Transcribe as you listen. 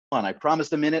I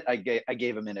promised a minute. I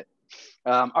gave a minute.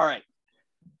 All right.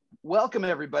 Welcome,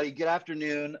 everybody. Good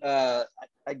afternoon.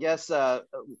 I guess, well,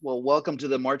 welcome to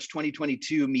the March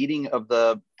 2022 meeting of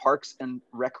the Parks and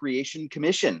Recreation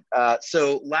Commission.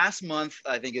 So last month,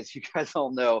 I think as you guys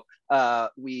all know,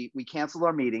 we canceled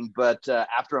our meeting, but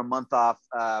after a month off,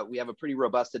 we have a pretty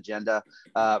robust agenda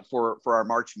for our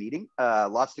March meeting.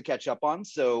 Lots to catch up on,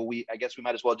 so I guess we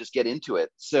might as well just get into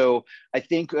it. So I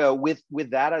think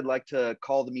with that, I'd like to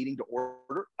call the meeting to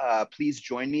order. Please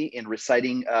join me in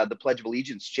reciting the Pledge of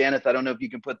Allegiance. Janet, I don't know if you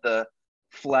can put the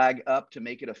flag up to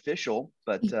make it official,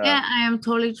 but yeah, I am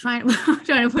totally trying to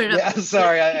put it up. Yeah,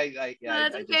 sorry. No,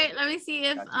 that's okay. Let me see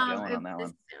if on that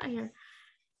one. Here.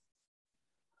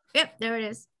 Yep, there it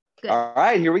is. Good. All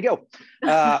right, here we go.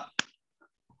 All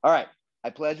right.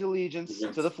 I pledge allegiance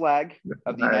to the flag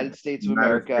of the United States of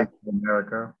America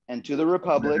and to the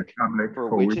republic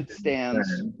for which it stands,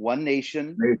 one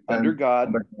nation, under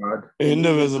God,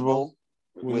 indivisible,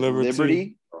 with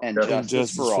liberty and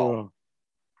justice for all.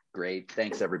 Great.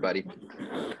 Thanks, everybody.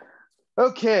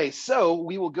 Okay, so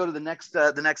we will go to the next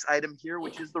item here,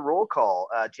 which is the roll call.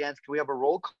 Jan, can we have a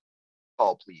roll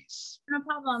call, please? No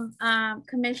problem.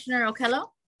 Commissioner Okello?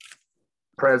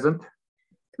 Present.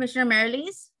 Commissioner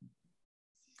Merrilees?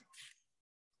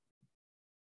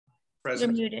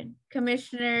 Present. You're muted.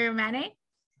 Commissioner Mane?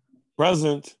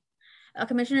 Present.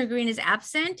 Commissioner Green is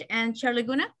absent. And Chair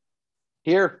Laguna?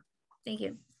 Here. Thank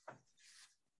you.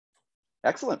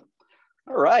 Excellent.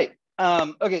 All right.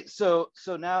 Okay, so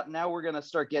now we're going to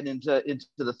start getting into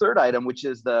the third item, which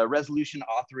is the resolution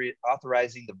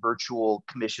authorizing the virtual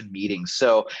commission meetings.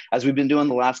 So as we've been doing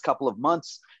the last couple of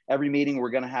months, every meeting we're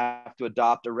going to have to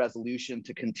adopt a resolution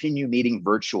to continue meeting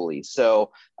virtually.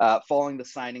 So following the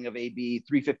signing of AB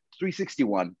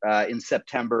 361 in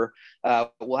September,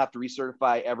 we'll have to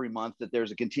recertify every month that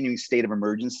there's a continuing state of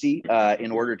emergency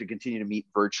in order to continue to meet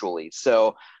virtually.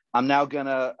 So I'm now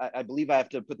I believe I have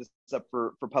to put this up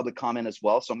for public comment as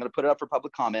well. So I'm gonna put it up for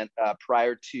public comment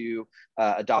prior to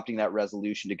adopting that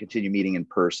resolution to continue meeting in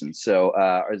person. So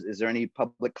is there any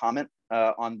public comment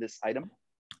on this item?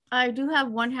 I do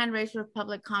have one hand raised for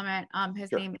public comment. His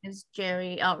Sure. name is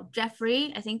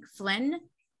Jeffrey, I think Finn.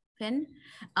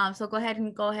 So go ahead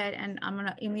and I'm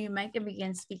gonna unmute your mic and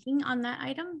begin speaking on that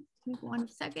item. Give me 1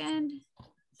 second.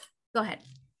 Go ahead.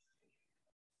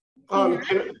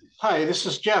 Hi, this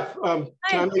is Jeff. Can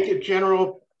I make a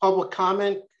general public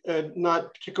comment,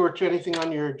 not particular to anything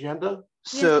on your agenda?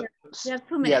 So Yes,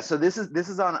 2 minutes. yeah, so this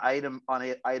is on item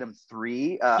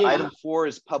 3. Yeah. Item 4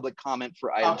 is public comment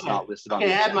for items not listed on.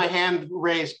 Okay, I the had my hand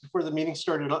raised before the meeting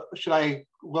started. Should I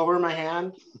lower my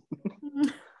hand?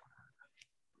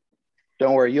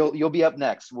 Don't worry, you'll be up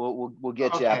next. We'll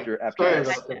get you after Sorry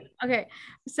this. about that. Okay,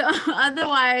 so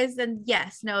otherwise, then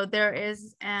yes, no, there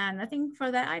is nothing for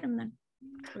that item then.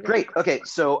 Great. Okay,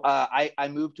 so I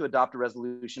move to adopt a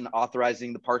resolution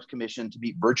authorizing the Parks Commission to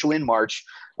meet virtually in March,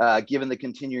 given the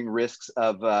continuing risks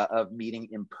of meeting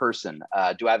in person.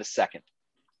 Do I have a second?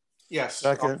 Yes.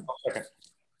 Second. Second.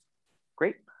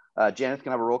 Great. Janet, can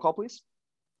I have a roll call, please?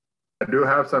 I do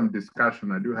have some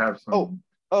discussion. I do have some.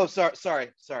 Oh,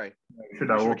 sorry. Should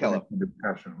I open the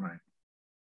discussion, right?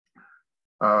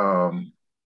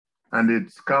 And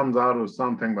it comes out of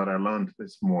something that I learned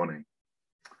this morning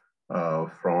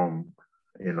from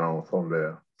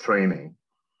the training,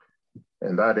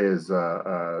 and that is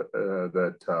that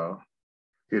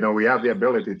we have the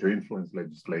ability to influence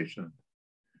legislation,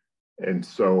 and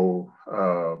so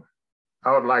I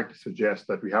would like to suggest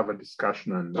that we have a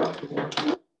discussion and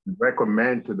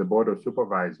recommend to the Board of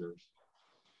Supervisors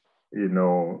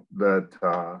that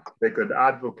they could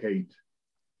advocate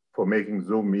for making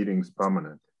Zoom meetings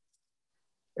permanent.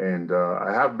 And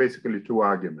I have basically 2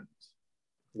 arguments.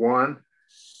 One,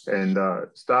 and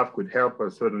staff could help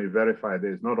us certainly verify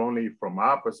this, not only from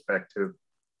our perspective,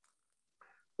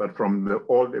 but from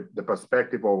the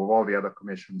perspective of all the other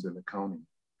commissions in the county.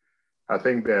 I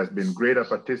think there's been greater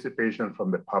participation from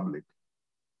the public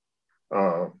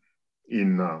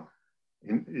in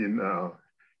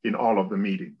all of the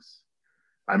meetings.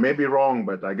 I may be wrong,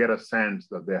 but I get a sense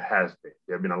that there have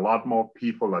been a lot more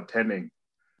people attending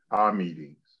our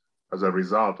meetings as a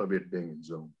result of it being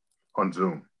on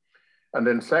Zoom. And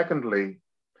then secondly,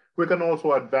 we can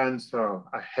also advance a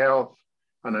health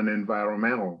and an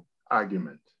environmental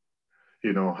argument.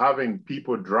 Having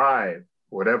people drive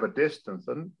whatever distance,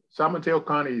 and San Mateo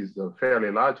County is a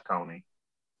fairly large county.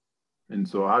 And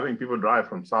so having people drive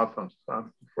from South San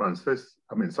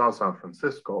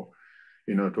Francisco,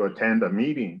 to attend a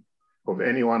meeting of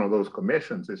any one of those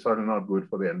commissions is certainly not good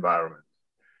for the environment,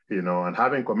 and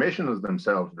having commissioners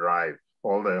themselves drive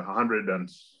all the 100 and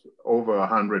over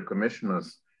 100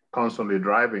 commissioners constantly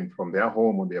driving from their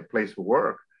home or their place of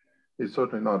work is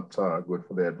certainly not good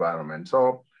for the environment.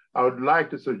 So I would like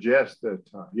to suggest that,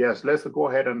 yes, let's go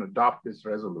ahead and adopt this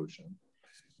resolution,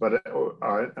 but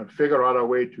figure out a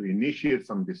way to initiate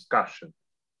some discussion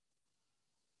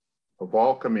of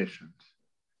all commissions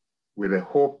with the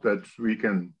hope that we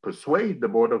can persuade the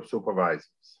Board of Supervisors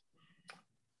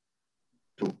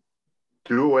to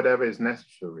do whatever is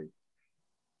necessary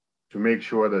to make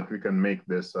sure that we can make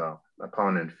this a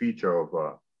permanent feature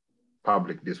of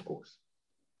public discourse.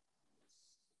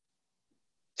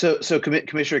 So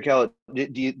Commissioner Keller, do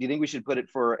you think we should put it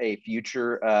for a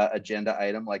future agenda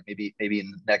item, like maybe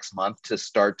in next month, to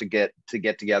start to get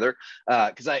together?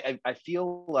 Because I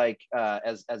feel like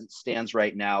as it stands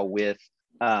right now, with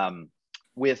the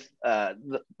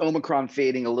Omicron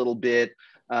fading a little bit,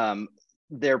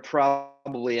 they're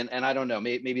probably, and I don't know,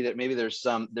 maybe there's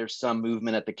some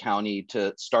movement at the county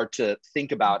to start to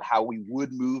think about how we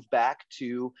would move back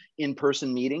to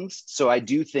in-person meetings. So I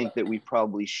do think that we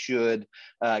probably should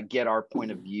get our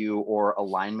point of view or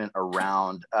alignment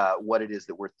around what it is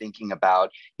that we're thinking about,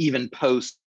 even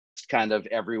post kind of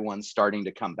everyone starting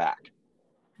to come back.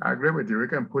 I agree with you. We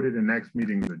can put it in next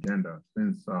meeting's agenda,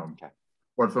 since okay.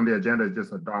 What's on the agenda is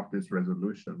just adopt this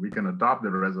resolution. We can adopt the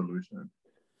resolution,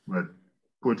 but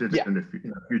put it in the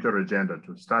future agenda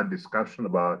to start discussion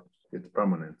about its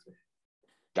permanency.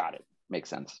 Got it. Makes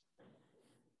sense.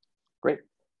 Great.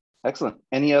 Excellent.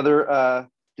 Any other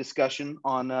discussion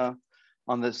on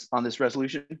this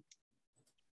resolution?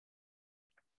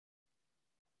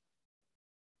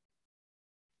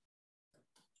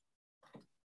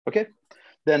 Okay.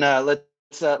 Then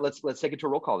let's take it to a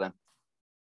roll call then.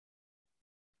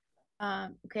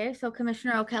 Okay, so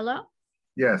Commissioner Okello?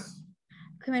 Yes.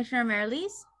 Commissioner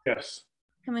Merlis? Yes.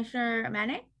 Commissioner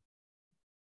Mane?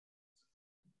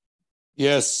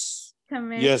 Yes.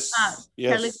 Yes.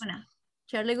 Chair Laguna?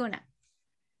 Chair Laguna?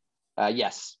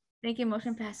 Yes. Thank you.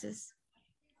 Motion passes.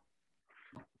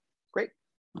 Great.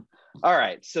 All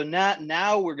right. So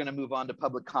now we're going to move on to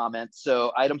public comment.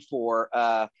 So item 4,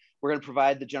 we're going to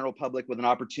provide the general public with an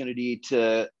opportunity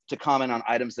to comment on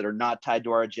items that are not tied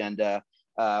to our agenda.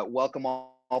 Welcome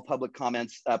all public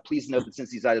comments. Please note that since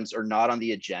these items are not on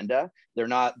the agenda, they're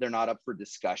not up for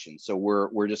discussion. So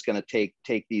we're just going to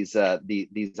take these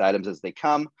items as they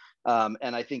come.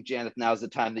 And I think, Janet, now's the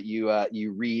time that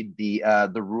you read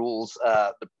the rules,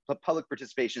 the public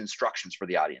participation instructions for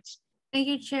the audience. Thank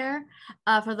you, Chair.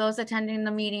 For those attending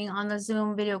the meeting on the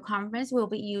Zoom video conference, we'll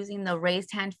be using the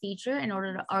raised hand feature in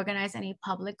order to organize any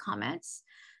public comments.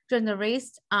 During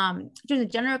the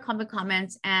general public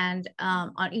comments and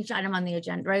on each item on the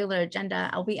regular agenda,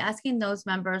 I'll be asking those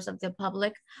members of the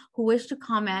public who wish to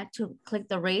comment to click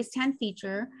the raised hand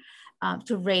feature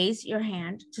to raise your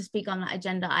hand to speak on the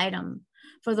agenda item.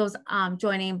 For those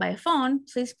joining by phone,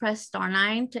 please press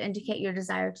 *9 to indicate your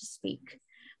desire to speak.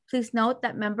 Please note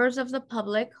that members of the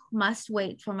public must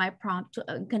wait for my prompt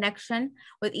in connection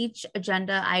with each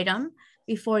agenda item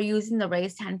before using the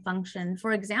raised hand function.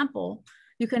 For example,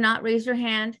 you cannot raise your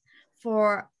hand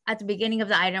at the beginning of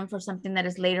the item for something that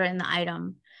is later in the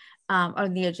item or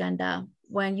the agenda.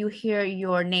 When you hear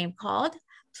your name called,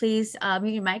 please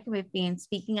mute your mic if being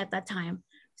speaking at that time.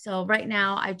 So right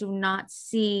now I do not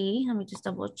see, let me just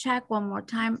double check one more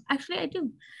time. Actually, I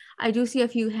do. I do see a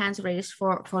few hands raised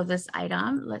for this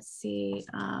item. Let's see.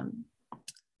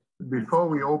 Before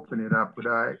we open it up,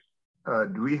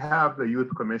 do we have the youth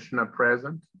commissioner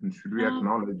present? And should we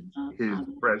acknowledge his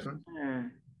presence? Yeah,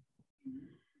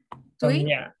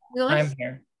 I'm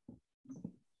here.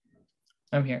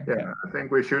 I'm here. Yeah, I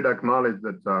think we should acknowledge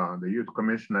that the youth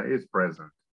commissioner is present.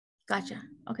 Gotcha.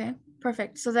 Okay,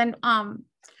 perfect. So then,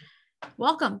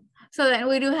 welcome. So then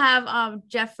we do have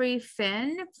Jeffrey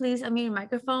Finn. Please unmute your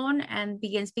microphone and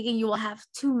begin speaking. You will have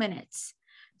 2 minutes.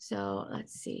 So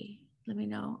let's see. Let me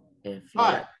know if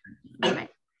you're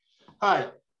Hi,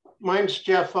 mine's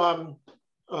Jeff. I'm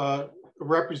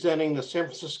representing the San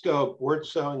Francisco Board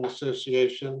Selling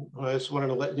Association. I just wanted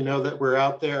to let you know that we're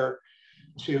out there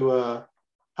to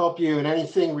help you in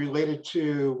anything related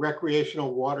to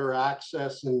recreational water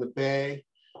access in the Bay.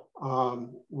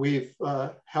 We've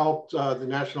helped the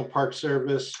National Park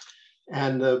Service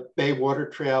and the Bay Water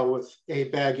Trail with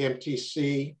ABAG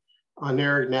MTC on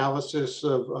their analysis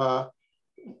of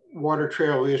water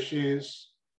trail issues,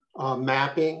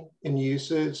 mapping and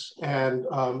uses, and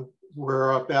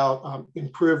we're about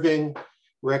improving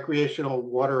recreational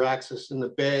water access in the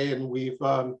Bay, and we've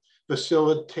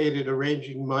facilitated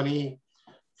arranging money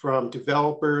from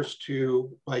developers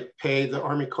to pay the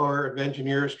Army Corps of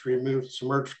Engineers to remove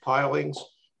submerged pilings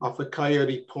off of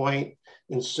Coyote Point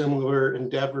and similar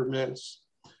endeavorments.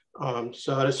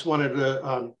 So I just wanted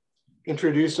to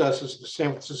introduce us as the San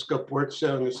Francisco Port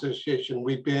Sailing Association.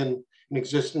 We've been in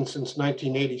existence since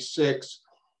 1986,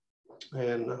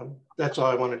 and that's all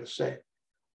I wanted to say.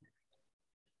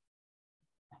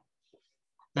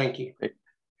 Thank you. Great.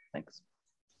 Thanks.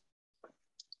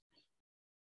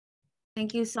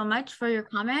 Thank you so much for your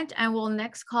comment. I will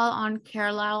next call on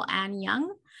Carlisle Ann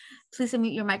Young. Please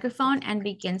unmute your microphone and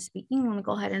begin speaking. I'm gonna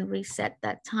go ahead and reset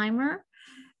that timer.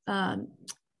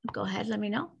 Go ahead, let me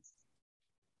know.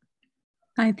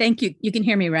 Hi, thank you. You can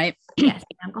hear me, right? Yes,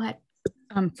 ma'am, go ahead.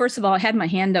 First of all, I had my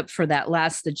hand up for that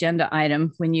last agenda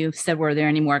item when you said, were there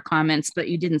any more comments, but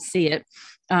you didn't see it.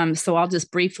 So I'll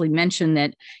just briefly mention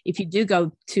that if you do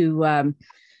go to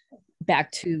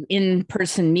back to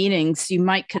in-person meetings, you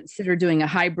might consider doing a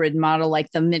hybrid model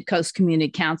like the Midcoast Community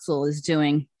Council is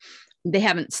doing. They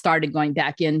haven't started going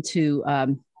back into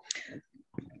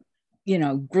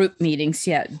group meetings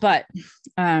yet, but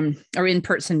or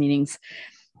in-person meetings.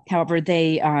 However,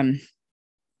 they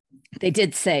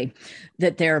did say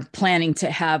that they're planning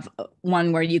to have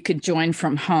one where you could join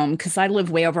from home, because I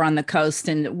live way over on the coast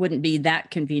and it wouldn't be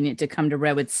that convenient to come to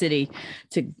Redwood City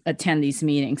to attend these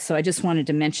meetings. So I just wanted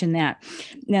to mention that.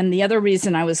 And the other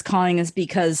reason I was calling is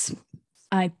because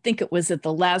I think it was at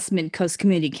the last Midcoast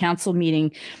Community Council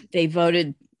meeting, they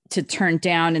voted to turn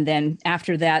down. And then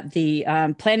after that, the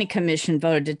Planning Commission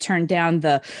voted to turn down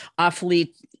the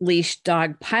off-leash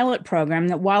dog pilot program.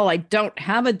 That while I don't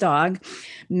have a dog,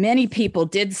 many people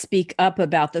did speak up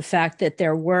about the fact that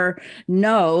there were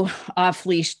no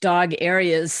off-leash dog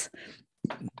areas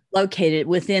located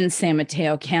within San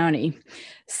Mateo County.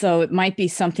 So it might be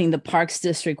something the Parks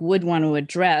District would want to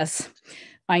address.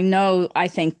 I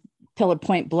think Pillar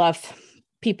Point Bluff,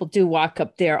 people do walk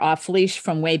up there off leash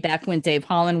from way back when Dave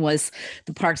Holland was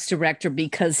the parks director,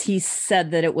 because he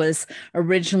said that it was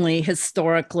originally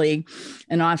historically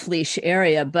an off leash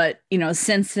area. But,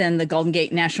 since then, the Golden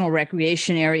Gate National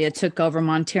Recreation Area took over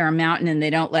Montera Mountain, and they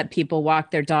don't let people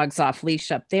walk their dogs off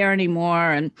leash up there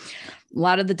anymore. And a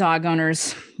lot of the dog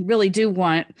owners really do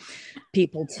want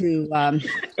people to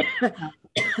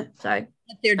let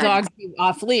their dogs be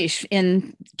off leash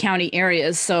in county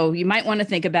areas. So you might want to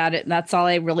think about it. That's all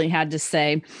I really had to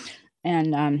say.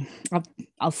 And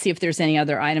I'll see if there's any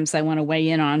other items I want to weigh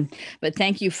in on. But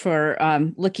thank you for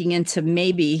looking into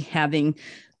maybe having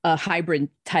a hybrid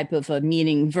type of a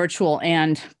meeting, virtual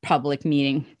and public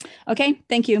meeting. Okay,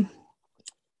 thank you.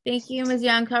 Thank you, Ms.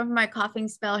 Young. Cover my coughing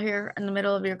spell here in the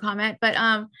middle of your comment. But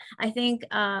I think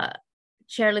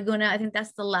Chair Laguna, I think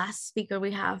that's the last speaker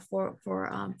we have for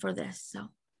this. So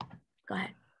go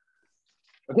ahead.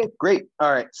 Okay, great.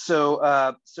 All right.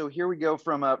 So here we go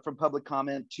from public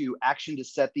comment to action to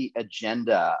set the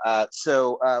agenda.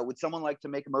 Would someone like to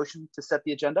make a motion to set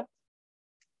the agenda?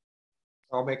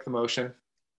 I'll make the motion.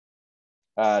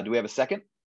 Do we have a second?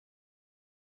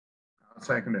 I'll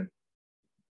second it.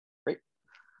 Great.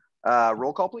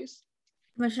 Roll call, please.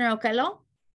 Commissioner Okello?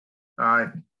 Aye.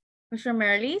 Commissioner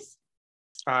Meriles?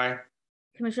 Aye.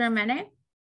 Commissioner Mene?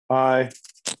 Aye.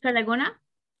 Chair Laguna?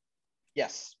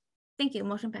 Yes. Thank you.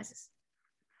 Motion passes.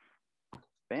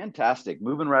 Fantastic.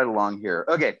 Moving right along here.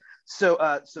 Okay. So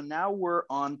now we're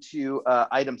on to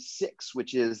item 6,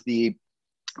 which is the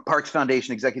Parks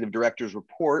Foundation Executive Director's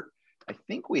Report. I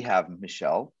think we have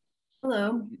Michelle.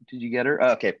 Hello. Did you get her?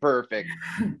 Okay, perfect.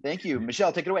 Thank you.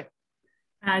 Michelle, take it away.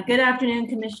 Good afternoon,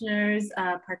 commissioners,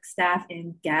 park staff,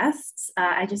 and guests.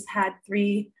 I just had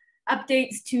 3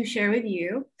 updates to share with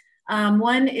you.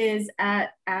 One is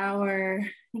at our,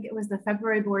 I think it was the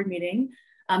February board meeting,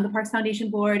 the Parks Foundation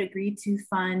board agreed to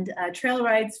fund trail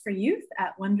rides for youth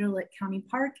at Wonderlic County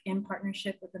Park in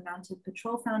partnership with the Mounted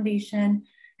Patrol Foundation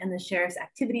and the Sheriff's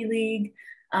Activity League.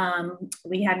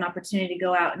 We had an opportunity to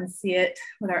go out and see it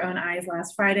with our own eyes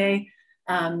last Friday.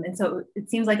 And so it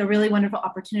seems like a really wonderful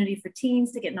opportunity for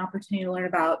teens to get an opportunity to learn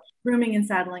about grooming and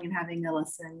saddling and having a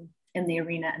lesson in the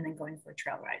arena and then going for a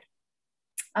trail ride.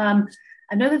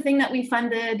 Another thing that we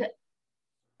funded,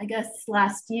 I guess,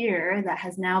 last year that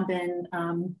has now been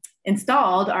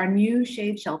installed are new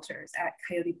shade shelters at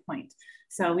Coyote Point.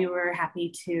 So we were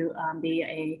happy to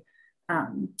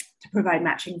to provide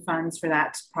matching funds for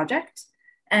that project.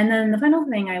 And then the final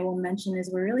thing I will mention is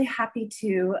we're really happy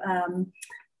to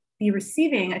be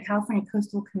receiving a California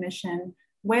Coastal Commission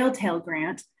whale tail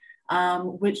grant,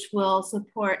 which will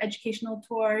support educational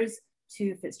tours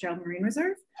to Fitzgerald Marine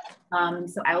Reserve.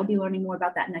 So I will be learning more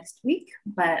about that next week,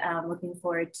 but looking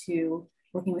forward to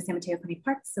working with San Mateo County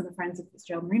Parks and the Friends of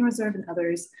Fitzgerald Marine Reserve and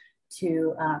others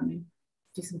to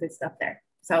do some good stuff there.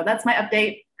 So that's my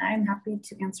update. I'm happy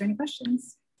to answer any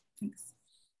questions. Thanks.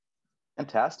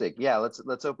 Fantastic. Yeah,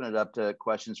 let's open it up to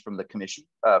questions from the commission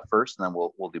first, and then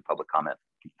we'll do public comment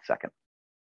second.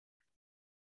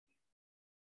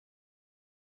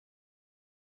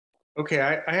 Okay,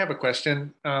 I have a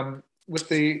question. With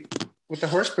the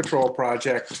Horse Patrol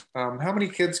project, how many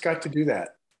kids got to do that?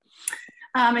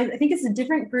 I think it's a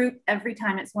different group every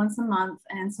time. It's once a month.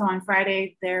 And so on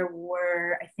Friday, there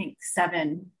were, I think,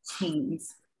 7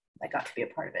 teams that got to be a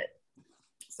part of it.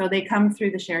 So they come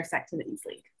through the Sheriff's Activities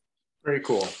League. Very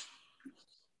cool.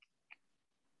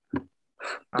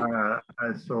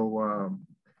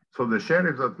 So the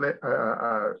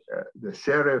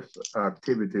Sheriff's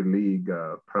Activity League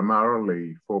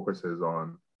primarily focuses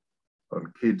on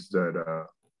kids that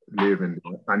live in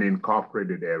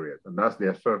unincorporated areas, and that's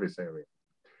their service area.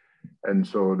 And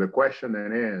so the question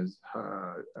then is,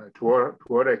 to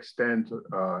what extent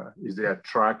is there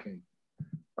tracking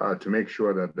to make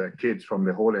sure that the kids from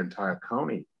the whole entire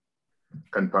county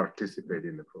can participate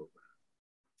in the program?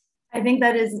 I think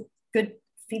that is good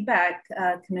feedback,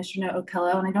 Commissioner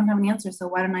Okello, and I don't have an answer, so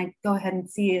why don't I go ahead and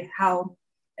see how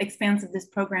expansive this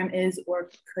program is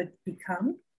or could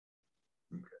become?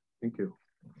 Okay, thank you.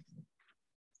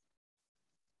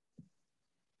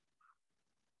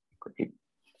 Great.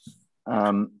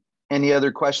 Any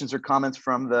other questions or comments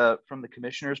from the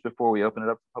commissioners before we open it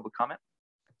up for public comment?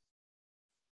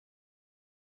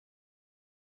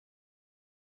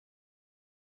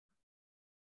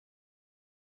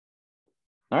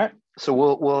 All right, so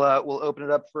we'll open it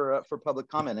up for public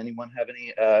comment. Anyone have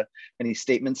any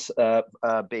statements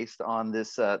based on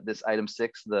this item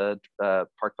 6, the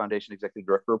Park Foundation Executive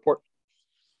Director report?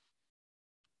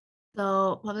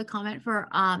 So public comment for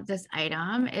this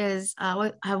item is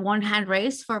we have one hand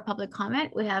raised for public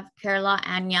comment. We have Carola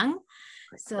Ann Young.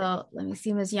 So let me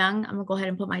see, Ms. Young. I'm gonna go ahead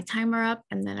and put my timer up,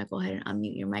 and then I'll go ahead and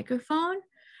unmute your microphone.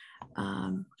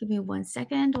 Give me 1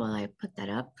 second while I put that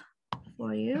up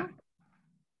for you.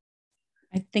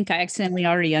 I think I accidentally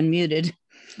already unmuted.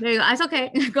 There you go. It's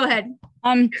okay. Go ahead.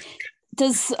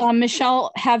 Does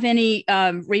Michelle have any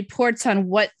reports on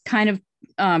what kind of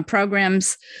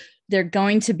programs they're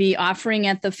going to be offering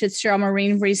at the Fitzgerald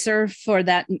Marine Reserve for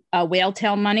that whale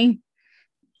tail money?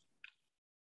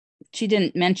 She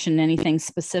didn't mention anything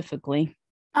specifically.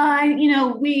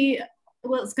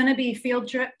 It's going to be field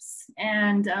trips,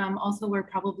 and also we're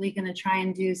probably going to try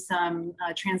and do some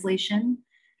translation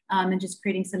and just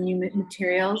creating some new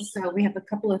materials. So we have a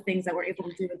couple of things that we're able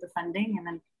to do with the funding, and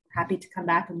I'm happy to come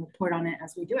back and report on it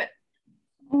as we do it.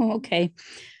 Oh, okay.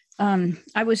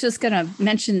 I was just going to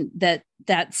mention that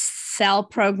SAL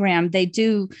program, they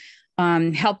do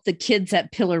help the kids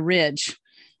at Pillar Ridge.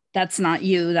 That's not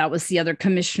you. That was the other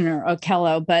Commissioner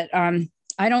Okello. But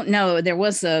I don't know. There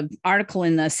was an article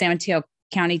in the San Mateo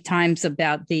County Times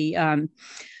about the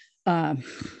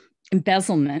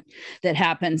embezzlement that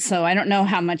happened. So I don't know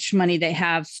how much money they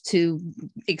have to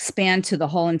expand to the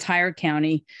whole entire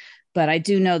county. But I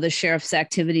do know the Sheriff's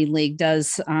Activity League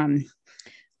does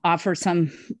offer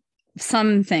some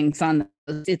things on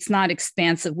those. It's not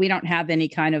expansive. We don't have any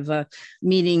kind of a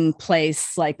meeting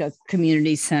place like a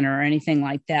community center or anything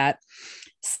like that.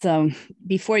 So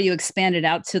before you expand it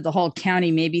out to the whole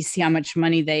county, maybe see how much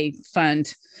money they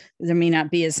fund. There may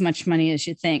not be as much money as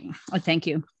you think. Oh, thank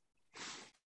you.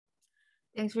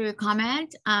 Thanks for your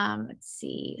comment. Let's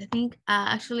see. I think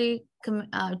actually,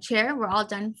 Chair, we're all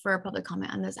done for public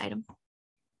comment on this item.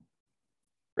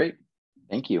 Great.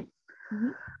 Thank you. Mm-hmm.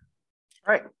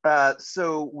 All right,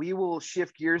 so we will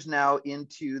shift gears now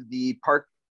into the Park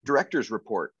Director's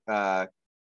report.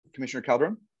 Commissioner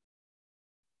Calderon?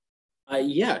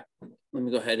 Yeah, let me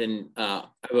go ahead and I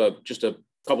have just a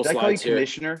couple slides call you here.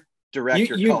 Commissioner?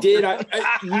 Director? You did.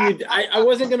 I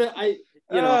wasn't gonna.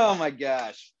 Oh my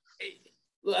gosh.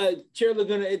 Chair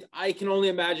Laguna, I can only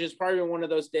imagine it's probably one of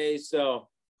those days. So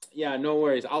yeah, no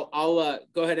worries. I'll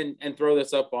go ahead and throw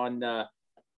this up on the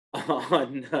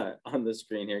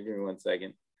screen here. Give me 1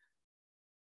 second.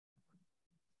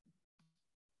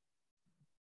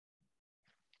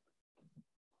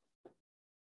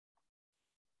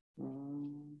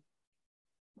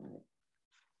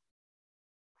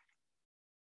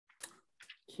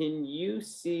 Can you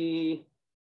see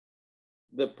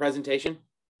the presentation?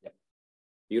 Yep.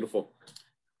 Beautiful.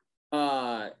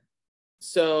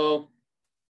 So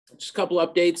just a couple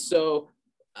updates. So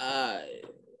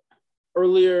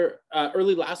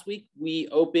early last week, we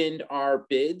opened our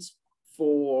bids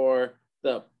for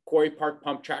the Quarry Park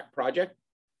Pump Track project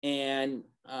and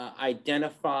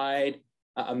identified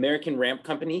American Ramp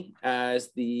Company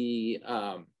as the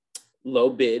low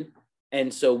bid.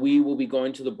 And so we will be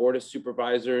going to the Board of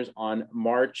Supervisors on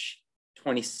March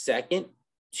 22nd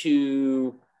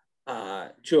to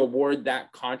award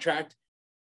that contract.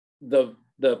 The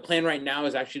plan right now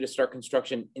is actually to start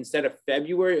construction instead of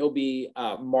February. It'll be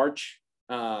March.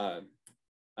 I'm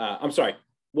sorry.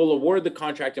 We'll award the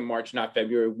contract in March, not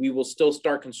February. We will still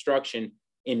start construction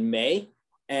in May,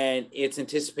 and it's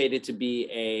anticipated to be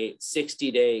a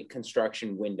 60-day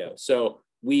construction window. So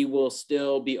we will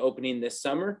still be opening this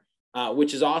summer,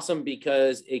 which is awesome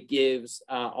because it gives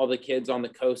all the kids on the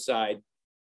coast side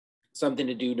something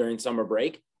to do during summer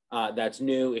break. That's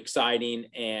new, exciting,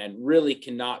 and really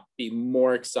cannot be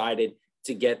more excited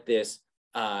to get this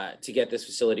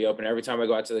facility open. Every time I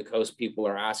go out to the coast, people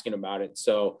are asking about it.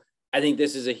 So I think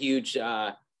this is a huge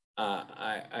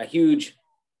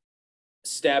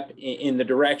step in the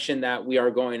direction that we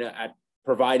are going at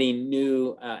providing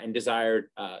new and desired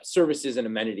services and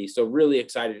amenities. So really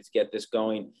excited to get this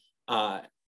going.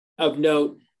 Of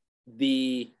note,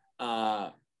 the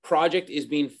project is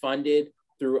being funded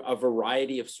through a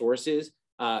variety of sources.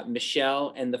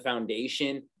 Michelle and the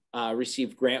foundation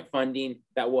received grant funding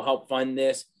that will help fund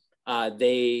this.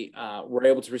 They were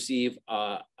able to receive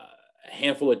a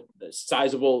handful of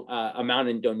sizable amount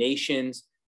in donations.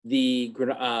 The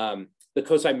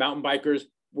Coastside Mountain Bikers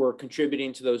were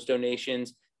contributing to those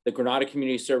donations. The Granada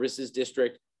Community Services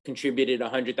District contributed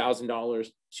 $100,000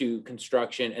 to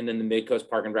construction, and then the Midcoast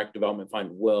Park and Rec Development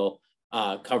Fund will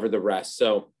cover the rest.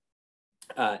 So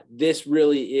this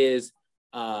really is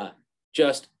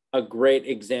just a great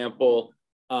example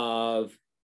of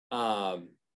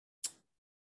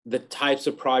the types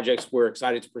of projects we're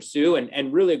excited to pursue,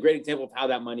 and really a great example of how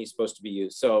that money is supposed to be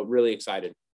used. So really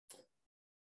excited.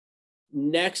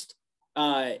 Next,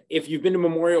 if you've been to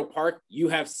Memorial Park, you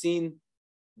have seen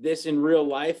this in real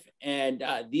life. And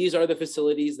these are the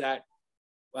facilities that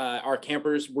our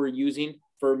campers were using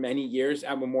for many years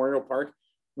at Memorial Park.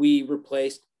 We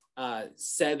replaced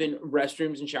 7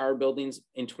 restrooms and shower buildings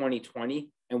in 2020,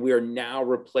 and we are now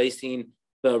replacing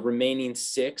the remaining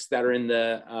 6 that are in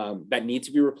the that need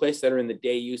to be replaced, that are in the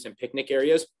day use and picnic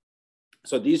areas.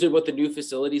 So these are what the new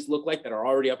facilities look like that are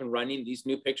already up and running. These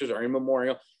new pictures are in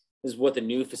Memorial. This is what the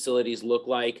new facilities look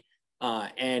like.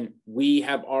 And we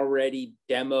have already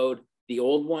demoed the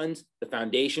old ones. The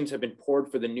foundations have been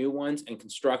poured for the new ones, and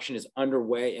construction is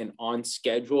underway and on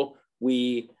schedule.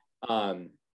 We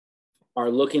are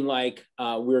looking like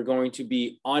we're going to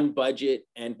be on budget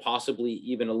and possibly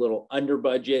even a little under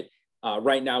budget.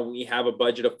 Right now, we have a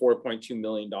budget of $4.2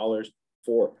 million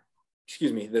for,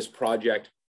 this project.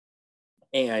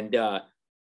 And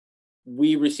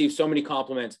we received so many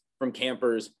compliments from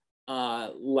campers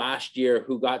last year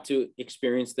who got to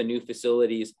experience the new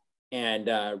facilities,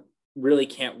 and really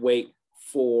can't wait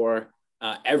for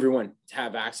everyone to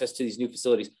have access to these new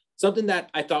facilities. Something that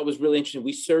I thought was really interesting,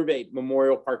 we surveyed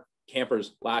Memorial Park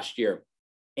campers last year,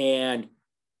 and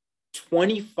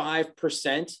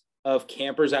 25% of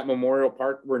campers at Memorial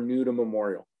Park were new to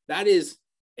Memorial. That is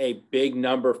a big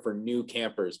number for new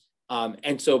campers.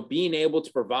 And so being able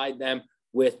to provide them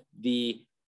with the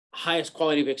highest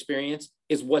quality of experience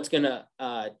is what's gonna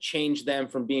change them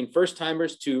from being first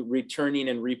timers to returning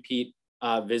and repeat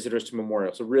visitors to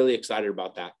Memorial. So really excited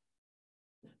about that.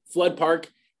 Flood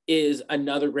Park is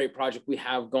another great project we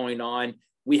have going on.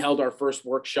 We held our first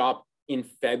workshop in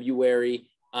February.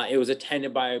 It was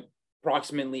attended by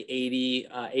approximately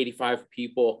 85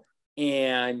 people.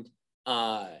 And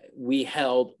we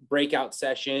held breakout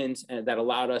sessions that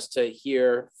allowed us to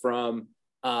hear from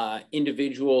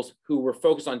individuals who were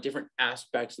focused on different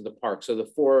aspects of the park. So the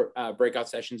 4 breakout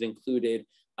sessions included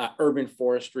urban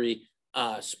forestry,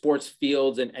 sports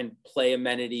fields and play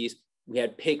amenities. We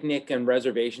had picnic and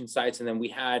reservation sites, and then we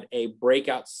had a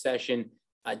breakout session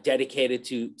dedicated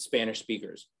to Spanish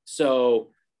speakers. So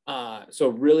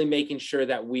really making sure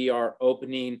that we are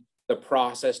opening the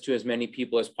process to as many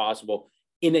people as possible.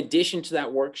 In addition to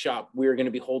that workshop, we're going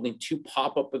to be holding 2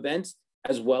 pop-up events,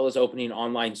 as well as opening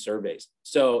online surveys.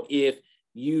 So if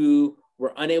you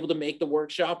were unable to make the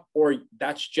workshop, or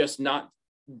that's just not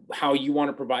how you want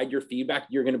to provide your feedback,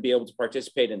 you're going to be able to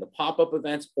participate in the pop-up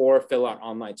events or fill out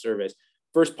online surveys.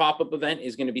 First pop-up event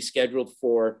is going to be scheduled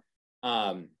for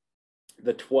the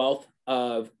 12th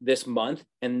of this month,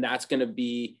 and that's going to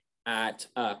be at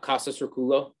Casa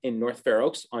Circulo in North Fair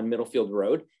Oaks on Middlefield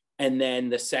Road. And then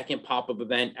the second pop-up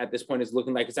event at this point is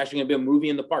looking like it's actually going to be a movie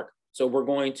in the park. So we're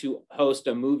going to host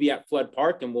a movie at Flood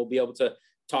Park, and we'll be able to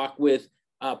talk with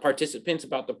participants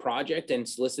about the project and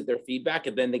solicit their feedback,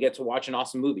 and then they get to watch an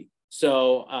awesome movie.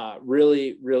 So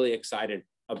really, really excited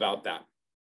about that.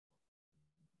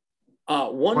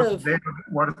 What is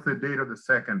the date of the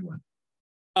second one?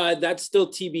 That's still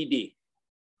TBD.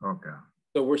 Okay.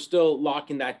 So we're still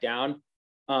locking that down.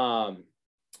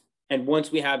 and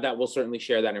once we have that, we'll certainly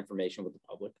share that information with the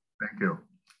public. Thank you.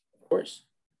 Of course.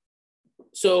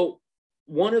 So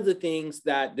one of the things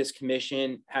that this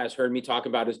commission has heard me talk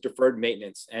about is deferred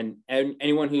maintenance. And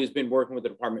anyone who's been working with the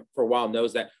department for a while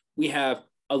knows that we have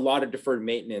a lot of deferred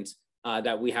maintenance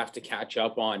that we have to catch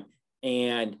up on.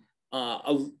 And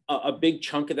a big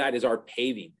chunk of that is our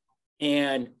paving.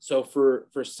 And so for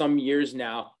some years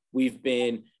now, we've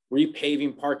been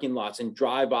repaving parking lots and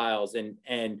drive aisles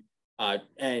and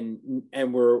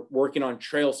we're working on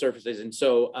trail surfaces. And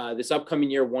so this upcoming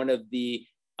year, one of the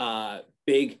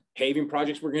big paving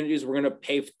projects we're going to do is we're going to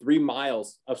pave 3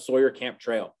 miles of Sawyer Camp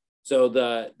Trail. So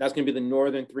that's going to be the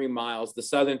northern 3 miles. The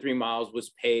southern 3 miles was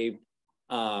paved,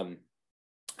 I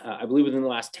believe, within the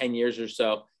last 10 years or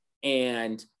so.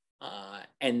 And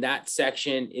that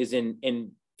section is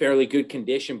in fairly good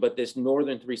condition, but this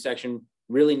northern 3 section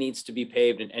really needs to be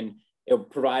paved, and it'll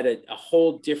provide a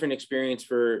whole different experience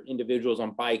for individuals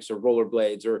on bikes or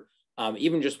rollerblades or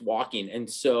even just walking. And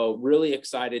so really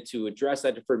excited to address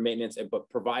that deferred maintenance, but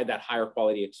provide that higher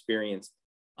quality experience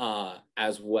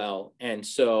as well. And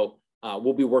so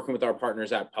we'll be working with our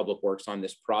partners at Public Works on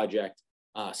this project.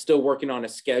 Still working on a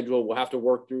schedule. We'll have to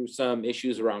work through some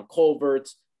issues around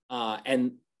culverts.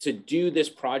 And to do this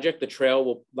project, the trail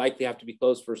will likely have to be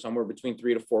closed for somewhere between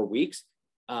 3 to 4 weeks.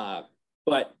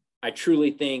 But I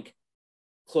truly think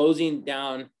closing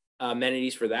down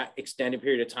amenities for that extended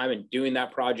period of time and doing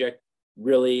that project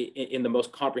really in the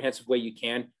most comprehensive way you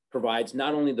can provides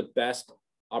not only the best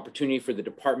opportunity for the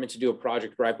department to do a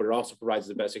project right, but it also provides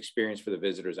the best experience for the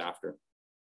visitors after.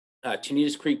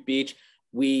 Tunitas Creek Beach,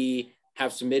 we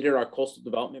have submitted our coastal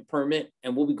development permit,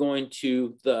 and we'll be going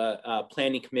to the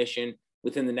Planning Commission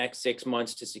within the next 6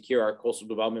 months to secure our coastal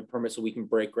development permit so we can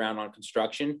break ground on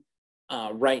construction.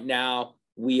 Right now,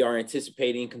 we are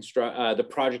anticipating the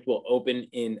project will open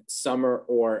in summer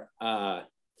or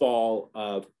fall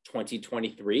of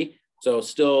 2023. So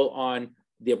still on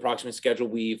the approximate schedule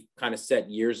we've kind of set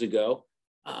years ago.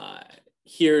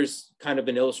 Here's kind of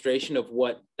an illustration of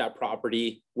what that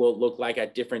property will look like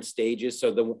at different stages.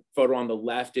 So the photo on the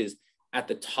left is at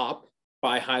the top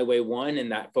by Highway 1,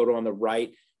 and that photo on the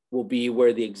right will be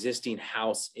where the existing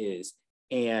house is.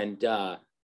 And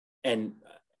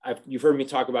you've heard me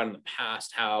talk about in the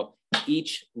past how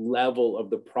each level of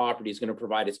the property is going to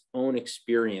provide its own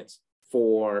experience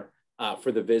for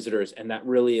the visitors, and that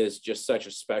really is just such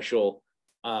a special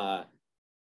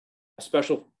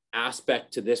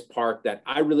aspect to this park that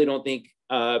I really don't think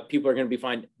people are going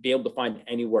to be able to find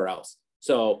anywhere else.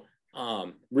 So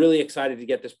really excited to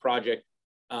get this project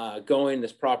going,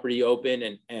 this property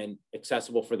open and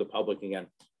accessible for the public again,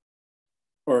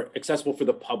 or accessible for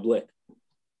the public.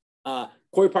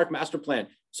 Quarry Park Master Plan.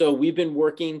 So we've been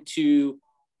working to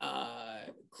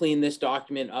clean this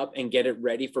document up and get it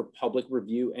ready for public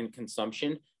review and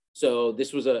consumption. So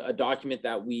this was a document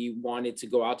that we wanted to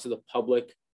go out to the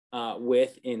public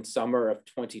with in summer of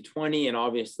 2020. And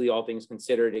obviously, all things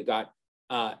considered, it got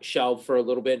shelved for a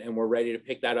little bit, and we're ready to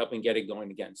pick that up and get it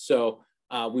going again. So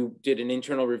we did an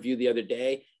internal review the other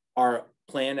day. Our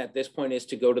plan at this point is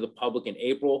to go to the public in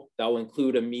April. That will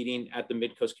include a meeting at the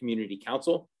Midcoast Community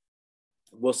Council.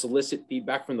 We'll solicit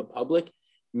feedback from the public,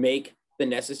 make the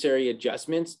necessary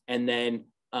adjustments, and then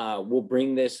we'll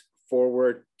bring this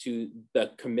forward to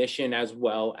the commission as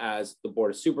well as the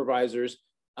Board of Supervisors,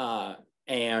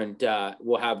 and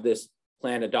we'll have this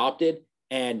plan adopted.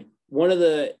 And one of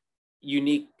the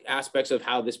unique aspects of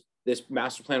how this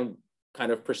master plan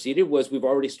kind of proceeded was we've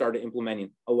already started implementing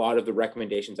a lot of the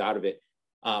recommendations out of it,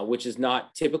 which is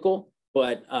not typical.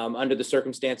 But under the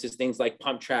circumstances, things like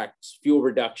pump tracks, fuel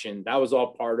reduction, that was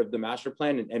all part of the master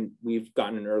plan, and we've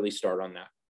gotten an early start on that.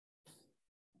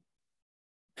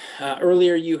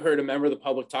 Earlier, you heard a member of the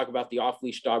public talk about the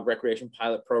off-leash dog recreation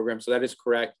pilot program. So that is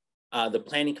correct. The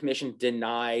Planning Commission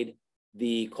denied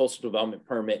the coastal development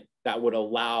permit that would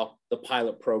allow the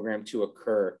pilot program to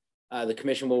occur. The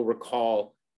commission will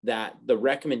recall that the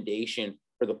recommendation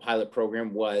for the pilot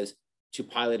program was to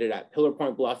pilot it at Pillar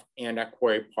Point Bluff and at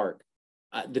Quarry Park.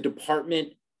 The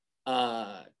department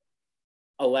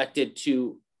elected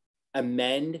to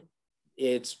amend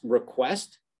its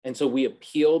request. And so we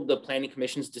appealed the Planning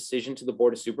Commission's decision to the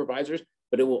Board of Supervisors,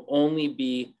 but it will only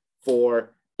be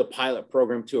for the pilot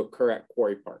program to occur at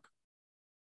Quarry Park.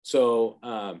 So,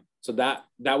 that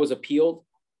was appealed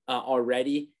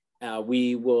already.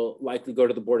 We will likely go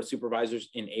to the Board of Supervisors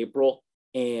in April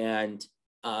and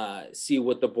see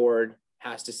what the board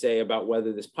has to say about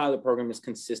whether this pilot program is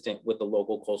consistent with the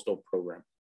local coastal program.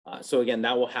 So again,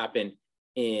 that will happen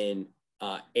in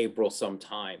April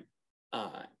sometime.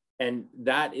 And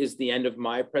that is the end of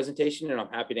my presentation, and I'm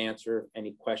happy to answer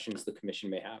any questions the commission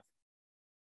may have.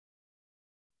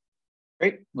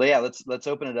 Great. Well, yeah, let's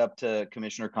open it up to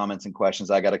commissioner comments and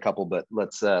questions. I got a couple, but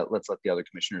let's let the other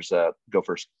commissioners go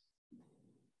first.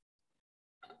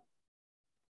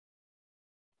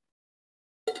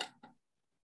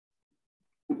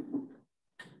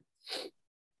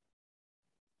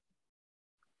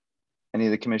 Any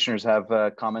of the commissioners have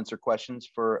comments or questions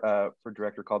for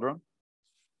Director Calderon?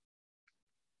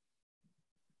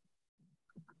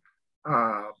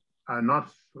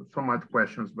 Not so much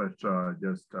questions, but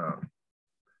just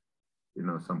you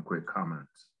know, some quick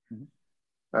comments. Mm-hmm.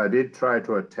 I did try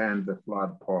to attend the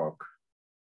Flood Park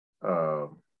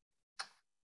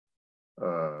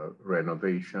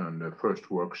renovation, the first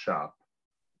workshop,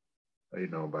 you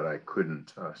know, but I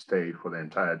couldn't stay for the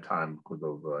entire time because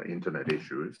of internet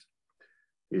issues,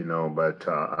 you know, but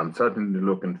I'm certainly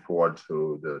looking forward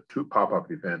to the 2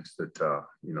 pop-up events that,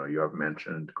 you know, you have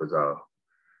mentioned, because,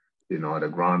 you know, at the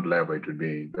ground level, it would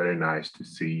be very nice to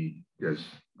see just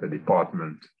the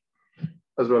department,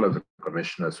 as well as the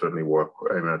commissioner, certainly work,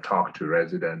 I mean, talk to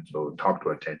residents or talk to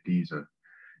attendees and,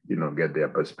 you know, get their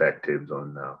perspectives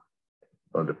on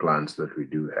the plans that we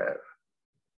do have.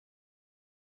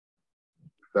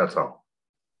 That's all.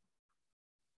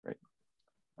 Great.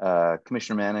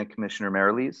 Commissioner Manna, Commissioner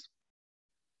Maralise.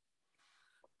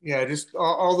 Yeah, just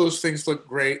all those things look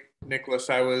great, Nicholas.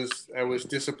 I was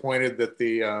disappointed that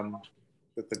the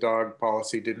dog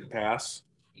policy didn't pass.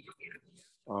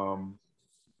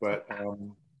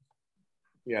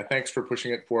 Yeah, thanks for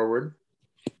pushing it forward.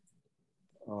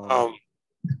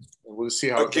 We'll see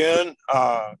how again.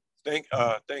 Thank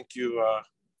you,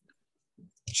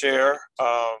 Chair,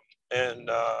 and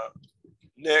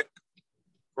Nick.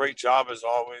 Great job as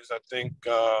always. I think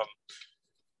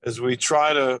as we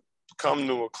try to come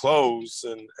to a close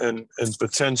and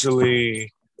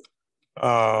potentially,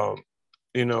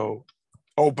 you know,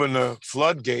 open the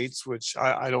floodgates, which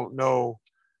I don't know.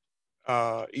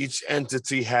 Each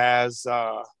entity has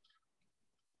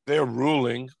their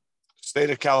ruling. State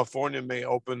of California may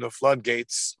open the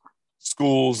floodgates,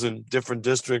 schools in different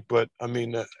districts, but I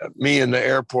mean, me in the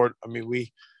airport, I mean,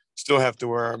 we still have to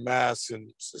wear our masks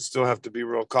and still have to be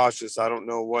real cautious. I don't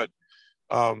know what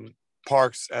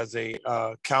parks as a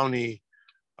county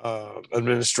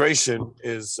administration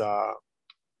is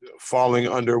falling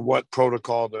under, what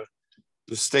protocol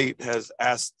the state has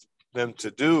asked them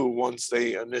to do once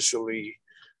they initially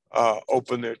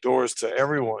open their doors to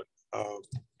everyone.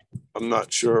 I'm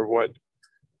not sure what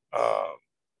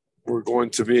we're going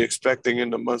to be expecting in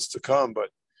the months to come, but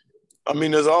I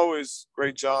mean, as always,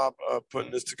 great job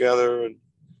putting this together. And,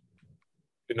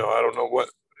 you know, I don't know what,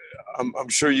 I'm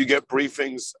sure you get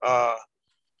briefings,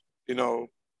 you know,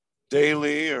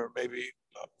 daily or maybe,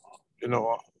 you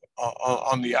know,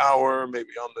 on the hour,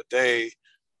 maybe on the day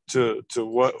to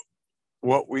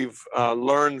what we've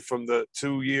learned from the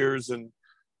 2 years and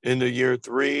into year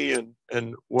 3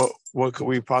 and what could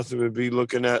we possibly be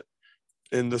looking at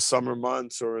in the summer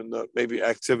months or in the maybe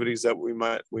activities that we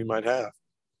might have.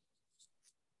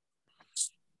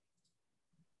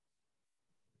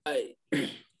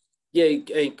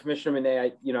 Yeah, Commissioner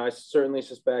Monet, I certainly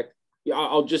suspect. Yeah,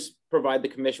 I'll just provide the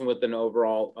commission with an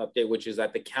overall update, which is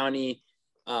that the county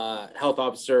health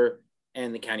officer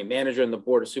and the county manager and the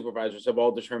board of supervisors have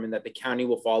all determined that the county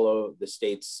will follow the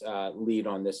state's lead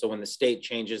on this. So when the state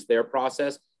changes their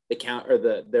process,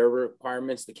 their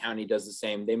requirements, the county does the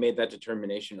same. They made that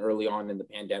determination early on in the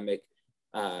pandemic.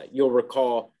 You'll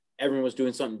recall everyone was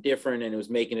doing something different and it was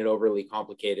making it overly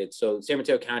complicated. So San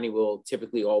Mateo County will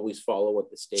typically always follow what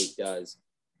the state does.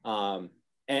 And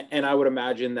I would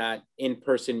imagine that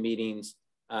in-person meetings,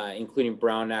 including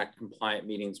Brown Act compliant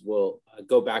meetings, will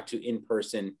go back to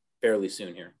in-person fairly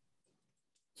soon here.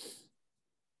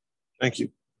 Thank you.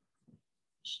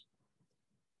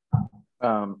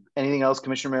 Anything else,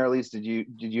 Commissioner Maralise? Did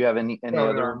you have any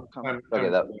other comments? Okay,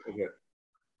 that was good.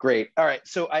 Great. All right.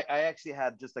 So I actually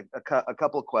had just a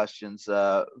couple of questions.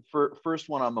 First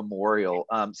one on Memorial.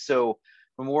 So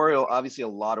Memorial, obviously a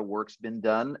lot of work's been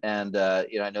done, and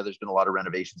I know there's been a lot of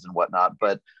renovations and whatnot,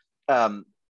 but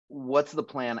what's the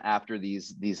plan after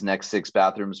these next 6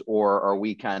 bathrooms, or are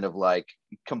we kind of like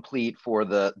complete for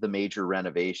the major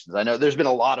renovations? I know there's been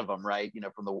a lot of them, right?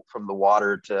 From the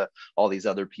water to all these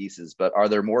other pieces, but are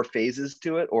there more phases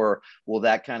to it, or will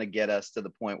that kind of get us to the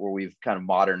point where we've kind of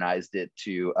modernized it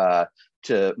to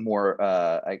more,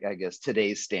 I guess,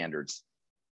 today's standards?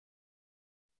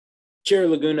 Chair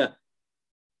Laguna,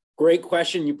 great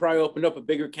question. You probably opened up a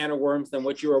bigger can of worms than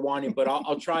what you were wanting, but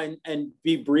I'll try and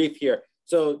be brief here.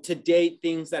 So to date,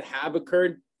 things that have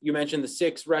occurred, you mentioned the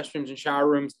 6 restrooms and shower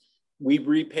rooms. We've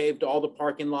repaved all the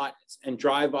parking lots and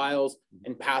drive aisles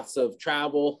and paths of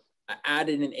travel.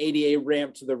 added an ADA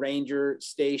ramp to the ranger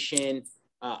station,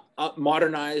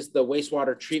 modernized the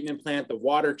wastewater treatment plant, the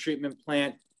water treatment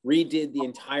plant, redid the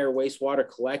entire wastewater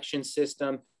collection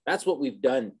system. That's what we've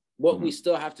done. What we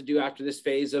still have to do after this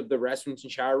phase of the restrooms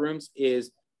and shower rooms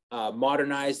is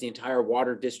modernize the entire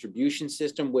water distribution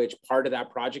system, which part of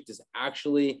that project is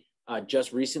actually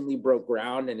just recently broke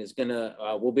ground and is gonna,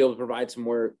 we'll be able to provide some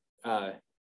more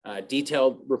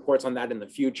detailed reports on that in the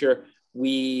future.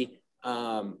 We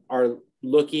are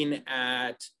looking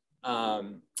at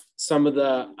some of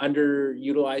the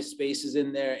underutilized spaces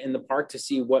in there in the park to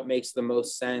see what makes the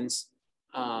most sense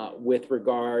with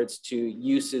regards to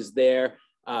uses there.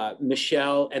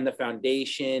 Michelle and the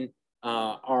foundation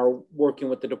are working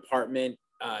with the department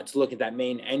to look at that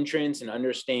main entrance and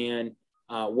understand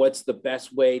what's the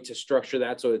best way to structure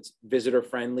that so it's visitor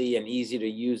friendly and easy to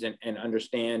use and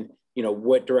understand, you know,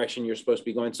 what direction you're supposed to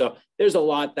be going. So there's a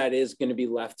lot that is going to be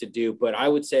left to do, but I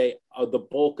would say the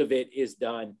bulk of it is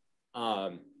done.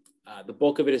 The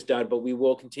bulk of it is done, but we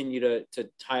will continue to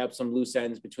tie up some loose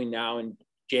ends between now and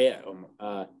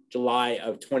July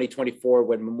of 2024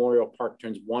 when Memorial Park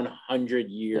turns 100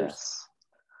 years. Yes.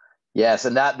 Yes,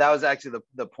 and that was actually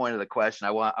the point of the question.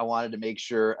 I wanted to make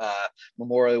sure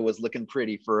Memorial was looking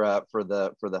pretty for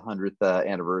the 100th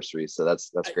anniversary. So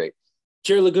that's great.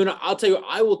 Chair Laguna, I'll tell you,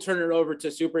 I will turn it over to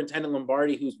Superintendent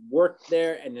Lombardi, who's worked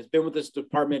there and has been with this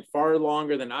department far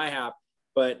longer than I have.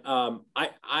 But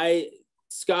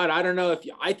Scott, I don't know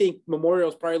I think Memorial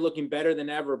is probably looking better than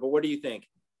ever. But what do you think?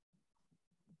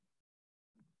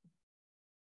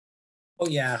 Oh,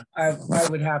 yeah, I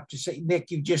would have to say, Nick,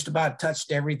 you just about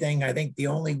touched everything. I think the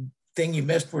only thing you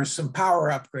missed were some power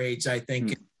upgrades, I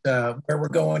think, where we're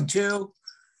going to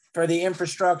for the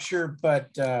infrastructure. But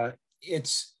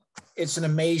it's an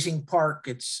amazing park.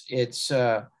 It's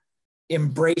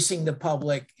embracing the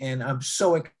public. And I'm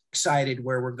so excited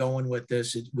where we're going with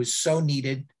this. It was so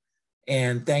needed.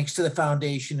 And thanks to the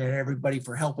foundation and everybody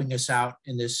for helping us out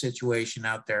in this situation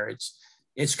out there.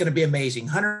 It's going to be amazing.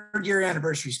 100-year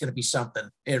anniversary is going to be something.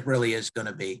 It really is going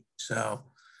to be. So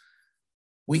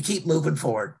we keep moving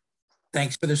forward.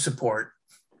 Thanks for the support.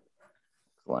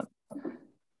 Excellent.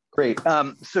 Great.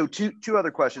 So two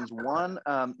other questions. One,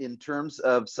 in terms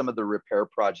of some of the repair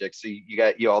projects. So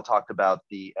you all talked about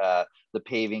the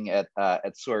paving at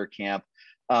Sawyer Camp.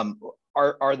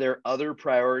 Are there other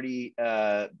priority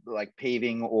like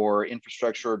paving or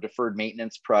infrastructure or deferred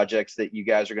maintenance projects that you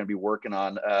guys are going to be working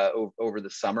on over the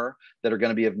summer that are going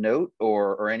to be of note,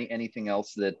 or anything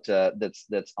else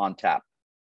that's on tap?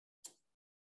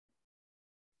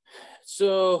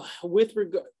 So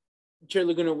Chair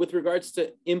Laguna, with regards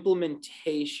to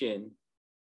implementation,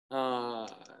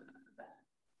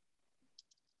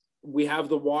 we have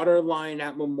the water line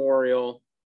at Memorial.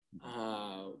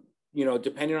 You know,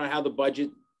 depending on how the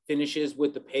budget finishes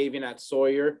with the paving at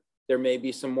Sawyer, there may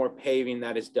be some more paving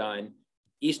that is done.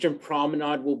 Eastern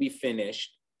Promenade will be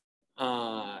finished.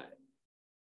 I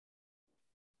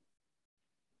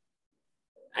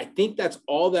think that's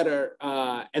all that are,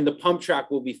 and the pump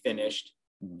track will be finished.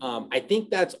 I think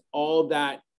that's all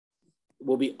that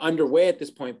will be underway at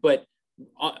this point, but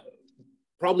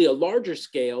probably a larger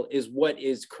scale is what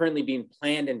is currently being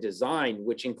planned and designed,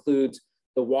 which includes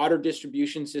the water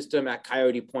distribution system at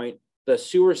Coyote Point, the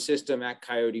sewer system at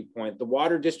Coyote Point, the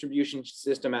water distribution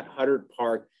system at Huddard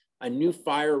Park, a new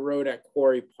fire road at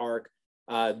Quarry Park,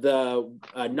 the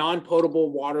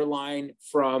non-potable water line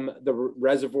from the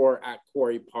reservoir at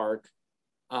Quarry Park.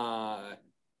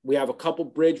 We have a couple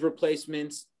bridge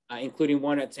replacements, including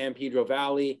one at San Pedro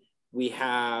Valley. We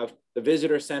have the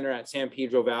visitor center at San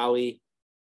Pedro Valley.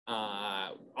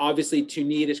 Obviously,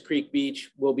 Tunitas Creek Beach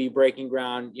will be breaking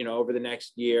ground, you know, over the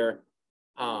next year.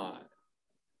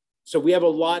 So we have a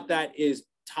lot that is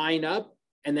tying up,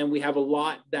 and then we have a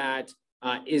lot that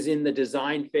is in the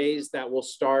design phase that will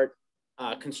start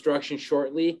construction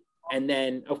shortly. And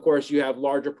then, of course, you have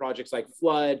larger projects like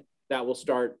flood that will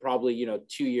start probably, you know,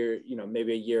 2 years, you know,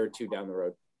 maybe a year or two down the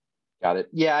road. Got it.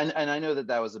 Yeah, and I know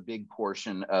that was a big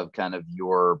portion of kind of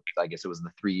your, I guess it was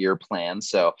the 3-year plan.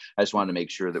 So I just wanted to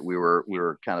make sure that we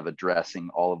were kind of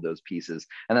addressing all of those pieces.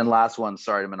 And then last one,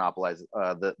 sorry to monopolize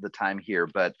the time here,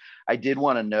 but I did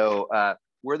want to know,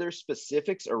 were there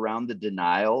specifics around the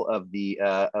denial of the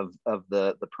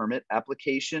permit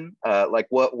application? Like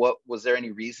what was there any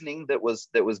reasoning that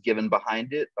was given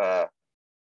behind it?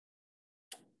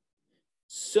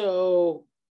 So.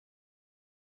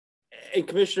 And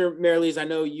Commissioner Merrilees, I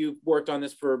know you've worked on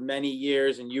this for many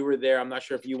years and you were there. I'm not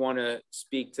sure if you want to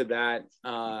speak to that.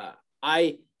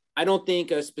 I don't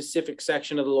think a specific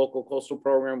section of the local coastal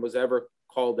program was ever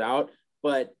called out,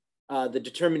 but the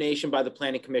determination by the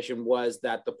Planning Commission was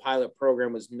that the pilot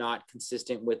program was not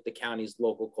consistent with the county's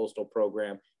local coastal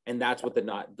program, and that's what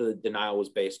the denial was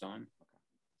based on.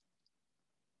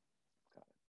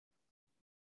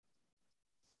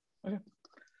 Okay.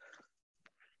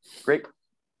 Great.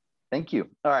 Thank you.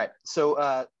 All right.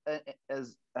 So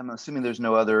as I'm assuming there's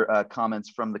no other comments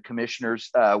from the commissioners,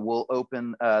 we'll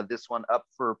open this one up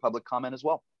for public comment as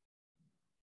well.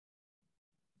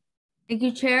 Thank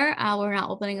you, Chair. We're now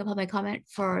opening a public comment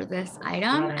for this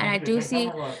item, and I do see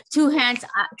two hands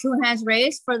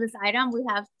raised for this item. We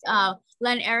have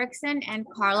Len Erickson and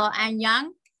Carla Ann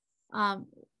Young. I'm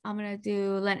gonna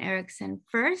do Len Erickson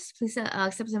first. Please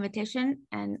accept the invitation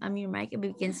and unmute your mic and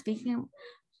begin speaking.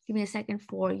 Give me a second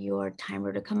for your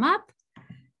timer to come up,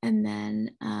 and then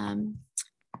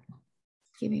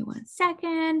give me 1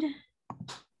 second.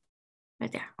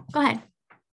 Right there. Go ahead.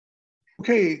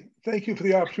 Okay, thank you for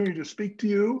the opportunity to speak to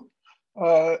you.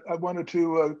 I wanted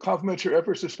to compliment your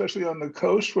efforts, especially on the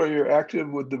coast, where you're active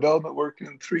with development work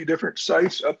in 3 different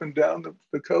sites up and down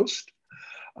the coast.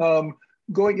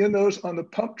 Going in those on the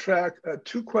pump track,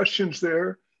 2 questions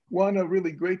there. One,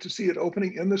 really great to see it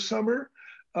opening in the summer.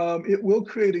 It will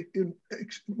create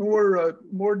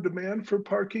more demand for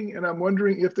parking, and I'm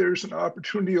wondering if there's an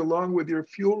opportunity along with your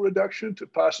fuel reduction to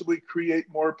possibly create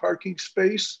more parking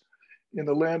space in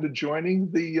the land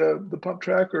adjoining the pump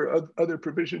track, or other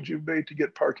provisions you've made to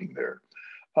get parking there.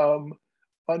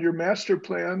 On your master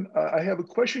plan, I have a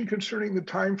question concerning the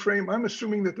time frame. I'm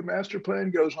assuming that the master plan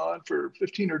goes on for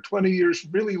 15 or 20 years,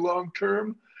 really long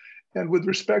term. And with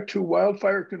respect to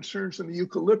wildfire concerns in the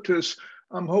eucalyptus,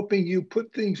 I'm hoping you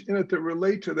put things in it that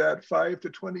relate to that 5 to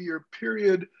 20 year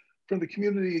period. From the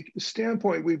community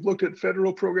standpoint, we've looked at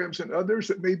federal programs and others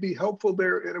that may be helpful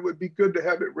there, and it would be good to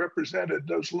have it represented,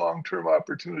 those long-term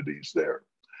opportunities there.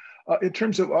 In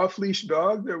terms of off-leash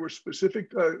dog, there were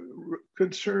specific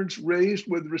concerns raised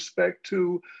with respect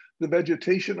to the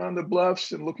vegetation on the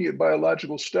bluffs and looking at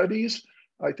biological studies.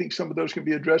 I think some of those can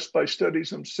be addressed by studies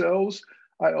themselves.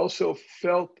 I also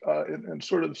felt and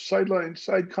sort of side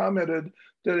commented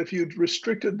that if you'd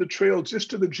restricted the trail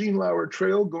just to the Gene Lauer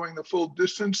Trail, going the full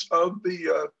distance of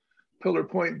the Pillar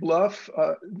Point Bluff,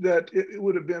 that it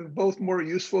would have been both more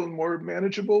useful and more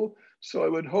manageable. So I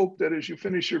would hope that as you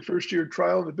finish your first year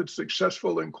trial, if it's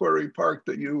successful in Quarry Park,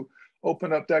 that you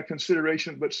open up that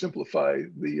consideration, but simplify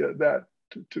that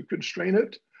to constrain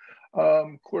it.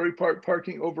 Quarry Park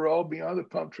parking overall beyond the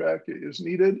pump track is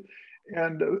needed.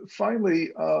 And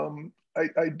finally,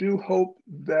 I do hope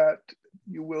that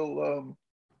you will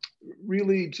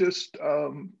really just,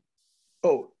 I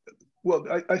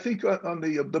think on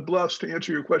the bluffs, to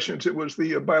answer your questions, it was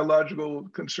the biological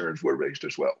concerns were raised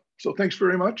as well. So thanks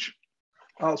very much.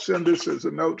 I'll send this as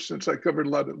a note since I covered a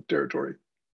lot of territory.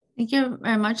 Thank you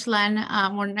very much, Len.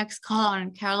 Our next call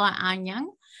on Caroline Ann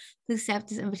Young. Please accept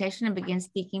this invitation and begin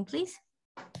speaking, please.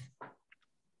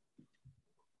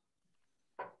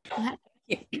 Go ahead.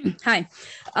 Hi,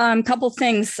 couple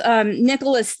things.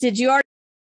 Nicholas, did you already?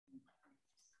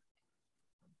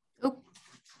 Oh,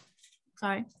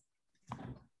 sorry.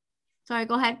 Sorry,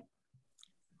 go ahead.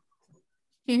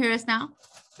 Can you hear us now?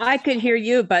 I could hear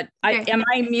you, but okay. Am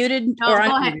I muted? No,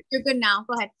 go ahead. You're good now.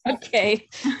 Go ahead. Okay.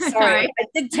 Sorry. I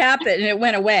did tap it and it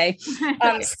went away.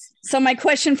 So my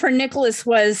question for Nicholas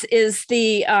is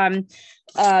the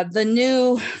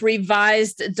new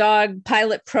revised dog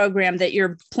pilot program that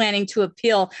you're planning to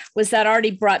appeal, was that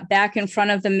already brought back in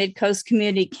front of the Mid-Coast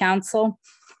Community Council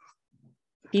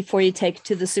before you take it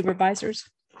to the supervisors?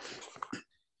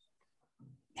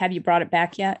 Have you brought it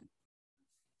back yet?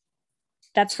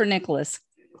 That's for Nicholas.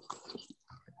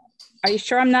 Are you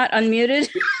sure I'm not unmuted?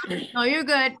 No, you're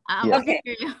good. Okay.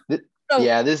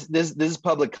 Yeah, this is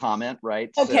public comment,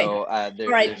 right? Okay. So,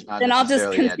 right. Then I'll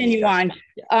just continue on.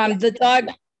 The dog.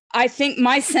 I think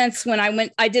my sense when I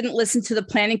went, I didn't listen to the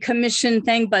Planning Commission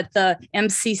thing, but the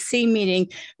MCC meeting,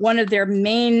 one of their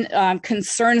main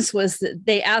concerns was that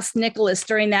they asked Nicholas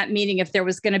during that meeting if there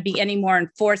was going to be any more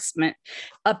enforcement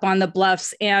up on the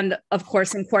bluffs and, of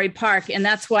course, in Quarry Park. And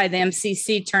that's why the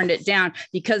MCC turned it down,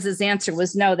 because his answer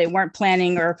was no, they weren't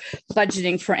planning or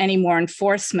budgeting for any more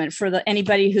enforcement for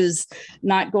anybody who's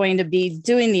not going to be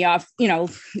doing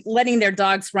letting their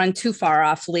dogs run too far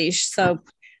off leash. So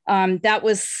that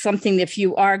was something, if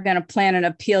you are going to plan an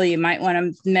appeal, you might want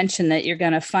to mention that you're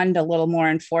going to fund a little more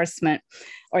enforcement,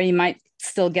 or you might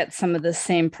still get some of the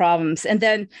same problems. And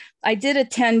then I did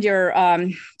attend your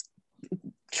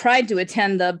tried to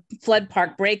attend the Flood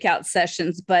Park breakout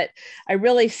sessions, but I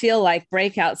really feel like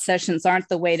breakout sessions aren't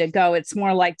the way to go. It's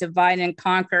more like divide and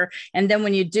conquer. And then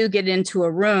when you do get into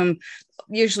a room,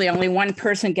 usually only one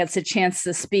person gets a chance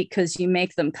to speak because you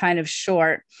make them kind of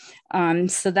short.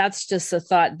 So that's just a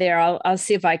thought there. I'll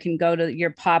see if I can go to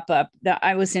your pop-up.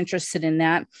 I was interested in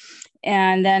that.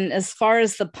 And then as far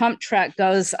as the pump track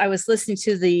goes, I was listening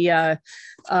to the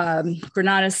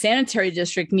Granada Sanitary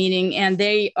District meeting, and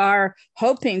they are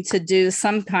hoping to do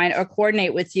some kind or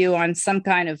coordinate with you on some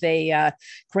kind of a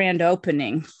grand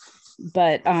opening.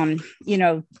 But, you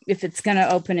know, if it's going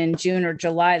to open in June or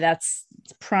July, that's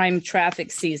prime traffic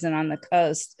season on the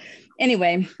coast.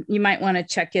 Anyway, you might want to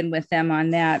check in with them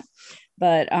on that.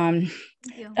 But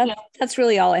that's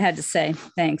really all I had to say.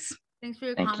 Thanks. Thanks for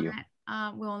your comment.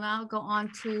 We'll now go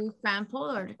on to Fran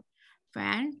Pollard.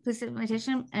 Fran, please take my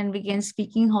attention and begin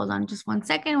speaking. Hold on just 1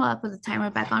 second while I put the timer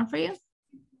back on for you.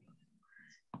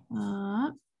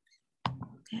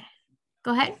 Okay,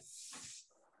 go ahead.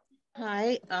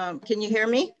 Hi, can you hear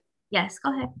me? Yes,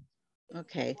 go ahead.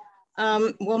 Okay.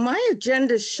 Well, my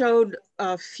agenda showed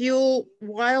a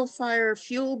wildfire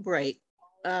fuel break.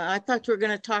 I thought you were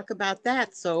going to talk about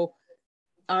that. So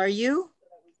are you,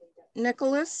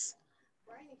 Nicholas?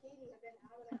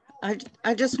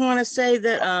 I just want to say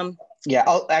that yeah,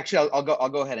 I'll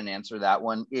go ahead and answer that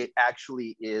one. It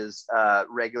actually is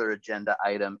regular agenda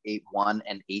item 8.1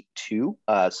 and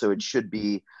 8.2. So it should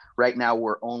be, right now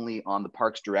we're only on the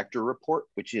Parks Director report,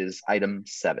 which is item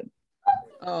 7.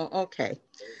 Oh, okay.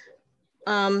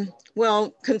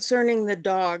 Well, concerning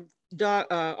the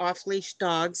off-leash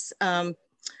dogs,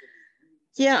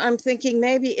 yeah, I'm thinking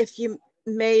maybe if you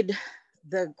made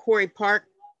the Quarry Park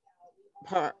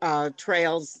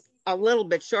trails a little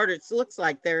bit shorter, it looks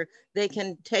like they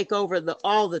can take over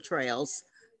all the trails.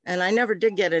 And I never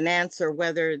did get an answer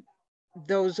whether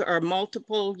those are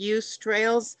multiple use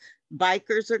trails.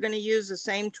 Bikers are going to use the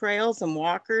same trails and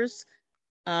walkers.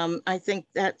 I think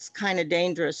that's kind of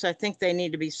dangerous. I think they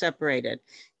need to be separated.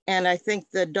 And I think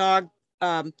the dog,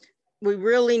 we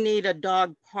really need a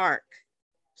dog park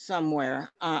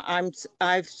somewhere.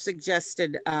 I've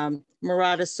suggested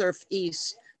Mirada Surf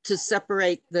East to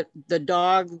separate the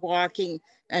dog walking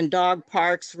and dog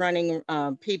parks running.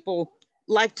 People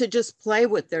like to just play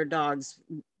with their dogs,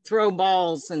 throw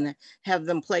balls and have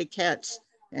them play catch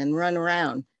and run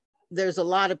around. There's a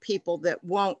lot of people that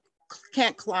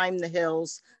can't climb the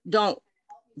hills, don't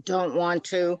want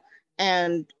to,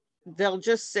 and they'll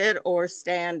just sit or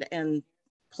stand and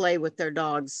play with their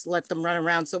dogs, let them run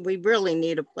around. So we really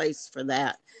need a place for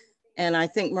that. And I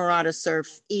think Mirada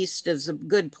Surf East is a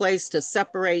good place to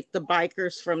separate the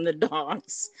bikers from the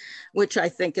dogs, which I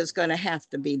think is going to have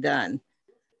to be done.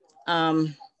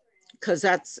 Because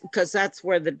that's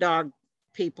where the dog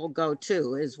people go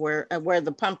to, is where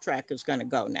the pump track is going to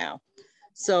go now.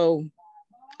 So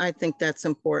I think that's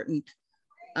important.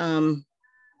 I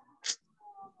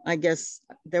guess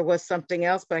there was something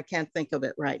else, but I can't think of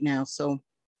it right now. So,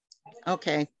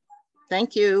 okay,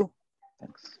 thank you.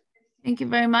 Thanks. Thank you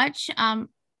very much.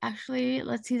 Actually,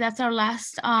 let's see, that's our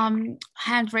last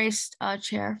hand raised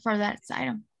chair for that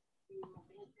item.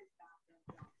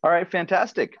 All right,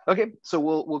 fantastic. Okay, so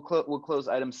we'll close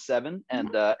item 7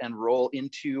 and roll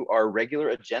into our regular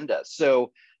agenda.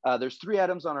 So there's 3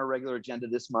 items on our regular agenda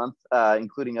this month,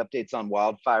 including updates on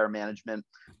wildfire management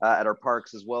at our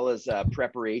parks, as well as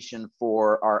preparation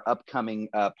for our upcoming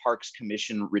Parks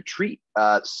Commission retreat.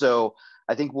 So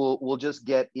I think we'll just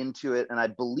get into it. And I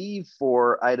believe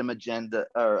for agenda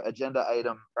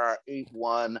item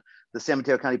 8.1, the San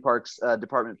Mateo County Parks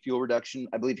Department fuel reduction,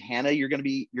 I believe Hannah, you're gonna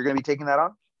be taking that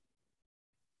on?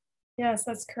 Yes,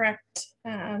 that's correct.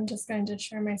 I'm just going to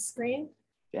share my screen.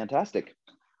 Fantastic.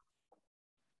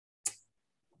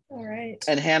 All right.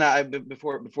 And Hannah,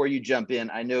 before you jump in,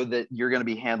 I know that you're going to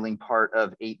be handling part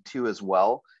of 8.2 as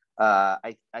well.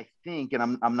 I think,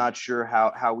 and I'm not sure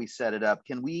how we set it up.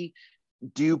 Can we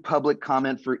do public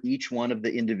comment for each one of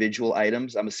the individual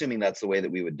items? I'm assuming that's the way that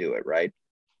we would do it, right?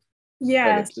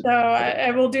 Yeah, so I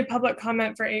will do public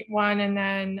comment for 8.1 and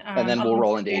then we'll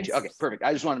roll into 8.2. Okay, perfect.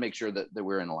 I just want to make sure that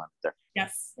we're in line there.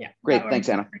 Yes, yeah. Great, thanks,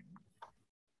 Anna.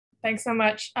 Thanks so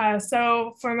much.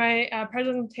 So for my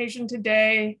presentation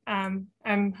today, I'm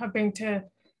hoping to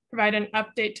provide an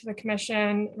update to the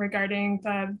Commission regarding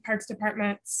the Parks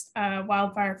Department's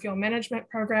wildfire fuel management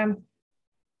program.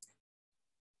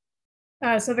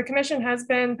 So the Commission has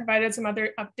been provided some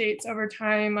other updates over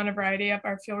time on a variety of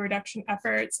our fuel reduction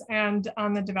efforts and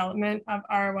on the development of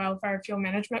our wildfire fuel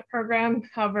management program.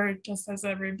 However, just as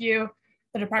a review,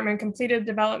 the department completed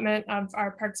development of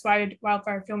our parks-wide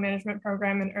wildfire fuel management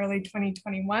program in early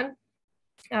 2021.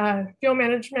 Fuel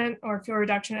management or fuel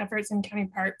reduction efforts in county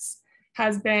parks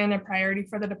has been a priority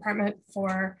for the department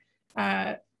for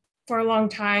a long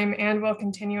time and will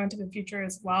continue into the future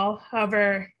as well.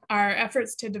 However, our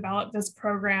efforts to develop this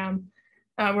program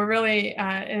were really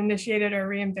initiated or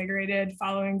reinvigorated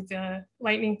following the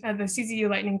CZU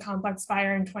Lightning Complex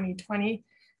fire in 2020.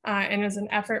 And is an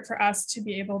effort for us to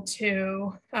be able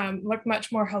to look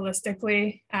much more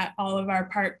holistically at all of our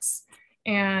parks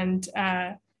and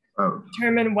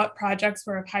determine what projects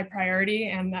were of high priority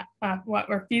and what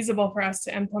were feasible for us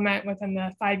to implement within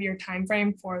the 5-year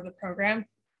timeframe for the program.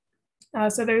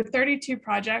 So there are 32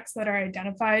 projects that are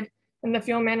identified in the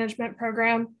fuel management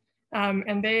program,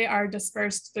 and they are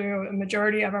dispersed through a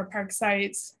majority of our park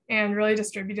sites and really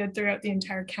distributed throughout the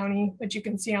entire county, which you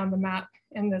can see on the map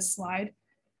in this slide.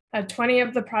 20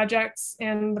 of the projects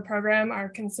in the program are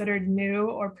considered new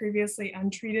or previously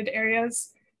untreated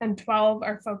areas, and 12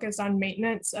 are focused on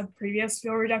maintenance of previous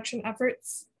fuel reduction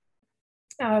efforts.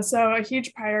 So a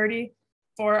huge priority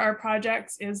for our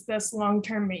projects is this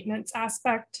long-term maintenance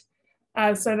aspect,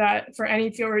 so that for any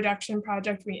fuel reduction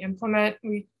project we implement,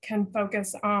 we can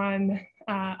focus on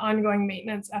ongoing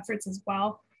maintenance efforts as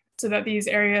well, so that these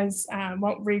areas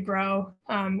won't regrow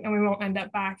and we won't end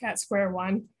up back at square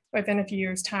one within a few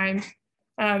years' time.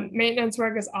 Maintenance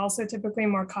work is also typically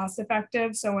more cost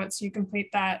effective. So once you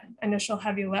complete that initial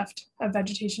heavy lift of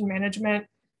vegetation management,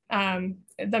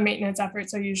 the maintenance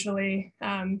efforts are usually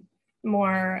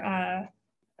more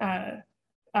a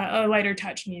lighter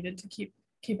touch needed to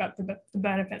keep up the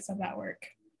benefits of that work.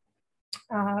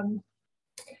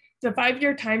 The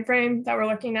 5-year timeframe that we're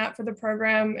looking at for the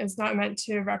program is not meant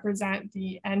to represent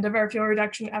the end of our fuel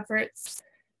reduction efforts.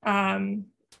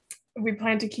 We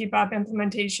plan to keep up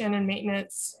implementation and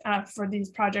maintenance for these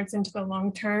projects into the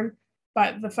long term,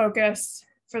 but the focus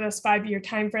for this 5-year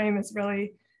timeframe is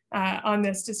really on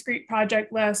this discrete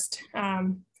project list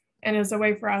and is a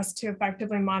way for us to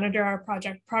effectively monitor our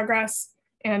project progress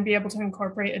and be able to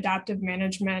incorporate adaptive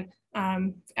management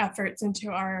efforts into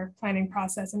our planning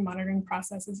process and monitoring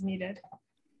process as needed.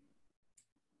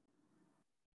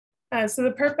 So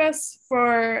the purpose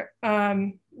for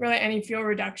really any fuel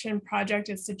reduction project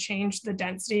is to change the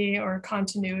density or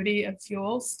continuity of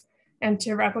fuels and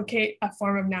to replicate a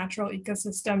form of natural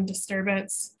ecosystem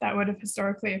disturbance that would have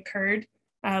historically occurred,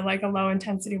 like a low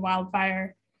intensity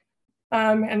wildfire.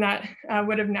 And that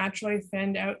would have naturally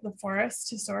thinned out the forest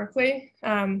historically.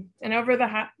 And over the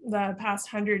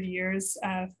past 100 years,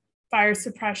 fire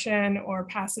suppression or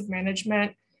passive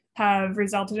management have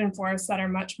resulted in forests that are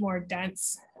much more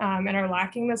dense and are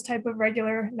lacking this type of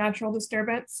regular natural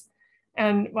disturbance.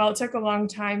 And while it took a long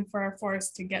time for our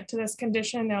forests to get to this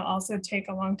condition, it'll also take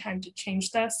a long time to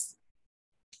change this.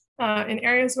 In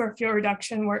areas where fuel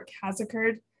reduction work has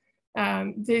occurred,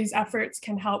 these efforts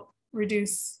can help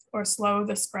reduce or slow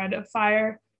the spread of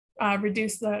fire,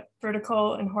 reduce the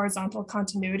vertical and horizontal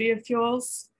continuity of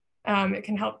fuels. It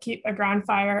can help keep a ground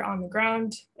fire on the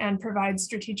ground and provide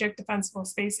strategic defensible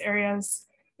space areas.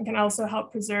 It can also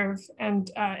help preserve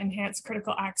and enhance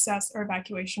critical access or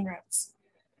evacuation routes.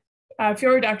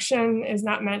 Fuel reduction is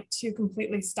not meant to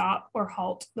completely stop or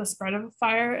halt the spread of a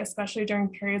fire, especially during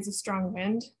periods of strong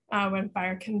wind when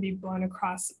fire can be blown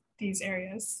across these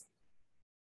areas.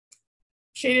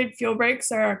 Shaded fuel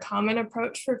breaks are a common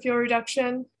approach for fuel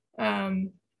reduction.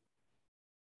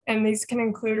 And these can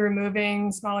include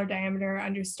removing smaller diameter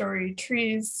understory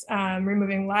trees,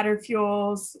 removing ladder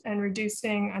fuels, and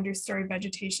reducing understory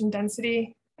vegetation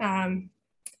density.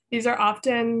 These are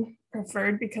often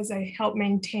preferred because they help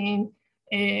maintain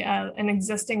an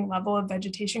existing level of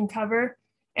vegetation cover,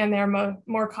 and they're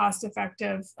more cost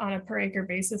effective on a per acre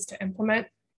basis to implement.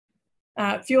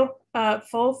 Full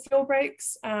fuel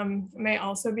breaks may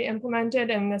also be implemented,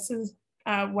 and this is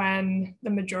when the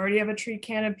majority of a tree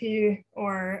canopy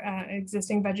or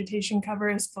existing vegetation cover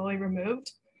is fully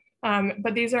removed.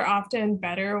 But these are often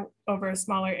better over a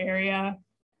smaller area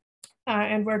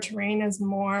and where terrain is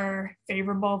more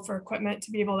favorable for equipment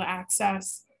to be able to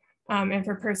access and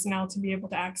for personnel to be able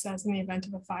to access in the event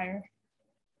of a fire.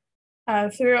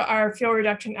 Through our fuel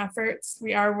reduction efforts,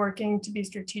 we are working to be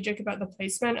strategic about the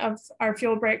placement of our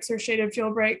fuel breaks or shaded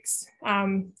fuel breaks.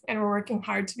 And we're working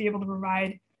hard to be able to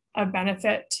provide a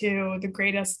benefit to the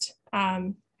greatest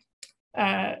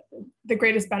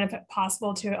benefit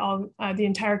possible to all the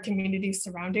entire community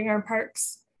surrounding our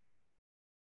parks.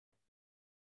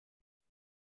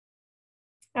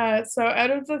 So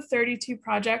out of the 32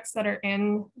 projects that are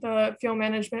in the fuel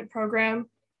management program,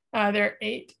 there are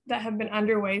 8 that have been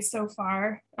underway so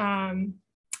far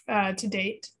to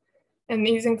date. And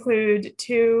these include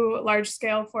 2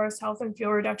 large-scale forest health and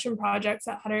fuel reduction projects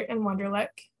at Huddart and Wunderlich,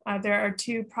 There are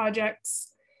 2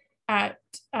 projects at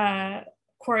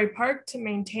Quarry Park to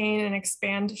maintain and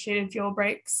expand shaded fuel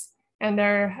breaks. And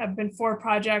there have been 4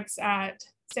 projects at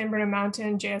San Bruno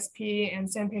Mountain, JSP, and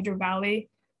San Pedro Valley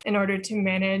in order to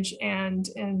manage and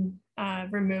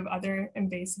remove other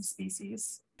invasive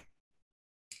species.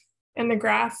 In the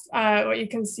graph, what you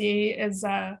can see is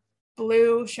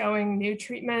blue showing new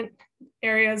treatment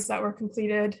areas that were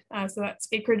completed. So that's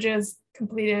acreages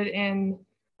completed in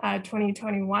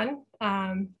 2021.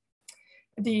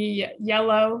 The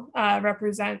yellow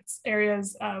represents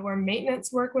areas where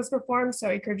maintenance work was performed, so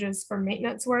acreages for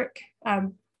maintenance work.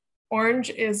 Orange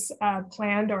is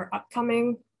planned or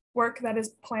upcoming work that is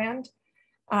planned.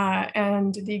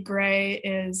 And the gray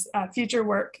is future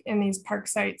work in these park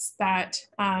sites that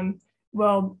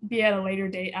will be at a later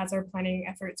date as our planning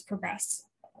efforts progress.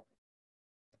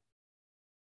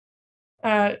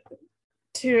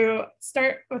 To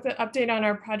start with an update on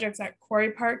our projects at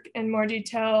Quarry Park in more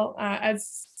detail,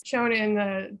 as shown in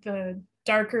the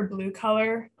darker blue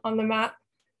color on the map,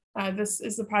 this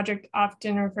is the project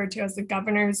often referred to as the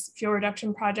Governor's Fuel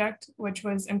Reduction Project, which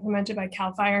was implemented by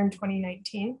CAL FIRE in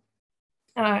 2019.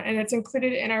 And it's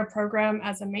included in our program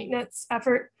as a maintenance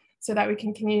effort so that we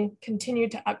can continue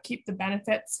to upkeep the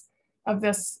benefits of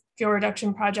this fuel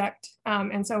reduction project.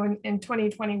 And so in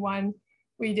 2021,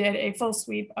 we did a full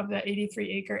sweep of the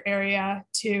 83-acre area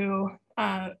to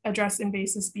address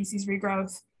invasive species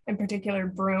regrowth, in particular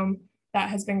broom, that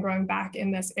has been growing back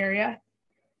in this area.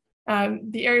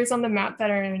 The areas on the map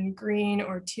that are in green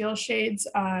or teal shades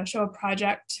show a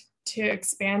project to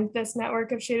expand this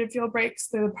network of shaded fuel breaks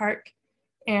through the park,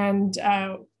 and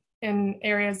in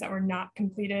areas that were not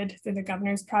completed through the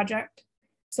Governor's project.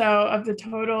 So of the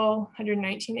total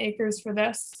 119 acres for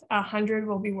this, 100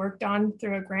 will be worked on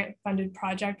through a grant-funded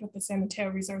project with the San Mateo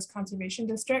Resource Conservation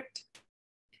District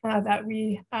that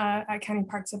we at County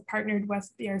Parks have partnered with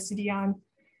the RCD on,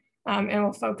 and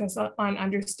will focus on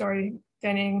understory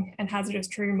thinning and hazardous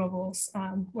tree removals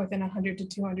within 100 to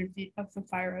 200 feet of the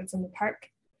fire roads in the park.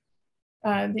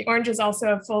 The orange is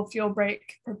also a full fuel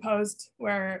break proposed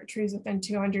where trees within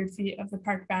 200 feet of the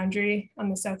park boundary on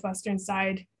the southwestern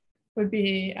side would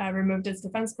be removed as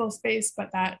defensible space,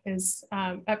 but that is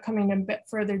upcoming a bit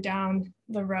further down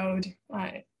the road.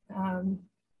 And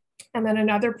then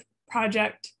another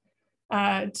project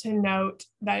to note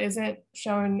that isn't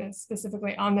shown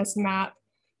specifically on this map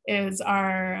is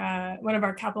our one of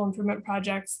our capital improvement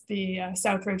projects, the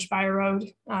South Ridge Fire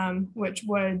Road, which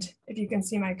would, if you can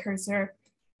see my cursor,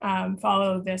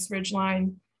 follow this ridge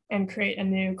line and create a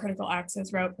new critical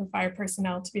access route for fire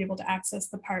personnel to be able to access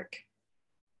the park.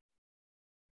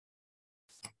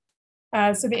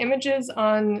 So the images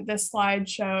on this slide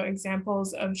show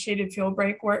examples of shaded fuel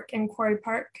break work in Quarry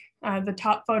Park. The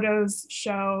top photos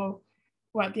show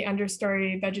what the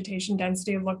understory vegetation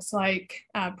density looks like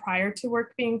prior to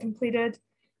work being completed,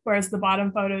 whereas the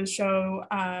bottom photos show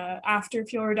after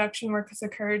fuel reduction work has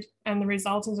occurred, and the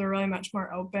result is a really much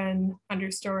more open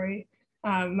understory,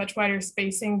 much wider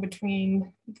spacing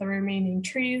between the remaining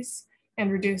trees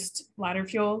and reduced ladder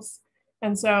fuels.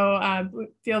 And so we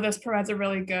feel this provides a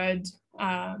really good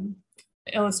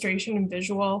illustration and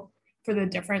visual for the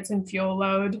difference in fuel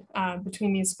load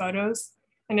between these photos.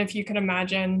 And if you could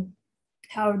imagine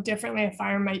how differently a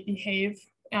fire might behave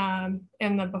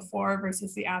in the before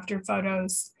versus the after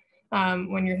photos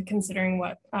when you're considering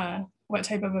what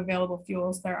type of available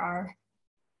fuels there are.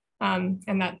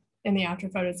 And that in the after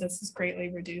photos, this is greatly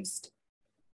reduced.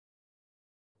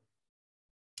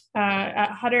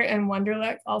 At Hutter and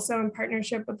Wunderlich, also in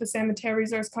partnership with the San Mateo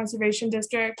Resource Conservation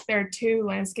District, there are 2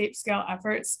 landscape scale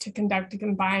efforts to conduct a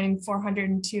combined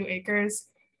 402 acres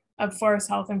of forest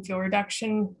health and fuel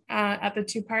reduction at the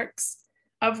 2 parks,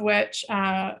 of which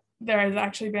there has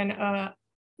actually been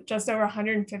just over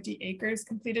 150 acres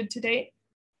completed to date.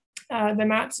 The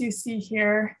maps you see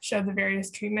here show the various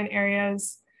treatment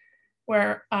areas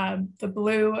where the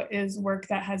blue is work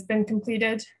that has been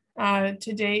completed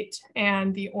to date,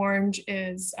 and the orange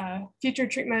is future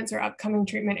treatments or upcoming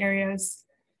treatment areas.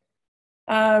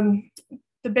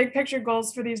 The big picture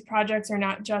goals for these projects are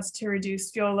not just to reduce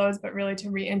fuel loads, but really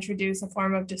to reintroduce a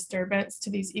form of disturbance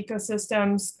to these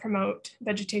ecosystems, promote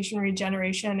vegetation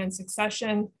regeneration and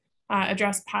succession,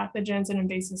 address pathogens and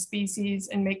invasive species,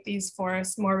 and make these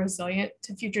forests more resilient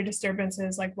to future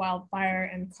disturbances like wildfire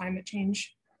and climate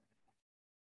change.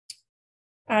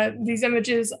 These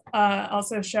images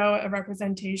also show a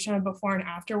representation of before and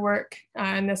after work.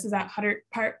 And this is at Hutter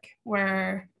Park,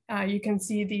 where you can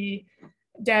see the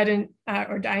dead and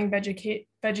or dying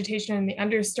vegetation in the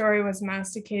understory was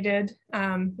masticated,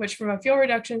 which from a fuel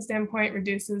reduction standpoint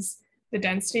reduces the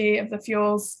density of the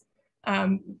fuels.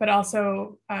 but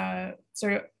also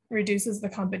sort of reduces the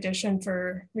competition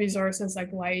for resources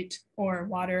like light or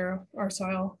water or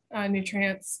soil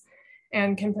nutrients,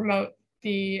 and can promote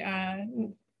the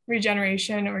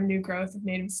regeneration or new growth of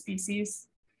native species.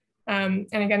 And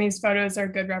again, these photos are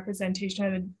a good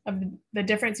representation of the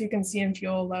difference you can see in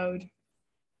fuel load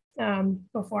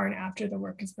before and after the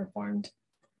work is performed.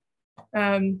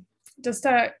 Just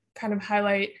to kind of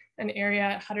highlight an area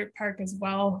at Huddart Park as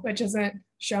well, which isn't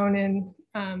shown in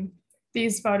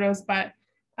these photos, but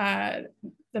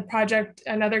the project,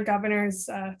 another governor's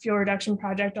fuel reduction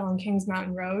project along Kings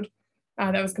Mountain Road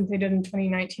that was completed in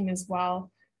 2019 as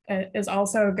well, is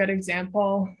also a good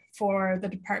example for the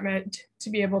department to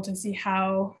be able to see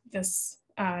how this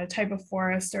type of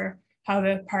forest or how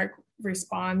the park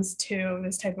responds to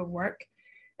this type of work.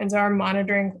 And so our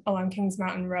monitoring along Kings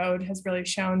Mountain Road has really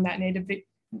shown that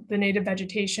the native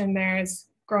vegetation there is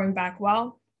growing back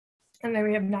well, and that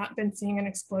we have not been seeing an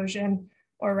explosion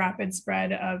or rapid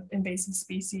spread of invasive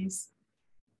species.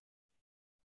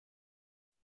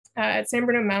 At San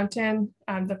Bruno Mountain,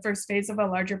 the first phase of a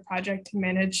larger project to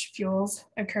manage fuels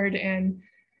occurred in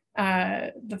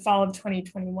the fall of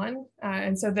 2021.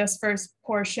 And so this first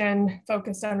portion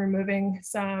focused on removing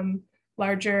some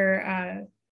larger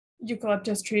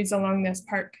eucalyptus trees along this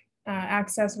park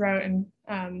access route and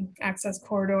access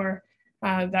corridor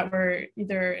that were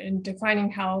either in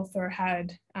declining health or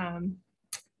had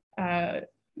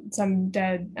some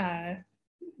dead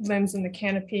limbs in the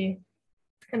canopy.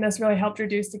 And this really helped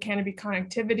reduce the canopy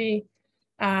connectivity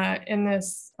on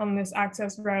this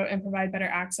access route and provide better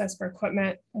access for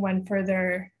equipment when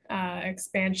further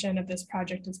expansion of this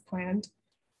project is planned.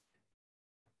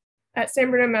 At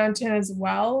San Bruno Mountain as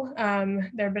well,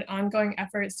 there have been ongoing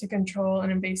efforts to control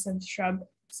an invasive shrub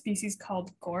species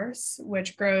called gorse,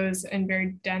 which grows in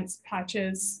very dense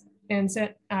patches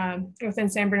within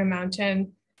San Bruno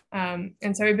Mountain.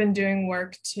 And so we've been doing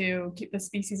work to keep the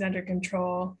species under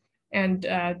control and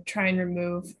try and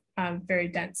remove very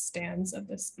dense stands of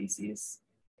this species.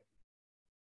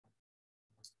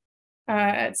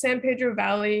 At San Pedro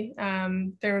Valley,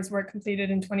 there was work completed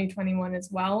in 2021 as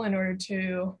well in order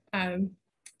to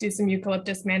do some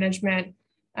eucalyptus management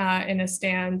in a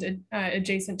stand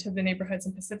adjacent to the neighborhoods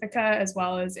in Pacifica, as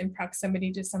well as in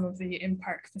proximity to some of the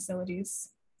in-park facilities.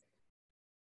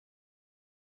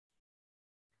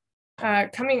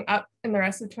 Coming up in the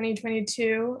rest of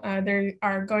 2022, there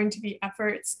are going to be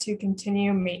efforts to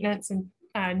continue maintenance and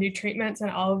new treatments and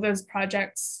all of those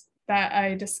projects that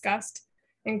I discussed,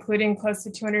 including close to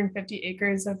 250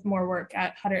 acres of more work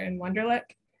at Huddart and Wunderlich,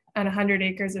 and 100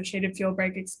 acres of shaded fuel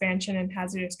break expansion and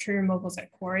hazardous tree removals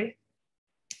at Quarry.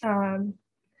 And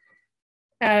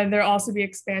there'll also be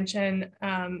expansion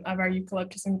of our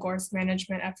eucalyptus and gorse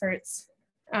management efforts.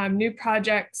 New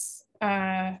projects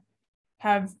that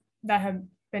have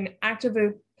been actively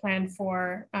planned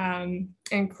for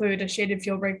include a shaded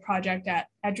fuel break project at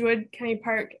Edgewood County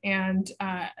Park and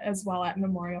as well at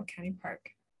Memorial County Park.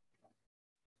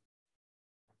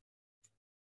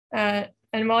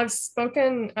 And while I've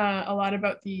spoken a lot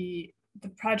about the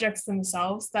projects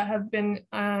themselves that have been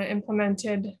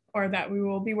implemented or that we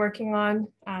will be working on,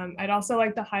 I'd also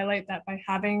like to highlight that by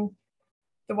having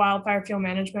the wildfire fuel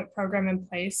management program in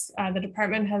place, the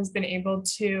department has been able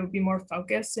to be more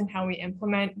focused in how we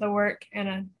implement the work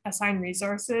and assign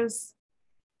resources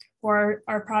for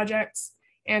our projects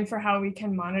and for how we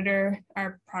can monitor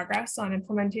our progress on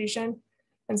implementation.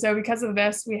 And so because of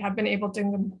this, we have been able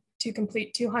to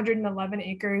complete 211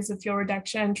 acres of fuel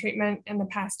reduction treatment in the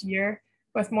past year,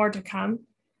 with more to come.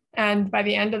 And by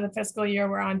the end of the fiscal year,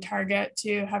 we're on target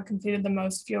to have completed the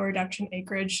most fuel reduction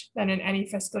acreage than in any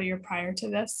fiscal year prior to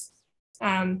this.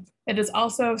 It has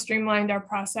also streamlined our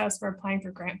process for applying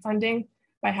for grant funding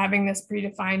by having this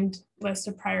predefined list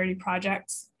of priority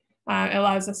projects. It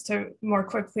allows us to more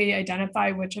quickly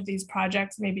identify which of these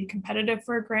projects may be competitive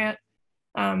for a grant.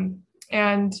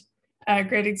 And a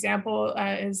great example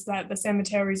is that the San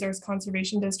Mateo Resource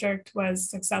Conservation District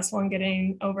was successful in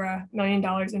getting over $1 million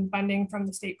in funding from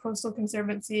the State Coastal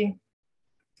Conservancy.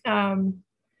 And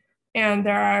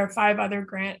there are 5 other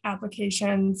grant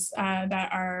applications that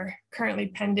are currently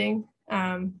pending.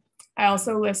 I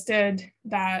also listed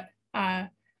that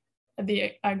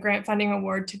the grant funding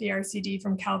award to the RCD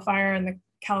from CAL FIRE and the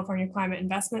California Climate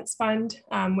Investments Fund,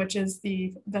 which is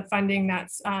the funding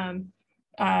that's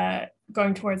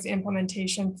going towards the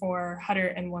implementation for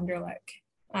Huddart and Wunderlich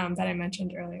that I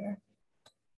mentioned earlier.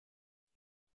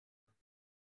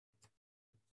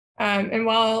 And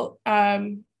while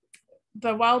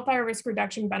the wildfire risk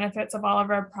reduction benefits of all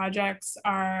of our projects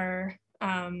are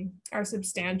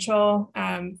substantial,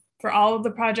 for all of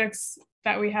the projects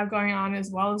that we have going on,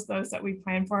 as well as those that we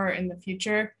plan for in the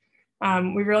future.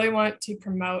 We really want to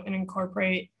promote and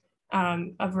incorporate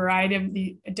a variety of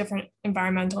the different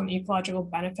environmental and ecological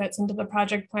benefits into the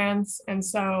project plans. And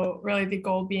so really the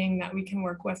goal being that we can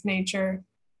work with nature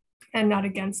and not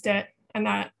against it. And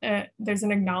that there's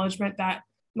an acknowledgement that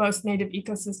most native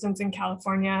ecosystems in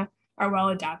California are well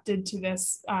adapted to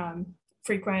this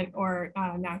frequent or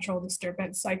natural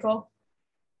disturbance cycle.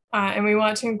 And we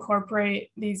want to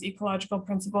incorporate these ecological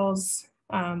principles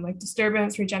like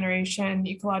disturbance, regeneration,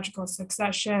 ecological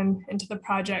succession into the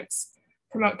projects,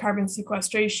 promote carbon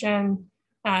sequestration,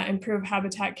 improve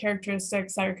habitat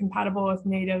characteristics that are compatible with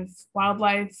native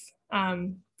wildlife,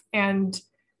 and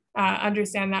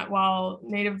understand that while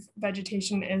native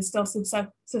vegetation is still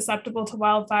susceptible to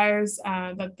wildfires,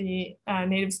 that the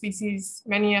native species,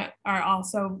 many are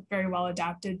also very well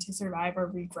adapted to survive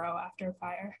or regrow after a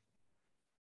fire.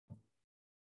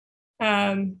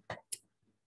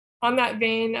 On that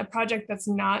vein, a project that's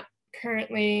not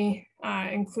currently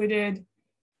included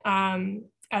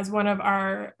as one of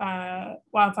our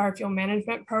wildfire fuel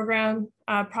management program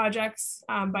projects,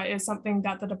 but is something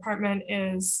that the department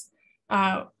is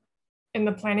in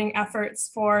the planning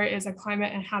efforts for, is a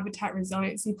climate and habitat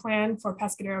resiliency plan for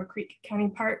Pescadero Creek County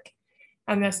Park.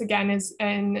 And this again is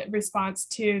in response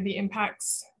to the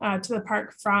impacts to the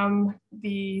park from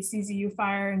the CZU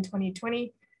fire in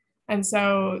 2020. And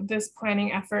so this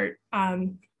planning effort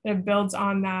it builds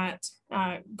on that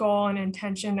goal and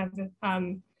intention of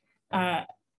the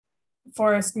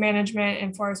forest management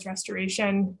and forest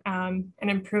restoration and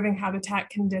improving habitat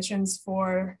conditions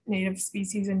for native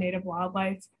species and native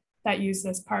wildlife that use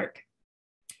this park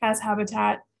as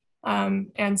habitat.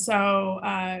 And so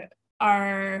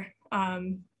our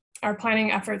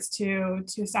planning efforts to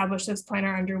establish this plan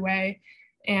are underway,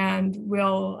 and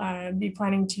we'll be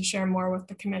planning to share more with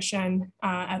the commission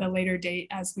at a later date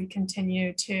as we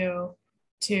continue to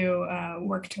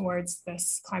work towards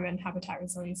this climate and habitat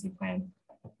resiliency plan.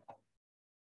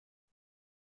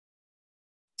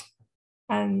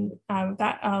 And with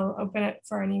that, I'll open it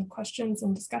for any questions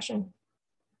and discussion.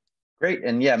 Great,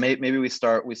 and yeah, maybe we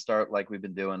start like we've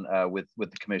been doing with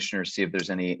the commissioners, see if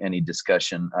there's any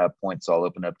discussion points. I'll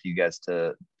open up to you guys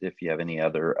to if you have any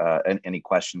other any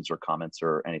questions or comments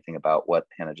or anything about what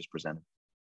Hannah just presented.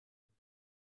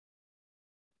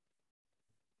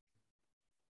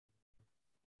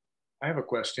 I have a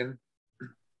question.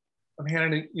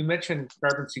 Hannah, you mentioned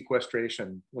carbon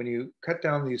sequestration. When you cut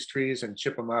down these trees and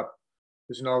chip them up,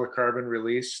 isn't all the carbon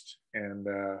released? And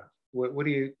what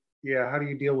do you? Yeah, how do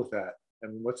you deal with that?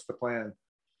 And what's the plan?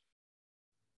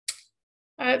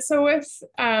 So with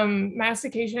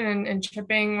mastication and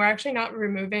chipping, we're actually not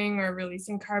removing or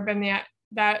releasing carbon.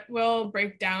 That will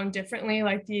break down differently.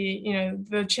 Like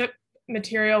the chip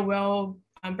material will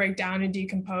break down and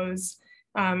decompose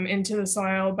into the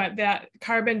soil, but that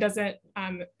carbon doesn't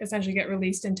essentially get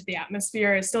released into the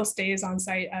atmosphere. It still stays on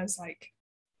site as like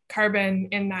carbon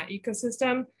in that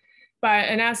ecosystem. But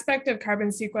an aspect of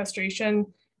carbon sequestration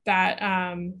that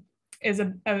is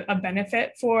a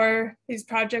benefit for these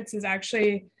projects is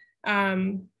actually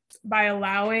by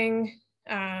allowing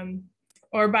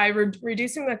or by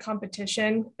reducing the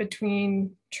competition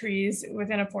between trees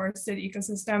within a forested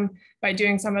ecosystem by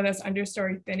doing some of this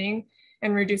understory thinning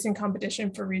and reducing competition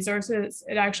for resources.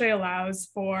 It actually allows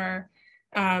for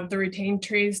the retained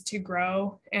trees to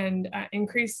grow and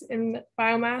increase in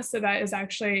biomass. So that is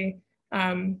actually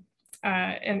an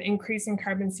increase in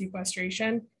carbon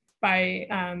sequestration by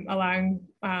allowing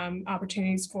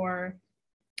opportunities for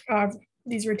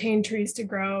these retained trees to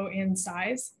grow in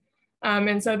size.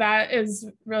 And so that is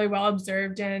really well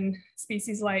observed in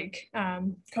species like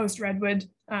coast redwood,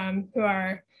 who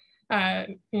are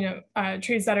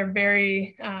trees that are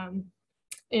very,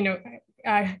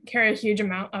 carry a huge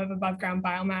amount of above ground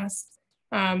biomass.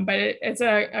 But it's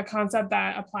a concept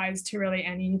that applies to really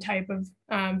any type of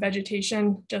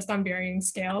vegetation, just on varying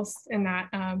scales, in that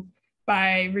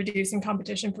by reducing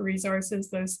competition for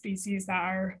resources, those species that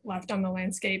are left on the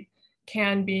landscape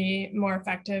can be more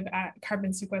effective at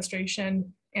carbon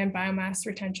sequestration and biomass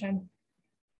retention.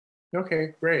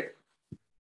 Okay, great.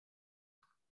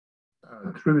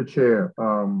 Through the chair,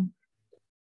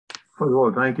 first of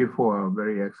all, thank you for a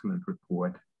very excellent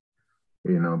report.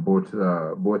 Both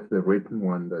the written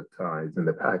one that is in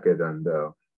the packet and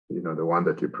the one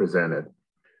that you presented.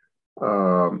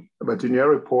 But in your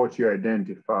report, you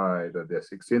identified that there's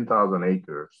 16,000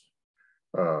 acres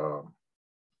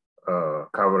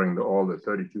covering all the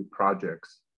 32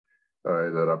 projects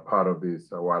that are part of this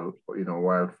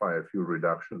wildfire fuel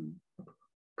reduction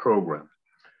program.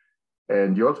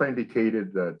 And you also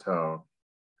indicated that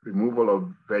removal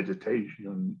of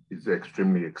vegetation is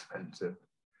extremely expensive,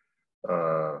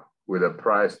 with a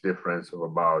price difference of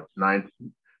about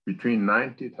between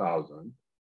 90,000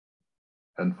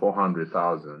 and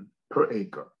 400,000 per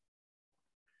acre.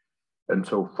 And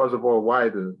so, first of all, why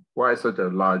such a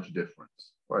large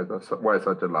difference? Why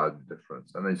such a large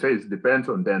difference? And I say it depends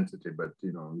on density, but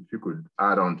you know, if you could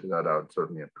add on to that, I would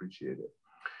certainly appreciate it.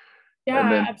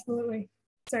 Yeah, absolutely.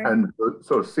 Sorry. And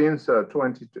so since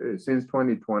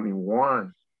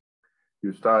 2021,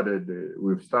 we've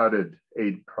started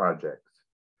 8 projects.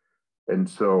 And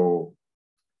so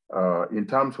in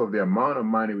terms of the amount of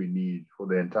money we need for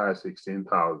the entire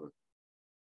 16,000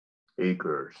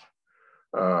 acres,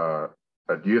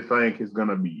 do you think it's going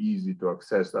to be easy to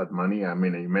access that money? I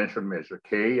mean, you mentioned Measure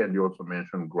K, and you also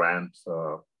mentioned grants,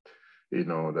 you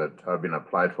know, that have been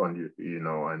applied for, you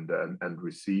know, and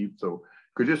received. So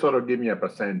could you sort of give me a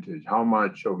percentage? How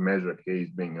much of Measure K is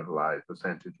being utilized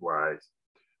percentage-wise,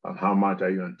 and how much are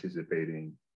you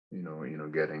anticipating, you know,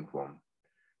 getting from,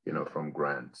 you know, from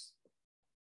grants?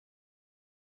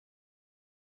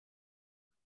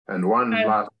 And one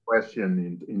last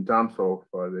question in terms of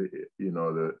you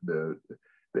know, the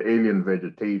alien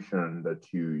vegetation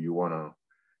that you wanna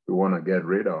get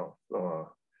rid of.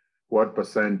 What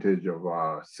percentage of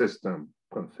our system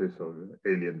consists of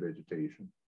alien vegetation?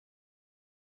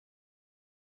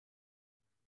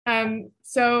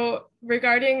 So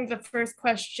regarding the first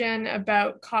question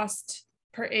about cost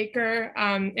per acre,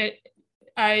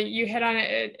 you hit on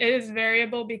it. It is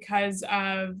variable because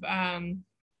of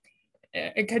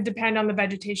it could depend on the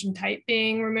vegetation type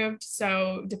being removed.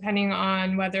 So depending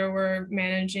on whether we're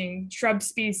managing shrub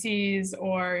species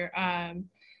or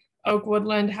oak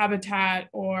woodland habitat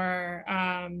or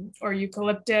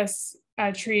eucalyptus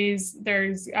trees,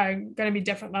 there's going to be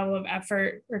different level of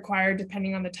effort required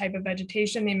depending on the type of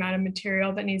vegetation, the amount of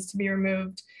material that needs to be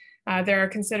removed. There are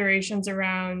considerations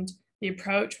around the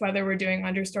approach, whether we're doing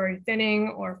understory thinning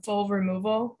or full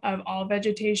removal of all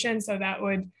vegetation. So that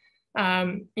would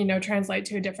you know, translate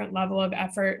to a different level of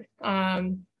effort.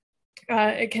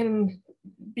 It can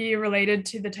be related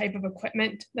to the type of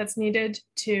equipment that's needed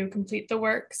to complete the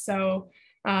work. So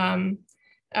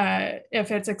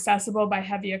if it's accessible by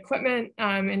heavy equipment,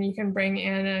 and you can bring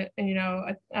in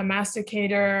a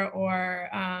masticator or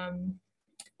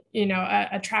you know,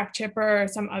 a track chipper or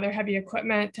some other heavy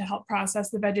equipment to help process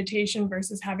the vegetation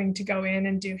versus having to go in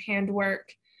and do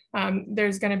handwork.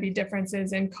 There's going to be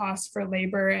differences in costs for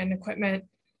labor and equipment,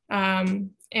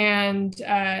 and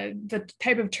the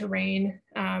type of terrain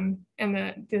and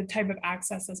the type of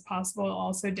access as possible will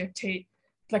also dictate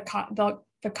the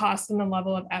cost and the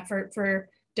level of effort for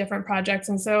different projects.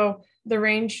 And so the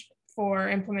range for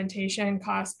implementation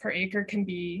cost per acre can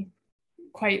be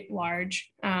quite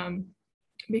large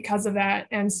because of that.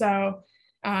 And so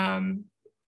when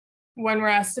we're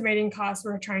estimating costs,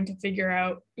 we're trying to figure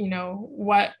out, you know,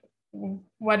 what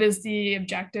is the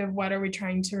objective? What are we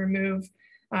trying to remove?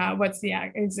 What's the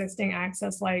existing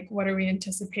access like? What are we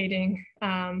anticipating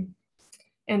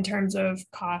in terms of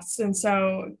costs? And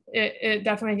so it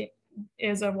definitely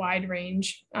is a wide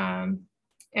range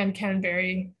and can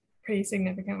vary pretty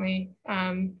significantly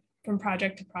from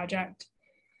project to project.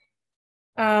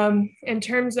 In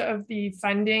terms of the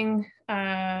funding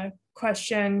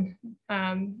question,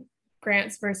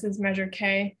 grants versus Measure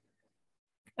K.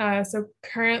 So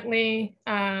currently,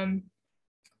 I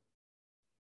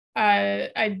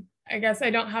guess I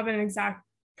don't have an exact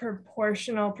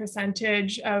proportional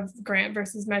percentage of grant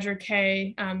versus Measure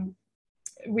K.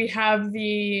 We have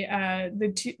the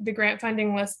grant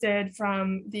funding listed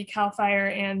from the CAL FIRE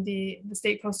and the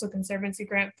State Coastal Conservancy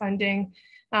grant funding,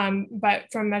 but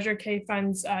from Measure K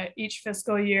funds each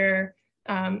fiscal year,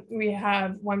 we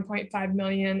have 1.5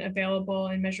 million available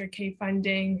in Measure K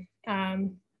funding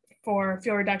for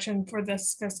fuel reduction for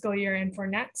this fiscal year and for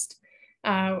next.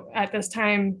 At this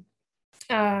time,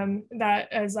 that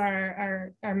is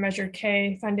our Measure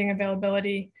K funding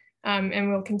availability,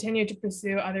 and we'll continue to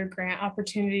pursue other grant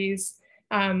opportunities.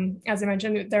 As I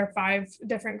mentioned, there are 5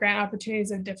 different grant opportunities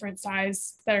of different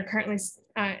size that are currently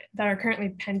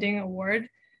pending award.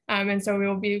 And so we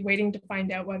will be waiting to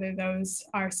find out whether those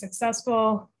are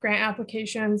successful grant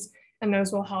applications, and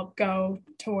those will help go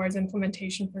towards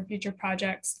implementation for future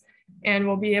projects. And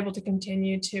we'll be able to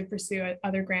continue to pursue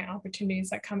other grant opportunities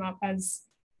that come up as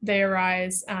they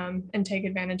arise, and take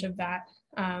advantage of that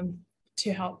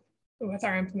to help with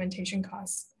our implementation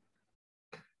costs.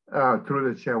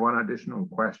 Through the chair, one additional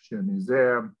question.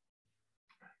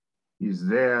 Is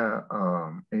there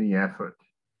any effort,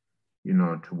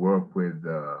 to work with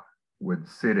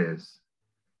cities,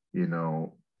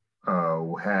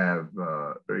 have,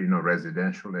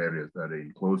 residential areas that are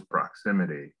in close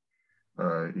proximity,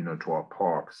 to our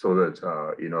parks, so that,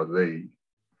 they,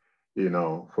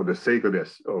 for the sake of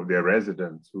their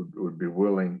residents would be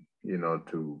willing,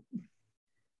 to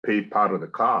pay part of the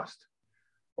cost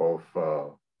of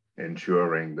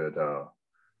ensuring that,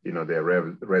 their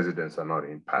residents are not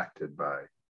impacted by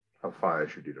a fire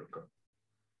should it occur.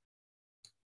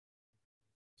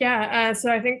 Yeah,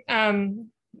 so I think,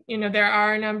 there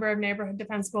are a number of neighborhood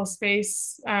defensible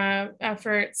space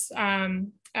efforts.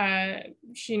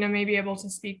 Sheena may be able to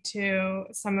speak to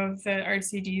some of the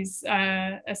RCD's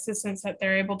assistance that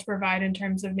they're able to provide in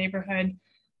terms of neighborhood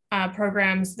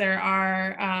programs. There's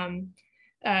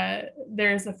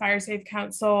the Fire Safe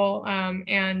Council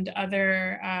and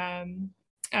other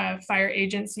fire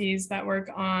agencies that work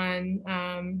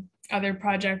on other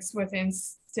projects within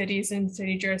cities and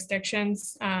city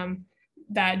jurisdictions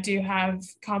that do have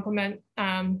complement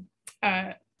and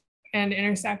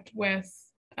intersect with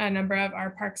a number of our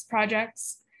parks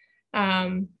projects.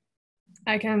 I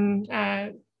can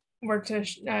work to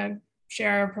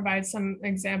share or provide some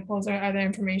examples or other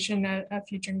information at a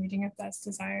future meeting if that's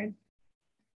desired.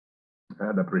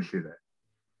 I'd appreciate that.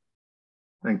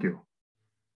 Thank you.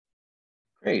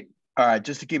 Great. All right,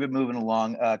 just to keep it moving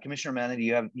along, Commissioner Manna, do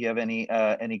you have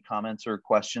any comments or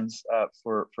questions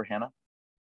for Hannah?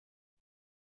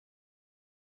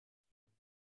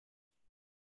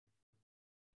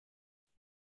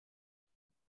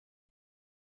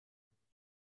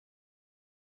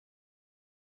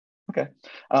 Okay,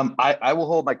 I will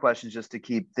hold my questions just to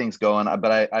keep things going,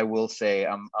 but I will say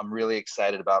I'm really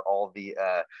excited about all the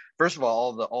first of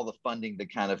all the funding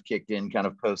that kind of kicked in kind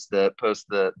of post the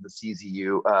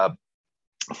CZU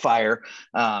fire,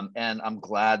 and I'm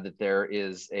glad that there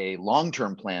is a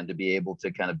long-term plan to be able to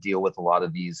kind of deal with a lot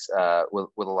of these with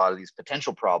a lot of these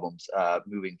potential problems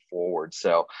moving forward.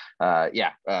 So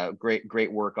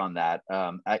great work on that.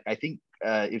 I think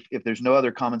if there's no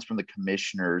other comments from the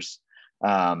commissioners,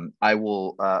 I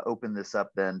will open this up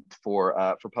then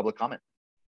for public comment.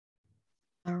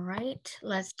 All right,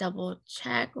 let's double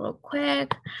check real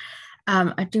quick.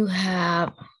 I do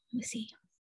have, let me see,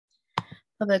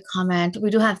 public comment.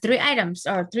 We do have 3 items,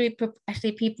 or 3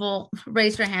 actually people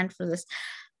raised their hand for this.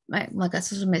 My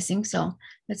guesses are missing, so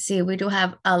let's see. We do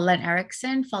have Len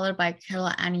Erickson, followed by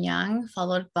Carol Ann Young,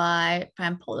 followed by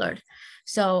Pam Pollard.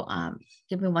 So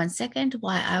give me 1 second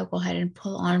while I'll go ahead and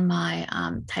pull on my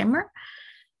timer.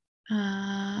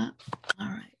 All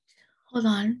right, hold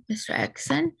on, Mr.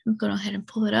 Erickson. I'm going to go ahead and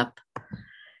pull it up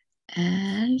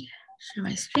and share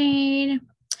my screen.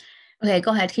 Okay,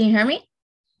 go ahead. Can you hear me?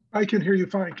 I can hear you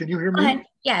fine. Can you hear me? Go ahead.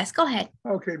 Yes, go ahead.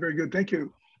 Okay, very good. Thank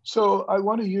you. So I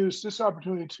want to use this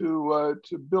opportunity to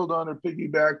build on or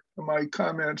piggyback my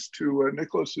comments to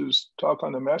Nicholas's talk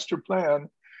on the master plan,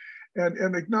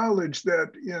 and acknowledge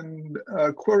that in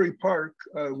Quarry Park,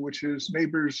 which is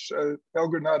neighbors El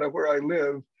Granada, where I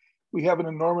live, we have an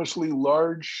enormously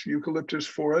large eucalyptus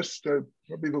forest,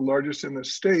 probably the largest in the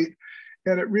state,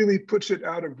 and it really puts it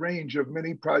out of range of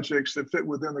many projects that fit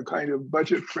within the kind of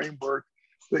budget framework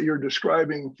that you're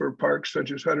describing for parks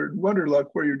such as Huddard and Wonderluck,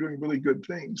 where you're doing really good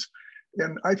things.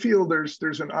 And I feel there's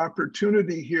an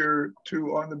opportunity here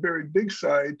to, on the very big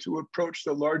side, to approach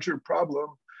the larger problem,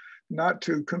 not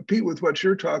to compete with what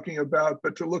you're talking about,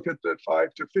 but to look at the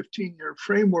 5 to 15-year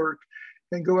framework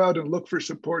and go out and look for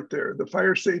support there. The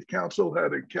Fire Safe Council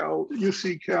had a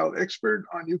UC Cal expert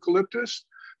on eucalyptus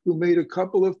who made a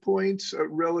couple of points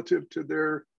relative to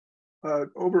their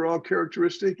overall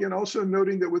characteristic, and also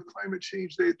noting that with climate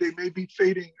change, they may be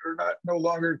fading or no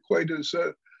longer quite as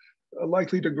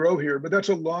likely to grow here. But that's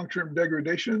a long-term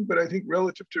degradation. But I think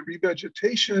relative to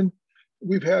revegetation,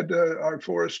 we've had our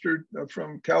forester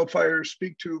from CAL FIRE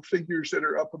speak to figures that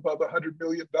are up above $100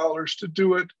 million to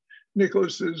do it.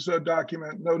 Nicholas's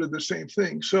document noted the same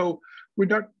thing. So we're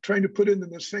not trying to put it in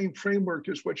the same framework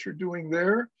as what you're doing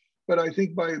there. But I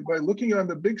think by looking on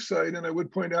the big side, and I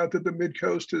would point out that the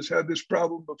Mid-Coast has had this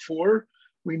problem before.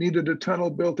 We needed a tunnel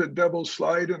built at Devil's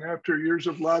Slide, and after years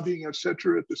of lobbying, et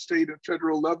cetera, at the state and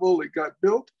federal level, it got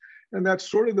built. And that's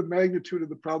sort of the magnitude of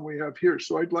the problem we have here.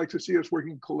 So I'd like to see us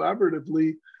working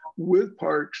collaboratively with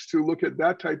parks to look at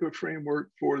that type of framework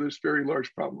for this very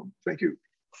large problem. Thank you.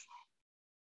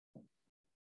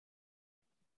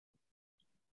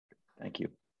 Thank you.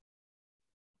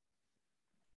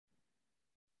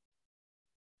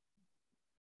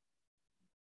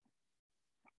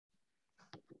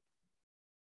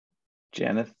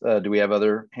 Janeth, do we have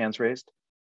other hands raised?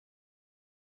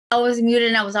 I was muted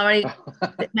and I was already,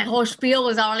 my whole spiel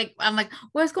was already, I'm like,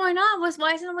 what's going on? Why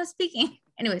isn't someone speaking?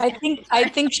 Anyways, I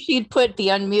think she'd put the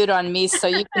unmute on me so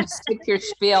you can stick your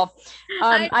spiel.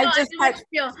 I just had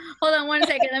spiel. Hold on 1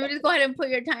 second. Let me just go ahead and put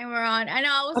your timer on. I know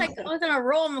I was like, I was on a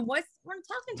roll. My voice weren't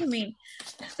talking to me.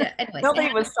 So anyways,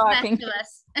 nobody was talking.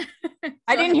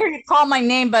 I didn't hear you call my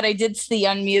name, but I did see the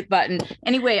unmute button.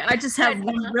 Anyway, I just have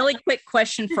one really quick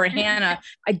question for Hannah.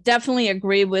 I definitely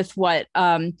agree with what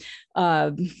Len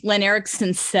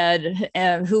Erickson said,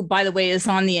 who, by the way, is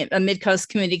on the Midcoast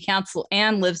Community Council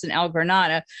and lives in El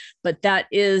Granada. But that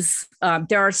is,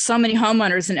 there are so many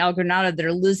homeowners in El Granada that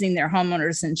are losing their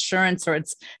homeowners insurance, or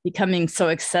it's becoming so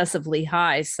excessively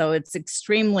high. So it's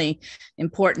extremely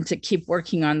important to keep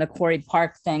working on the Quarry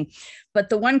Park thing. But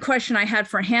the one question I had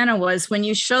for Hannah was, when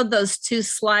you showed those two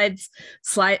slides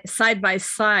side by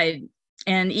side,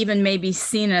 and even maybe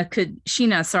Sheena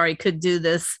could do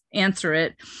this, answer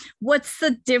it. What's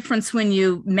the difference when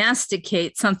you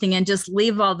masticate something and just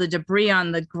leave all the debris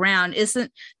on the ground?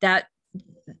 Isn't that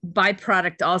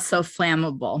byproduct also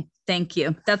flammable? Thank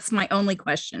you. That's my only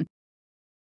question.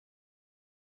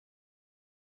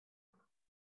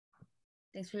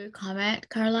 Thanks for your comment,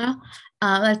 Carlisle.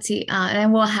 Let's see, and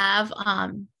then we'll have,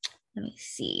 let me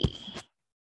see.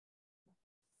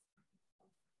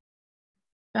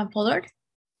 John Pollard.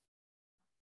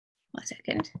 1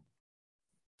 second.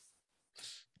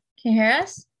 Can you hear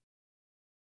us?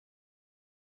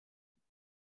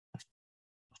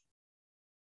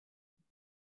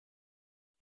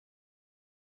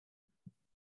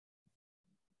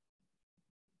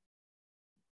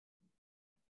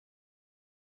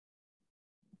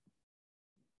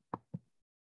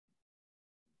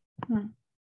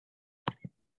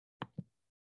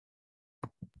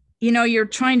 You know, you're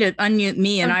trying to unmute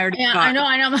me and I already yeah, I know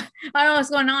I don't know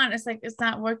what's going on. It's like it's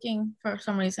not working for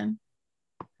some reason.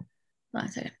 Hold on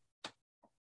a second.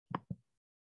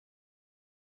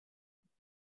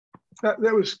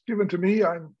 That was given to me.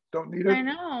 I don't need it. I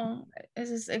know.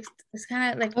 It's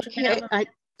kind of like okay. Sorry,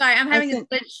 I'm having a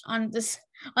glitch on this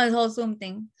whole Zoom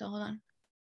thing. So hold on.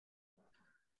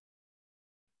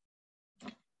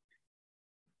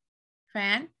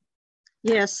 Fran?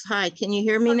 Yes, hi, can you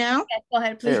hear me now? Yes, go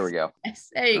ahead, please. There we go. Yes,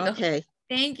 there you go. Okay.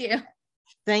 Thank you.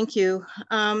 Thank you.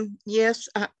 Yes,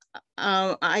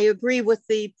 I agree with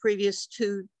the previous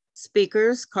two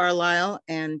speakers, Carlisle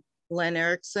and Len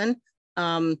Erickson.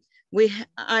 I'm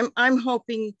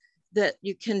hoping that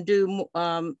you can do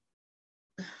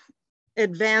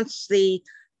advance the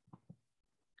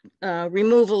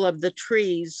removal of the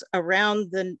trees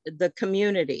around the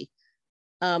community.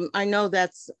 I know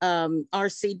that's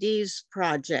RCD's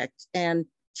project. And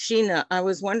Sheena, I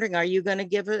was wondering, are you going to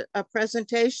give a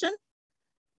presentation?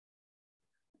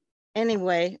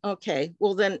 Anyway, okay.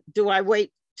 Well, then do I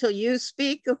wait till you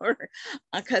speak, or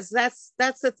because that's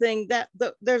the thing that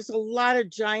there's a lot of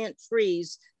giant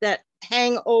trees that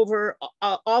hang over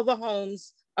all the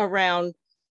homes around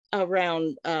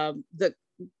the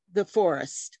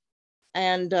forest,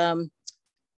 and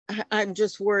I'm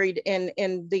just worried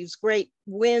in these great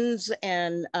winds,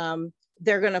 and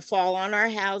they're going to fall on our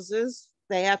houses.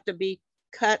 They have to be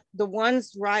cut, the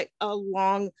ones right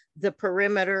along the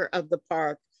perimeter of the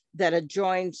park that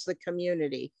adjoins the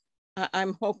community.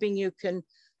 I'm hoping you can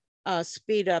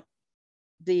speed up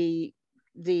the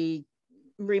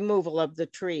removal of the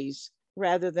trees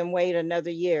rather than wait another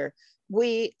year.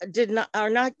 We are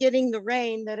not getting the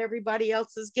rain that everybody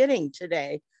else is getting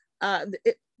today.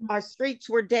 Our streets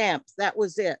were damp. That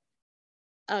was it.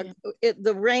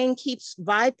 The rain keeps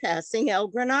bypassing El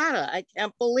Granada. I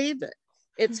can't believe it.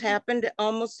 It's happened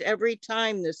almost every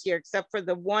time this year, except for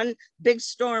the one big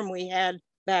storm we had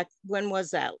back, when was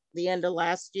that? The end of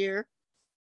last year.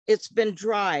 It's been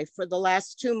dry for the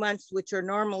last 2 months, which are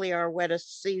normally our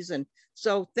wettest season.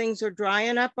 So things are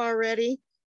drying up already.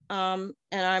 And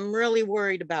I'm really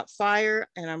worried about fire,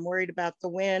 and I'm worried about the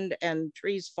wind and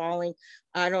trees falling.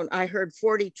 I heard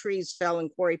 40 trees fell in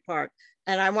Quarry Park.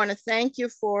 And I want to thank you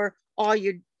for all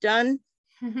you've done,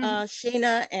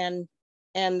 Sheena,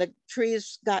 and the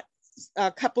trees got,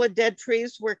 a couple of dead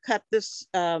trees were cut this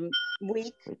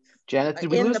week. Janet,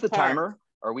 did we lose the timer?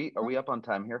 Are we up on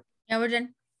time here? Yeah, we're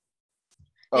done.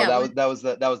 Oh, yeah, that was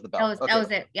the bell. That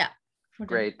was it. Yeah.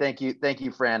 Great. Thank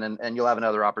you, Fran. And you'll have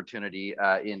another opportunity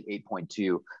in 8.2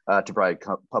 to provide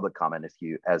public comment if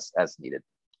you as needed.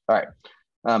 All right.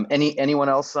 Anyone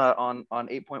else on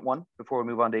 8.1 before we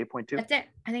move on to 8.2? That's it.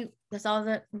 I think that's all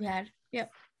that we had.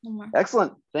 Yep. No more.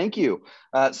 Excellent. Thank you.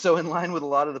 So in line with a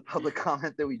lot of the public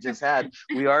comment that we just had,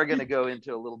 we are going to go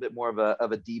into a little bit more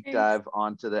of a deep dive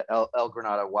onto the El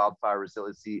Granada Wildfire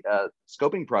Resiliency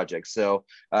Scoping Project. So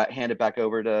hand it back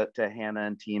over to Hannah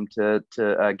and team to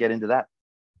get into that.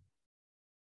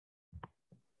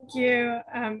 Thank you.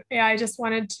 Yeah, I just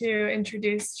wanted to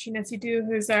introduce Sheena Sidhu,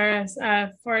 who's our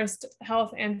Forest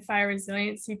Health and Fire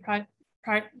Resiliency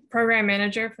Program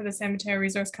Manager for the San Mateo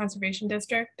Resource Conservation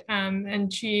District.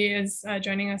 And she is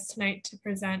joining us tonight to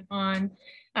present on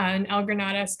an El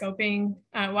Granada scoping,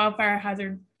 wildfire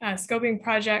hazard scoping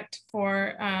project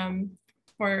for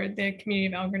the community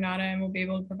of El Granada, and we'll be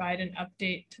able to provide an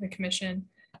update to the commission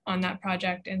on that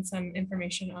project and some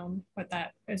information on what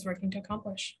that is working to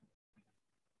accomplish.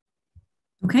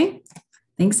 Okay,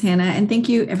 thanks, Hannah. And thank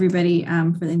you everybody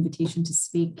for the invitation to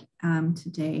speak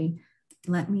today.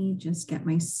 Let me just get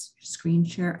my screen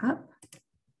share up.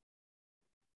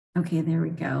 Okay, there we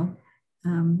go.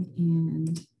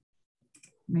 And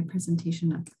my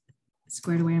presentation up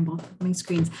squared away on both of my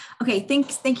screens. Okay,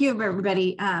 thank you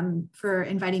everybody for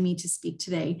inviting me to speak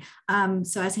today.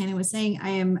 So as Hannah was saying, I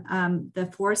am the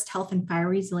Forest Health and Fire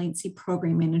Resiliency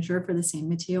Program Manager for the San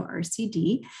Mateo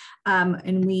RCD.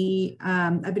 And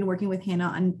I've been working with Hannah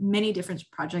on many different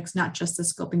projects, not just the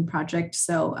scoping project.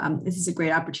 So this is a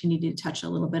great opportunity to touch a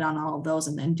little bit on all of those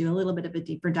and then do a little bit of a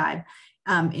deeper dive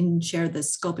and share the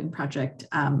scoping project,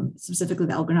 specifically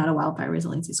the El Granada Wildfire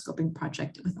Resiliency Scoping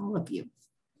Project with all of you.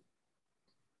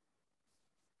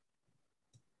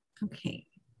 Okay.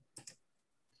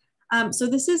 So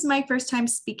this is my first time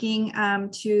speaking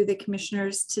to the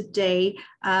commissioners today,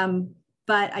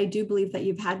 but I do believe that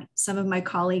you've had some of my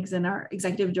colleagues and our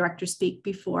executive director speak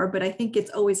before, but I think it's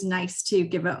always nice to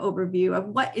give an overview of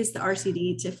what is the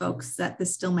RCD to folks that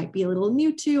this still might be a little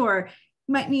new to or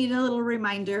might need a little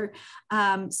reminder.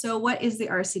 So what is the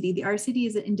RCD? The RCD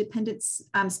is an independent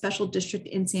special district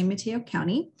in San Mateo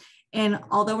County. And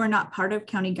although we're not part of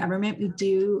county government, we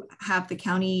do have the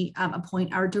county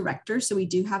appoint our director. So we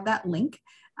do have that link.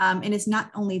 And it's not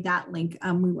only that link,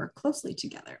 we work closely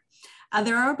together.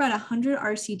 There are about 100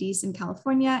 RCDs in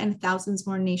California and thousands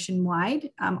more nationwide.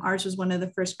 Ours was one of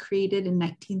the first created in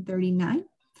 1939.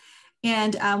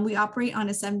 And we operate on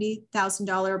a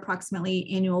 $70,000 approximately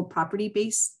annual property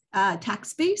base,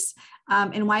 tax base.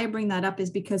 And why I bring that up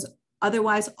is because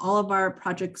otherwise, all of our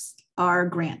projects are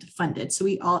grant funded. So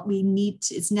we need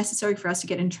to, it's necessary for us to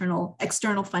get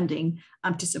external funding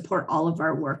to support all of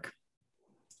our work.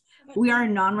 We are a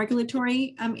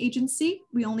non-regulatory agency.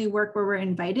 We only work where we're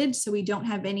invited. So we don't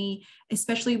have any,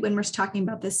 especially when we're talking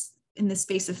about this in the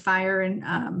space of fire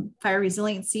and fire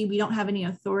resiliency, we don't have any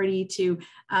authority to,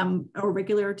 or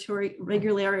regulatory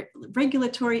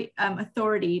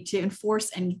authority to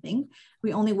enforce anything.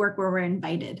 We only work where we're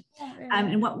invited.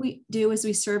 And what we do is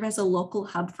we serve as a local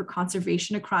hub for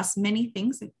conservation across many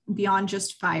things beyond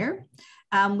just fire.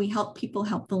 We help people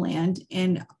help the land,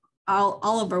 and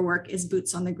all of our work is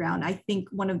boots on the ground. I think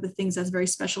one of the things that's very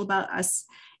special about us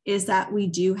is that we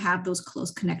do have those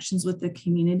close connections with the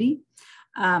community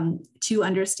to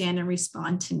understand and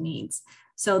respond to needs.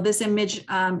 So this image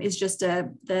is just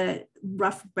the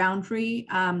rough boundary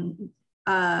of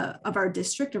our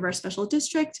district, of our special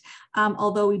district,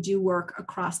 although we do work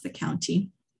across the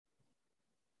county.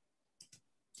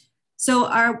 So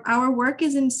our work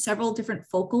is in several different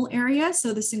focal areas.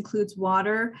 So this includes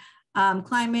water,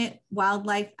 climate,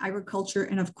 wildlife, agriculture,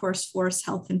 and of course, forest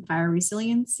health and fire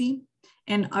resiliency.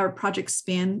 And our projects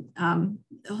span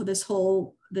this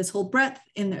whole breadth.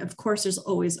 And of course, there's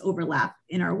always overlap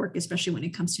in our work, especially when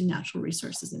it comes to natural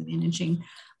resources and managing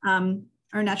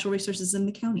our natural resources in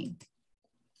the county.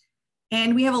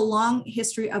 And we have a long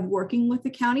history of working with the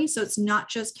county. So it's not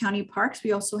just county parks.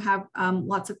 We also have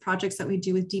lots of projects that we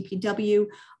do with DPW,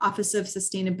 Office of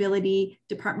Sustainability,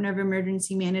 Department of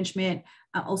Emergency Management,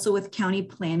 also with county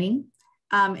planning.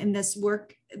 And this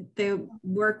work, the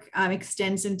work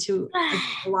extends into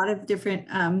a lot of different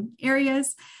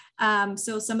areas.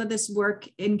 So some of this work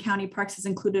in county parks has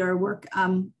included our work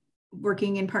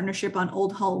working in partnership on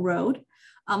Old Hull Road,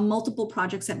 multiple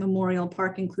projects at Memorial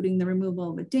Park, including the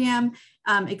removal of a dam,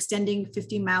 extending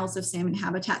 50 miles of salmon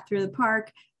habitat through the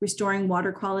park, restoring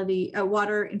water quality,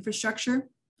 water infrastructure.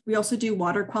 We also do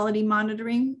water quality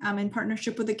monitoring in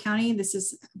partnership with the county. This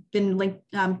has been linked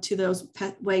to those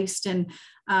pet waste and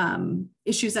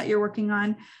issues that you're working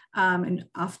on, and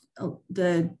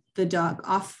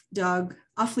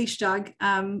off-leash dog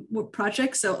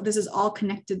project. So this is all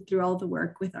connected through all the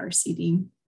work with RCD.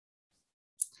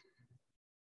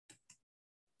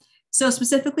 So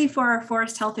specifically for our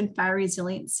forest health and fire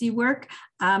resiliency work,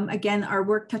 again, our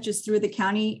work touches through the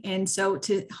county. And so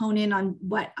to hone in on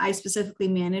what I specifically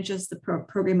manage as the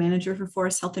program manager for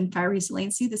forest health and fire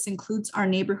resiliency, this includes our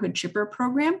neighborhood chipper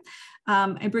program.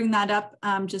 I bring that up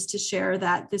just to share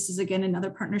that this is, again, another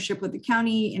partnership with the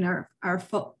county and our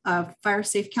Fire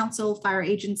Safe Council, fire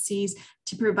agencies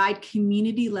to provide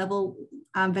community level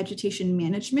vegetation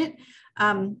management.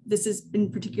 This has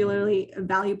been particularly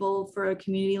valuable for a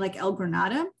community like El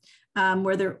Granada,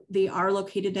 where they are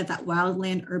located at that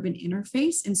wildland urban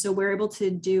interface. And so we're able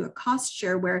to do a cost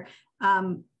share where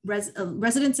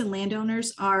residents and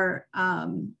landowners are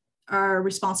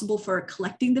responsible for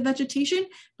collecting the vegetation,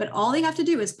 but all they have to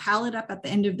do is pile it up at the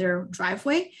end of their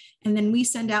driveway. And then we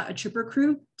send out a chipper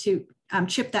crew to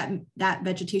chip that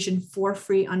vegetation for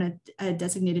free on a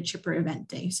designated chipper event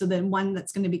day. So the one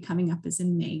that's going to be coming up is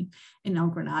in May in El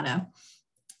Granada.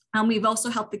 We've also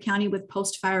helped the county with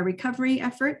post-fire recovery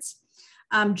efforts,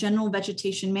 general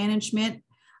vegetation management.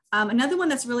 Another one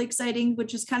that's really exciting,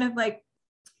 which is kind of like,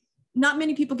 not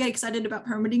many people get excited about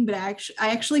permitting, but I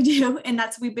actually do. And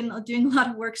we've been doing a lot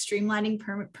of work streamlining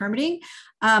permitting.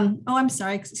 Oh, I'm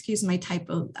sorry, excuse my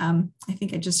typo. I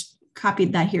think I just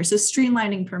copied that here. So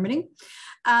streamlining permitting.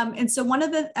 And so one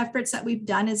of the efforts that we've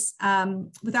done is,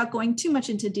 without going too much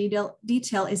into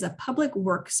detail, is a public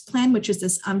works plan, which is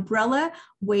this umbrella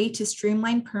way to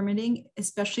streamline permitting,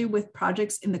 especially with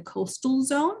projects in the coastal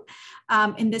zone.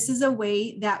 And this is a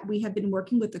way that we have been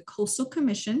working with the Coastal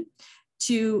Commission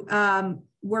to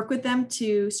work with them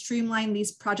to streamline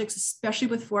these projects, especially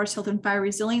with forest health and fire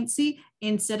resiliency,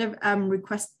 instead of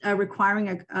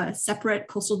requiring a separate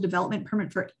coastal development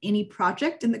permit for any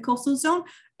project in the coastal zone.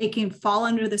 It can fall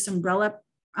under this umbrella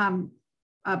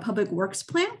public works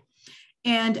plan.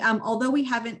 And although we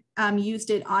haven't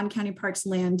used it on County Parks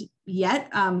land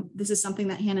yet, this is something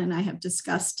that Hannah and I have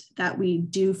discussed that we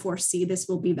do foresee this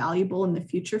will be valuable in the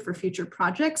future for future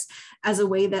projects as a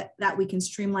way that we can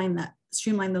streamline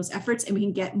those efforts, and we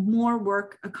can get more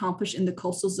work accomplished in the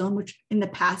coastal zone, which in the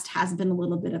past has been a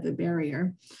little bit of a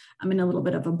barrier and a little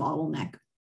bit of a bottleneck.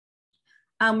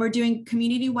 We're doing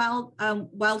community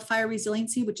wildfire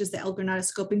resiliency, which is the El Granada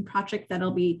scoping project that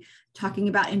I'll be talking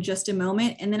about in just a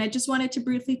moment. And then I just wanted to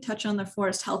briefly touch on the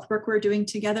forest health work we're doing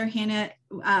together. Hannah,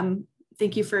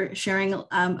 thank you for sharing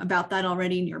about that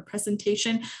already in your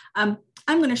presentation.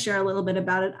 I'm going to share a little bit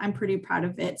about it. I'm pretty proud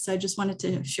of it. So I just wanted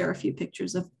to share a few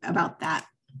pictures about that.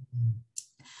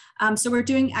 So we're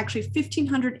doing actually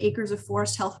 1,500 acres of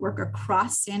forest health work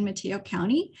across San Mateo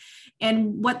County.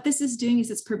 And what this is doing is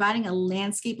it's providing a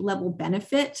landscape level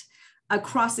benefit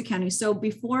across the county. So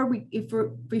before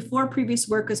previous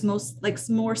work was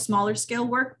more smaller scale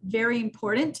work, very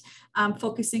important,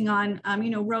 focusing on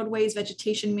roadways,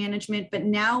 vegetation management. But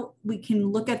now we can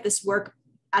look at this work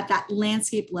at that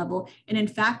landscape level. And in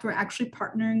fact, we're actually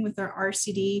partnering with our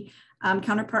RCD,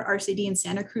 counterpart RCD in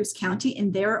Santa Cruz County,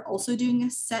 and they're also doing a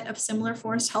set of similar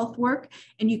forest health work.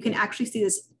 And you can actually see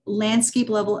this landscape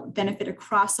level benefit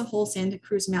across the whole Santa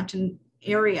Cruz Mountain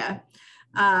area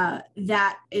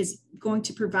that is going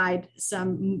to provide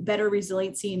some better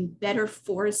resiliency and better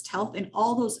forest health and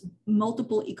all those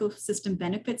multiple ecosystem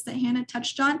benefits that Hannah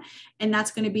touched on. And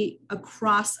that's going to be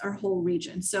across our whole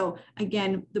region. So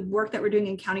again, the work that we're doing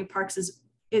in county parks is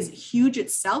huge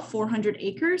itself, 400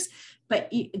 acres,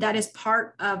 but that is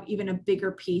part of even a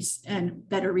bigger piece and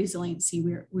better resiliency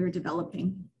we're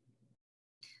developing.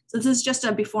 So this is just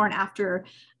a before and after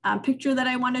picture that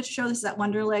I wanted to show. This is at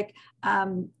Wonder Lake.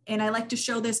 And I like to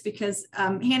show this because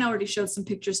Hannah already showed some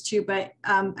pictures too, but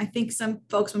I think some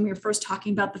folks, when we were first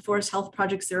talking about the forest health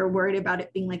projects, they were worried about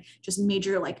it being like just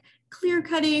major like clear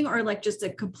cutting or like just a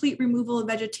complete removal of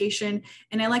vegetation.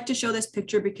 And I like to show this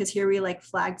picture because here we like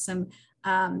flagged some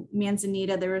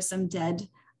manzanita. There was some dead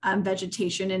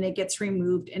vegetation and it gets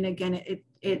removed. And again,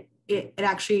 it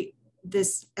actually,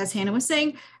 this, as Hannah was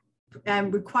saying,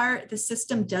 the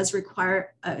system does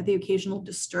require the occasional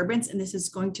disturbance, and this is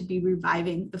going to be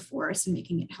reviving the forest and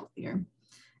making it healthier.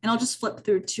 And I'll just flip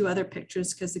through two other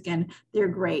pictures because again, they're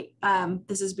great.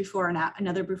 This is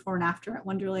another before and after at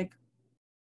Wonder Lake.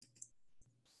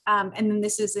 And then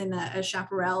this is in a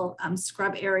chaparral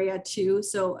scrub area too.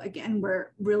 So again,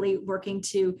 we're really working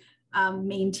to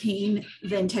maintain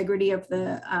the integrity of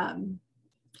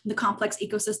the complex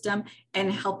ecosystem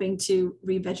and helping to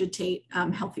revegetate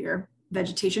healthier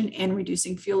vegetation and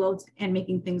reducing fuel loads and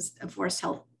making things forest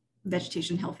health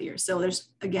vegetation healthier. So there's,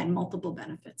 again, multiple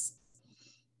benefits.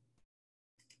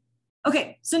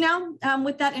 Okay, so now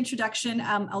with that introduction,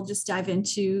 I'll just dive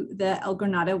into the El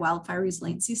Granada Wildfire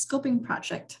Resiliency Scoping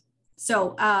Project.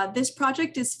 So this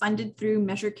project is funded through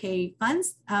Measure K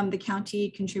funds. The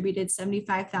county contributed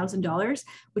 $75,000,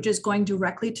 which is going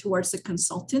directly towards the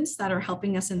consultants that are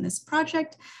helping us in this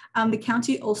project. The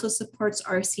county also supports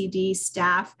RCD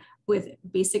staff with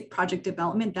basic project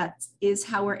development. That is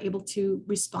how we're able to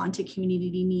respond to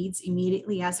community needs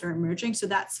immediately as they're emerging. So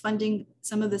that's funding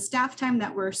some of the staff time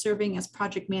that we're serving as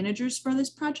project managers for this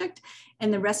project.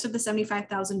 And the rest of the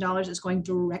 $75,000 is going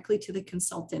directly to the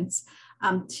consultants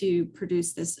to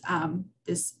produce this,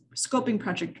 this scoping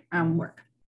project work.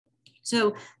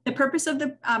 So the purpose of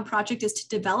the project is to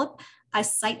develop a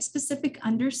site-specific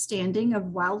understanding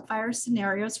of wildfire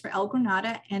scenarios for El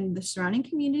Granada and the surrounding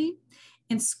community,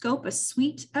 and scope a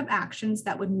suite of actions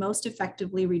that would most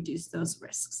effectively reduce those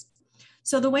risks.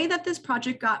 So the way that this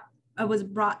project was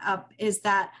brought up is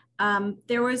that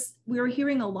we were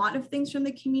hearing a lot of things from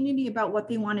the community about what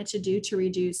they wanted to do to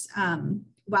reduce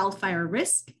wildfire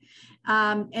risk.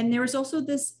 And there was also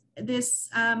this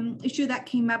issue that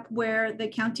came up where the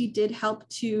county did help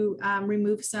to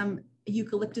remove some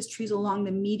eucalyptus trees along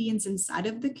the medians inside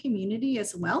of the community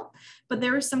as well. But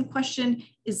there was some question,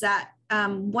 is that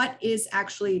what is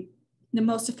actually the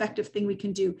most effective thing we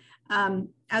can do?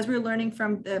 As we're learning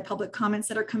from the public comments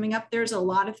that are coming up, there's a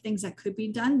lot of things that could be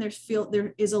done.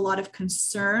 There is a lot of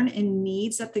concern and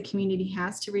needs that the community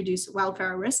has to reduce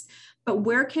wildfire risk, but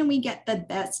where can we get the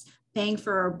best bang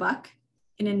for our buck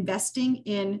in investing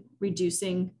in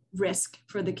reducing risk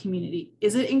for the community?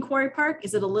 Is it in Quarry Park?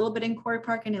 Is it a little bit in Quarry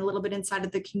Park and a little bit inside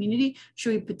of the community?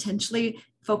 Should we potentially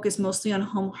focus mostly on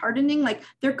home hardening? Like,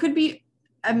 there could be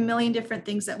a million different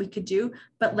things that we could do,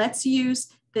 but let's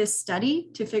use this study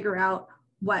to figure out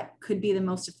what could be the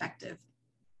most effective.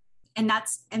 And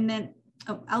then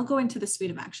I'll go into the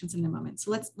suite of actions in a moment.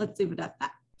 So let's leave it at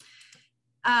that.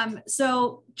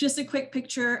 So just a quick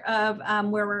picture of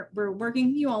where we're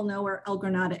working. You all know where El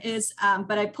Granada is,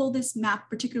 but I pulled this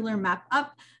particular map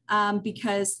up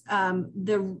because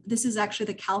this is actually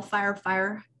the CAL FIRE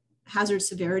Fire Hazard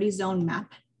Severity Zone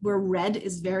map, where red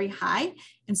is very high.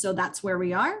 And so that's where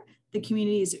we are. The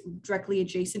community is directly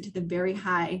adjacent to the very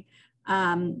high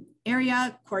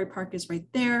area. Quarry Park is right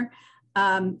there.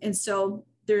 And so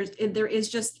there is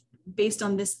just, based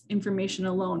on this information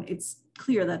alone, it's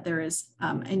clear that there is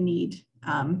a need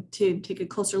to take a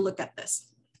closer look at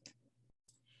this.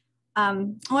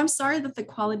 Oh, I'm sorry that the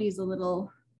quality is a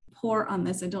little poor on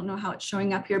this. I don't know how it's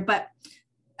showing up here, but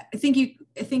I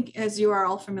think as you are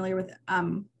all familiar with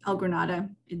El Granada,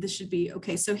 this should be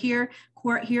okay. So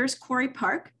here's Quarry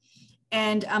Park,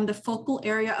 and the focal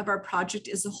area of our project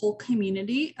is the whole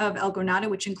community of El Granada,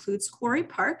 which includes Quarry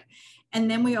Park. And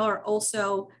then we are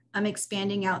also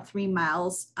expanding out 3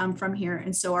 miles from here.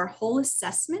 And so our whole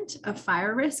assessment of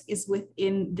fire risk is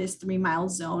within this 3-mile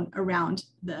zone around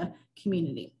the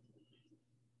community.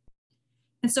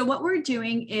 And so what we're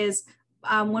doing is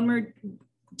when we're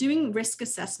doing risk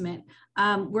assessment,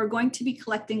 we're going to be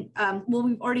collecting, well,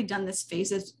 we've already done this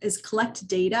phase, is collect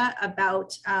data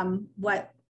about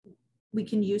what we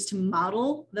can use to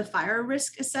model the fire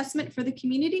risk assessment for the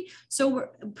community. So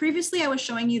previously I was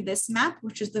showing you this map,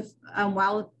 which is the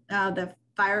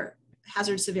fire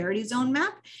hazard severity zone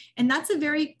map. And that's a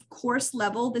very coarse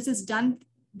level.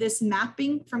 This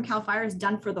mapping from CAL FIRE is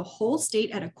done for the whole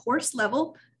state at a coarse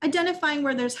level, identifying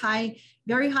where there's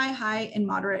very high, and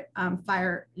moderate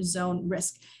fire zone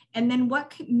risk. And then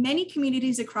what many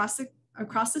communities across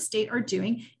the state are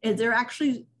doing is they're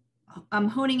actually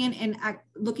honing in and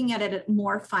looking at it at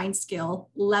more fine scale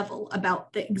level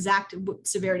about the exact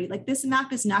severity. Like, this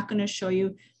map is not going to show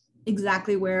you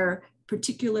exactly where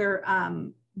particular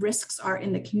risks are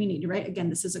in the community, right? Again,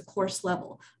 this is a coarse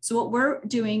level. So what we're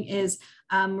doing is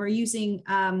we're using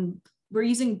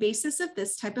basis of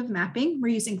this type of mapping.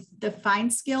 We're using the fine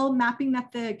scale mapping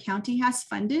that the county has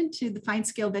funded, to the fine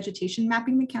scale vegetation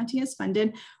mapping the county has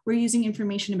funded. We're using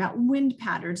information about wind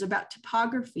patterns, about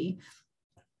topography.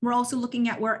 We're also looking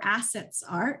at where assets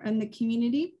are in the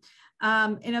community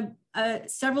in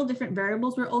several different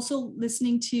variables. We're also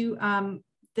listening to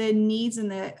the needs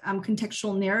and the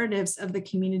contextual narratives of the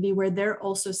community, where they're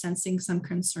also sensing some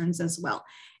concerns as well.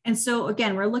 And so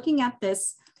again, we're looking at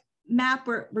this map.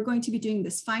 We're going to be doing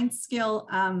this fine scale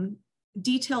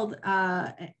detailed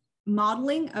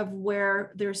modeling of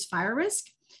where there's fire risk.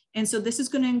 And so this is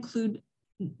going to include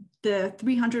the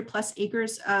 300+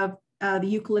 acres of the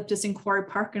eucalyptus in Quarry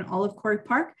Park and all of Quarry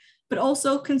Park, but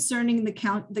also concerning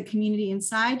the community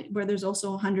inside, where there's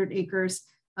also 100 acres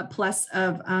plus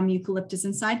of eucalyptus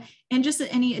inside, and just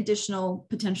any additional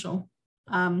potential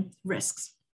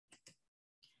risks.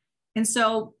 And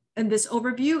so and this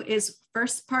overview is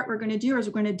first part we're going to do is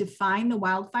we're going to define the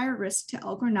wildfire risk to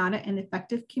El Granada and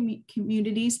affected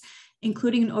communities,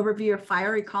 including an overview of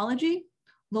fire ecology,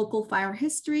 local fire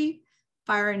history,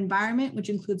 fire environment, which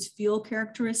includes fuel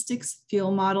characteristics,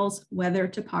 fuel models, weather,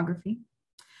 topography.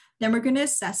 Then we're going to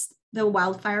assess the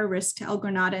wildfire risk to El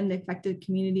Granada and the affected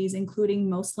communities, including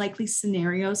most likely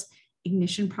scenarios,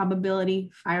 ignition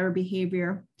probability, fire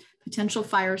behavior, potential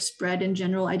fire spread, and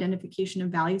general identification of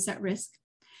values at risk.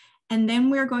 And then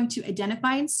we're going to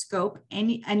identify and scope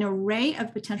an array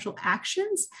of potential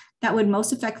actions that would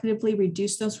most effectively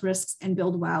reduce those risks and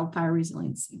build wildfire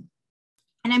resiliency.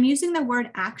 And I'm using the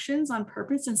word actions on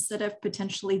purpose instead of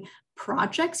potentially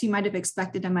projects. You might have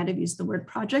expected I might have used the word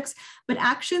projects, but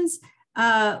actions,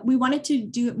 we wanted to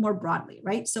do it more broadly,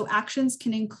 right? So actions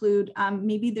can include,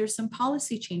 maybe there's some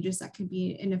policy changes that can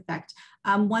be in effect.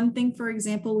 One thing, for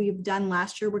example, we've done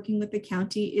last year working with the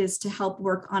county is to help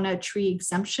work on a tree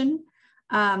exemption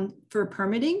for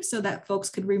permitting so that folks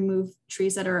could remove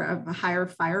trees that are of a higher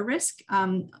fire risk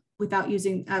without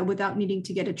needing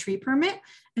to get a tree permit.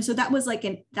 And so that was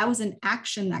an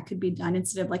action that could be done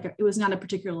instead of it was not a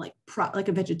particular like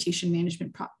a vegetation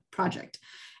management project.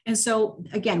 And so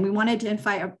again, we wanted to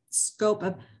identify a scope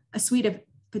of a suite of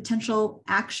potential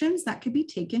actions that could be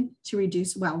taken to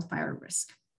reduce wildfire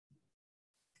risk.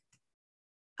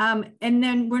 And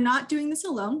then we're not doing this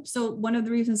alone. So one of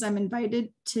the reasons I'm invited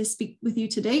to speak with you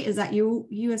today is that you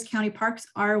as County Parks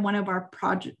are one of our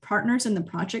project partners in the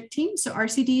project team. So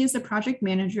RCD is the project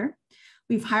manager.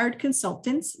 We've hired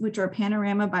consultants, which are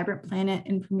Panorama, Vibrant Planet,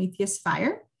 and Prometheus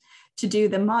Fire, to do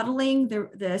the modeling,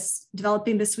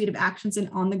 developing the suite of actions and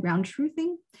on-the-ground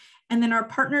truthing. And then our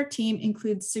partner team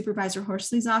includes Supervisor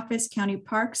Horsley's office, County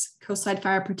Parks, Coastside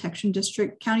Fire Protection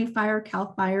District, County Fire,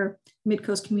 CAL FIRE,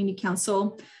 Midcoast Community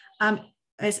Council,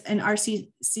 as an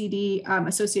RCCD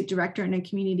Associate Director and a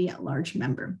Community at Large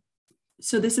member.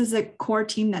 So this is a core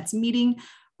team that's meeting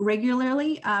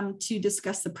regularly to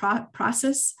discuss the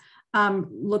process,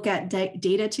 look at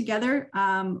data together.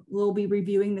 We'll be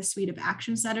reviewing the suite of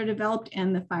actions that are developed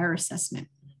and the fire assessment.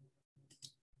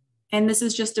 And this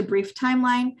is just a brief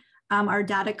timeline. Our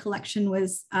data collection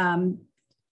was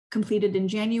completed in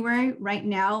January. Right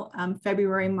now,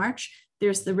 February, March,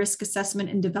 there's the risk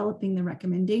assessment and developing the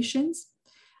recommendations.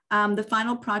 The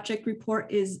final project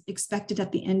report is expected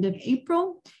at the end of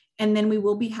April, and then we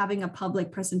will be having a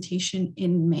public presentation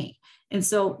in May. And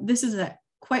so this is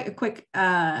quite a quick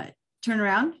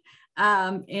turnaround,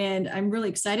 and I'm really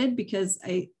excited because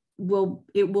it will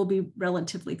be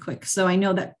relatively quick. So I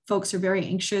know that folks are very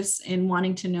anxious in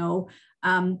wanting to know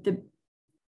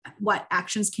what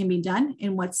actions can be done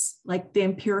and what's like the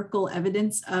empirical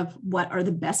evidence of what are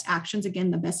the best actions, again,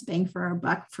 the best bang for our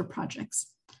buck for projects.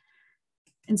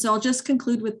 And so I'll just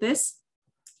conclude with this,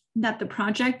 that the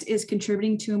project is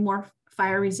contributing to a more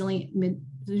fire resilient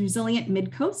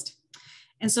mid-coast.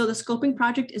 And so the scoping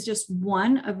project is just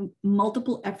one of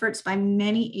multiple efforts by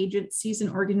many agencies and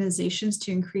organizations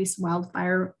to increase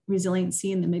wildfire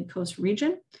resiliency in the mid-coast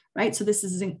region, right? So this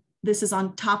is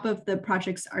on top of the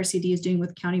projects RCD is doing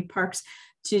with County Parks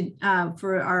to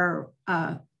for our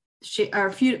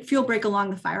fuel break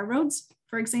along the fire roads,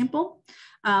 for example.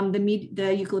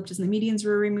 The eucalyptus and the medians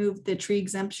were removed, the tree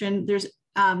exemption. There's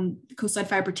Coastside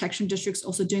Fire Protection District's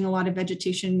also doing a lot of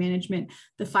vegetation management.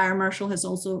 The fire marshal has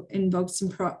also invoked some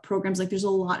programs. Like there's a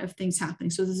lot of things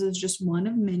happening. So this is just one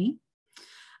of many.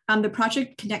 The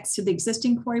project connects to the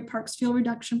existing Quarry Parks fuel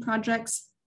reduction projects.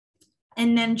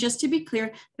 And then just to be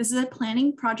clear, this is a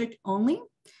planning project only.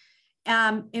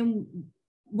 And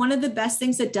one of the best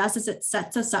things it does is it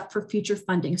sets us up for future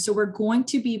funding. So we're going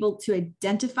to be able to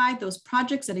identify those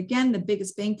projects that, again, the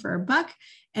biggest bang for our buck,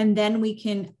 and then we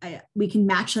can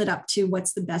match that up to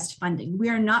what's the best funding. We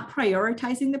are not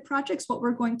prioritizing the projects. What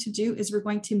we're going to do is we're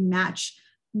going to match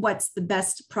what's the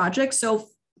best project. So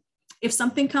if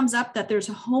something comes up that there's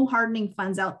home hardening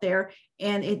funds out there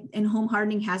and home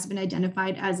hardening has been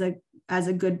identified as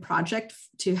a good project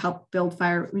to help build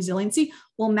fire resiliency,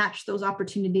 we'll match those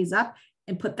opportunities up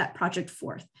and put that project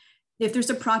forth. If there's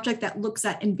a project that looks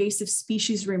at invasive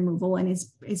species removal and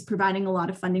is providing a lot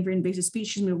of funding for invasive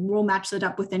species removal, we'll match that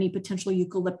up with any potential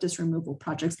eucalyptus removal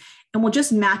projects. And we'll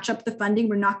just match up the funding.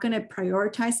 We're not going to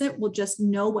prioritize it. We'll just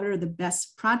know what are the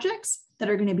best projects that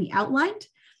are going to be outlined,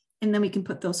 and then we can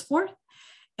put those forth.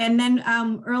 And then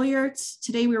earlier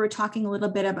today, we were talking a little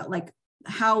bit about like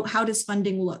how does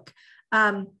funding look?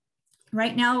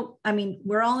 Right now, I mean,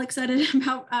 we're all excited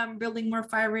about building more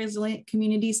fire resilient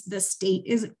communities. The state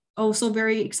is also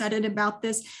very excited about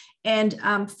this, and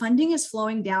funding is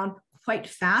flowing down quite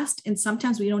fast. And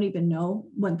sometimes we don't even know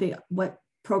what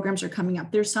programs are coming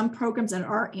up. There's some programs that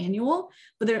are annual,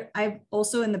 but I've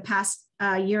also in the past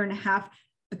year and a half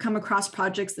come across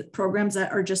programs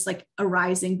that are just like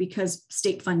arising because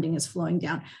state funding is flowing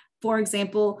down. For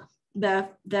example, the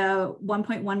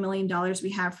 $1.1 million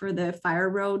we have for the Fire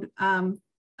Road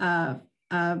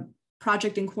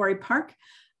project in Quarry Park,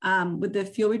 with the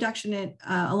fuel reduction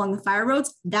along the fire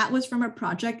roads, that was from a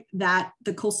project that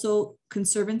the Coastal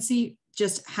Conservancy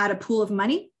just had a pool of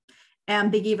money,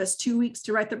 and they gave us 2 weeks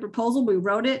to write the proposal. We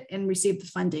wrote it and received the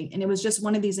funding. And it was just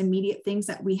one of these immediate things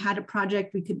that we had a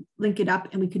project, we could link it up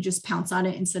and we could just pounce on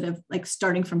it instead of like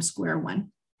starting from square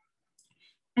one.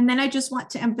 And then I just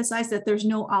want to emphasize that there's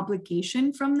no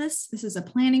obligation from this. This is a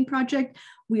planning project.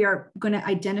 We are going to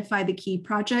identify the key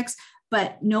projects,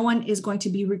 but no one is going to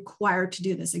be required to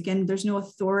do this. Again, there's no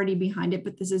authority behind it,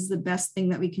 but this is the best thing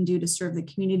that we can do to serve the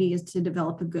community, is to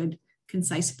develop a good,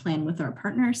 concise plan with our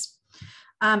partners.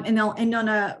 And I'll end on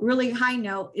a really high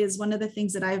note. Is one of the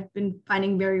things that I've been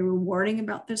finding very rewarding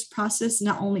about this process.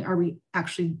 Not only are we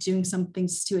actually doing some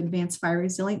things to advance fire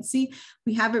resiliency,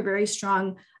 we have a very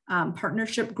strong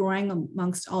partnership growing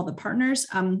amongst all the partners.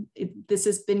 This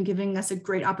has been giving us a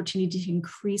great opportunity to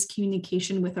increase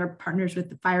communication with our partners, with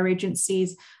the fire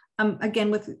agencies, again,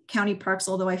 with county parks,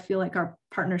 although I feel like our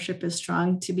partnership is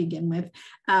strong to begin with,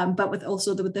 but with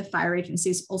also with the fire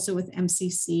agencies, also with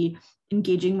MCC,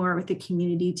 engaging more with the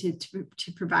community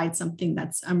to provide something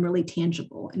that's really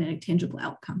tangible and a tangible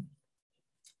outcome.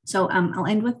 So I'll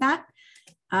end with that.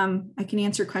 I can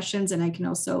answer questions, and I can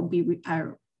also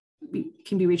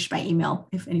can be reached by email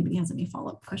if anybody has any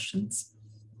follow-up questions.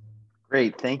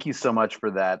 Great, thank you so much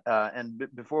for that. And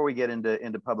before we get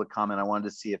into public comment, I wanted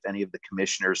to see if any of the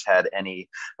commissioners had any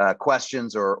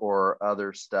questions or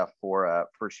other stuff for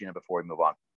Sheena before we move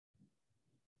on.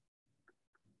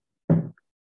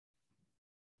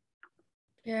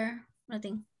 Yeah,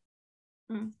 nothing.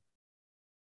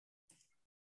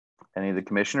 Any of the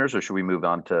commissioners, or should we move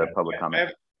on to public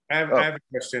comment? I have a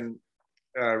question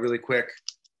really quick.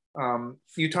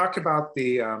 You talked about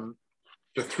the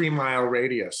 3 mile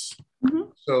radius. Mm-hmm.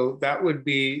 So that would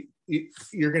be,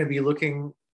 you're going to be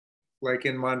looking like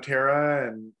in Montera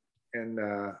and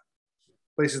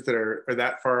places that are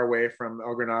that far away from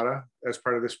El Granada as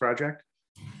part of this project?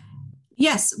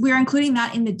 Yes, we're including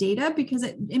that in the data because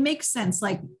it makes sense.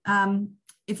 Like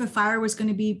if a fire was going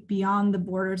to be beyond the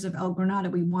borders of El Granada,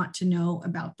 we want to know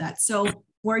about that. So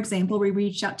for example, we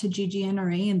reached out to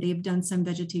GGNRA and they've done some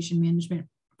vegetation management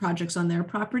projects on their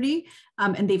property,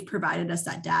 and they've provided us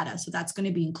that data. So that's going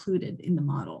to be included in the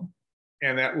model.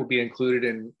 And that will be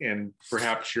included in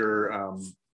perhaps your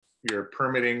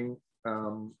permitting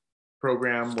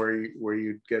program where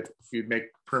you'd make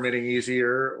permitting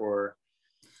easier, or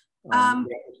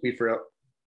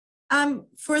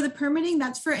for the permitting,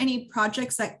 that's for any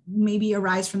projects that maybe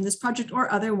arise from this project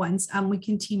or other ones. We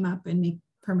can team up and make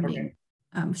permitting,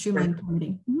 streamline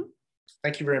permitting. Mm-hmm.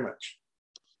 Thank you very much.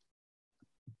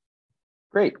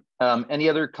 Great. Any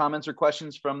other comments or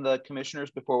questions from the commissioners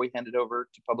before we hand it over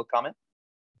to public comment?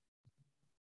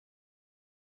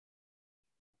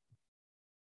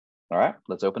 All right,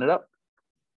 let's open it up.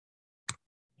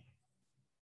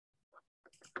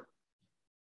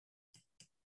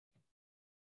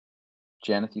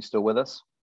 Janet, you still with us?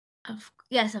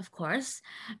 Yes, of course.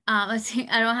 Let's see.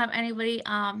 I don't have anybody.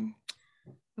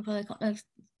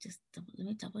 Just let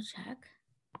me double check.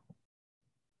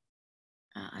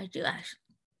 I do actually.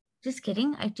 Just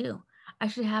kidding. I do. I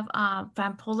actually have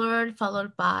Van Pollard,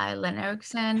 followed by Len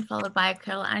Erickson, followed by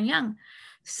Carol Ann Young.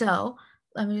 So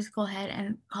let me just go ahead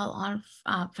and call on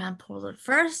Van Pollard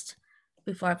first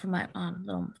before I put my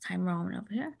little timer on over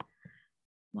here.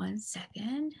 1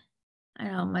 second. I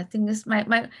know my thing is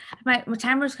my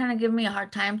timer is kind of giving me a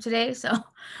hard time today, so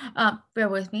bear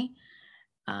with me.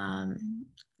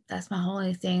 That's my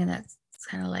only thing that's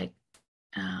kind of like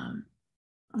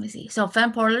let me see. So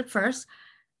Van Pollard first.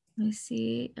 Let me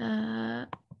see. Go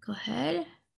ahead.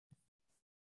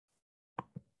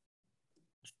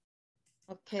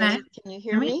 Okay. Can you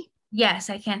hear me? Yes,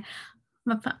 I can.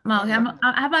 I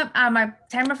have my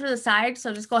timer for the side,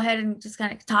 so just go ahead and just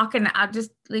kind of talk, and I'll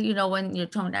just let you know when your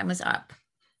tone time is up.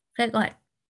 Okay, go ahead.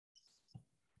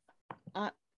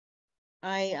 All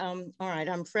right,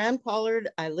 I'm Fran Pollard.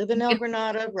 I live in El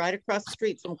Granada, right across the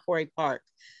street from Quarry Park,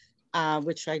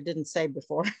 which I didn't say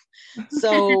before.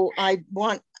 So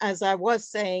as I was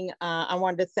saying, I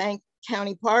wanted to thank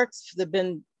County Parks.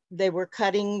 They were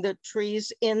cutting the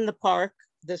trees in the park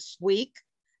this week,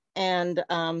 and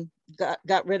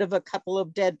got rid of a couple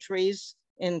of dead trees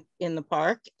in the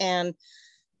park.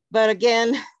 But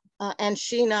again, And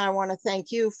Sheena, I want to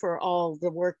thank you for all the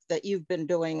work that you've been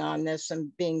doing on this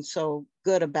and being so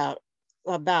good about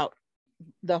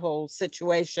the whole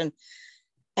situation.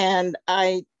 And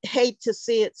I hate to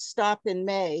see it stop in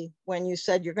May when you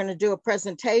said you're going to do a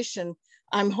presentation.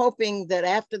 I'm hoping that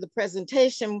after the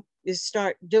presentation, you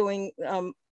start doing,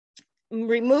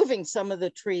 removing some of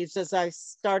the trees, as I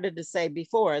started to say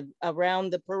before, around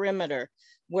the perimeter,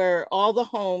 where all the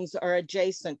homes are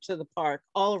adjacent to the park,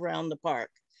 all around the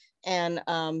park. And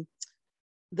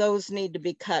those need to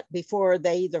be cut before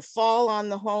they either fall on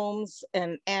the homes,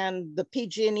 and the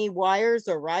PG&E wires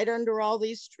are right under all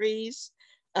these trees,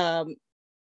 along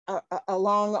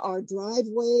our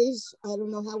driveways. I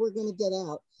don't know how we're going to get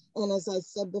out. And as I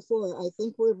said before, I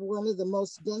think we're one of the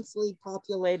most densely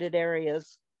populated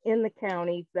areas in the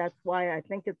county. That's why I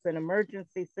think it's an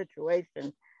emergency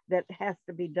situation that has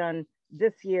to be done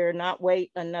this year, not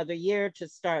wait another year to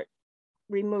start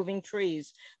removing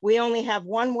trees. We only have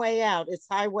one way out. It's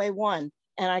Highway 1,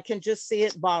 and I can just see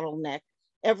it bottleneck.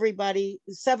 Everybody,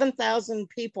 7,000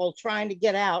 people trying to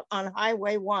get out on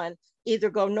Highway 1, either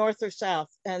go north or south,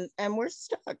 and we're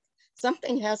stuck.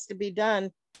 Something has to be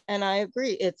done. And I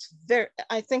agree,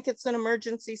 I think it's an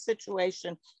emergency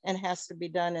situation and has to be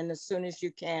done. And as soon as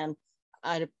you can,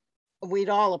 we'd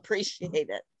all appreciate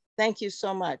it. Thank you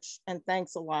so much. And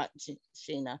thanks a lot,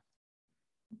 Sheena.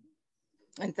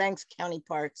 And thanks County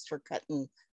Parks for cutting.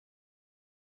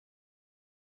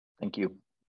 Thank you.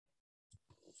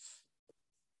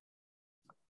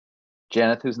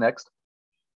 Janet, who's next?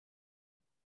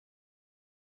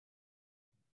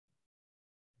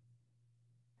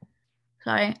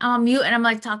 Sorry, I'm on mute and I'm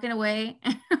like talking away.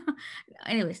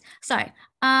 Anyways, sorry.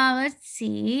 Let's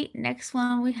see. Next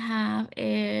one we have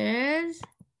is,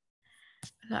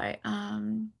 sorry. Is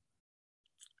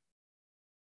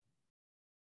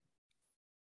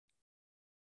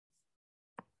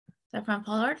that from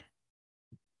Pollard?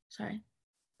 Sorry.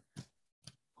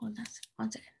 Hold on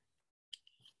one second.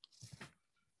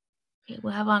 Okay,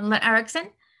 we'll have on Len Erickson.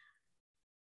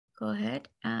 Go ahead.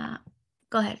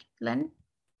 Go ahead, Len.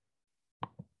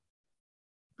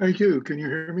 Thank you. Can you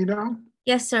hear me now?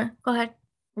 Yes, sir. Go ahead.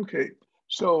 Okay.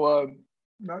 So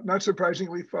not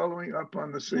surprisingly, following up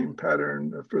on the same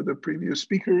pattern for the previous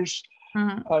speakers,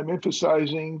 I'm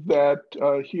emphasizing that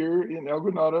here in El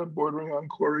Granada, bordering on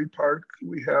Quarry Park,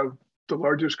 we have the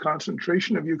largest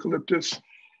concentration of eucalyptus.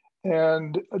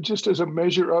 And just as a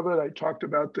measure of it, I talked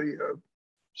about the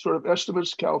sort of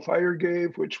estimates CAL FIRE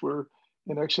gave, which were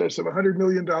in excess of $100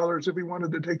 million if we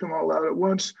wanted to take them all out at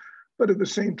once. But at the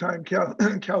same time,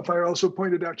 CAL FIRE also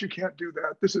pointed out you can't do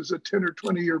that. This is a 10 or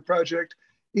 20-year project,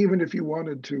 even if you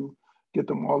wanted to get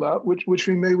them all out, which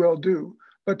we may well do.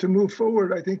 But to move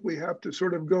forward, I think we have to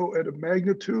sort of go at a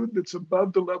magnitude that's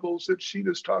above the levels that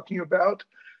Sheena's talking about,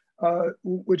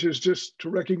 which is just to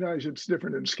recognize it's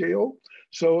different in scale.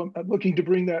 So I'm looking to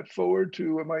bring that forward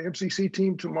to my MCC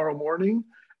team tomorrow morning.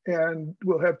 And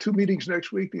we'll have 2 meetings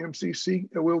next week. The MCC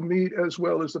will meet as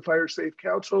well as the Fire Safe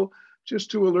Council,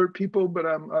 just to alert people, but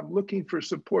I'm looking for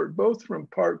support both from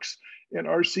Parks and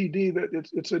RCD that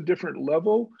it's a different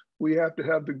level. We have to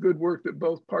have the good work that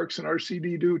both Parks and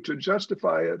RCD do to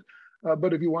justify it.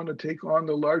 But if you want to take on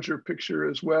the larger picture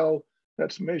as well,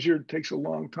 that's measured, takes a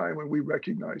long time, and we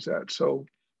recognize that. So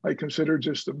I consider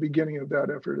just the beginning of that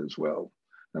effort as well.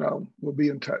 And we'll be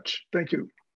in touch. Thank you.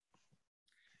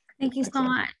 Thank you so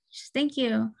much. Thank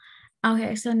you.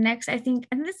 Okay, so next, I think,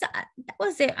 and that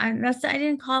was it. I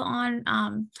didn't call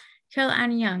on Carol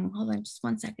Ann Young. Hold on just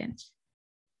one second.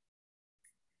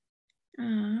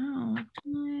 Time.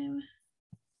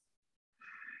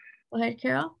 Go ahead,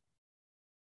 Carol.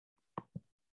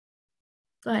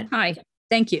 Go ahead. Hi,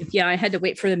 thank you. Yeah, I had to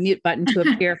wait for the mute button to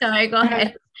appear. Sorry, go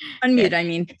ahead. Unmute, I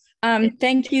mean.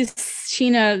 Thank you,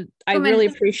 Sheena. I really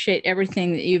appreciate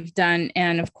everything that you've done,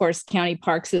 and of course, County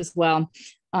Parks as well.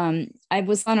 I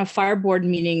was on a fire board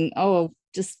meeting,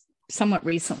 just somewhat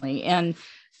recently, and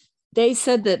they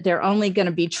said that they're only going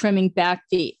to be trimming back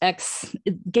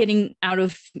getting out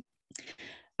of,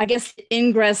 I guess,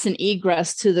 ingress and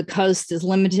egress to the coast is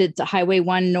limited to Highway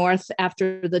 1 north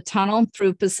after the tunnel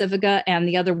through Pacifica, and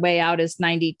the other way out is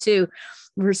 92.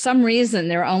 For some reason,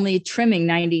 they're only trimming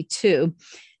 92.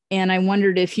 And I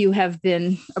wondered if you have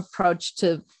been approached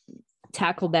to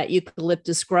tackle that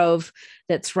eucalyptus grove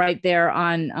that's right there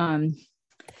on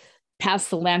past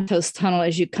the Lantos Tunnel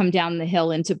as you come down the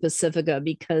hill into Pacifica,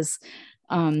 because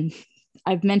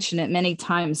I've mentioned it many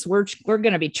times. We're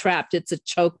going to be trapped. It's a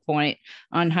choke point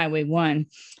on Highway 1,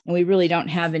 and we really don't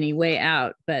have any way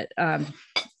out. But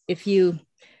if you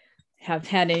have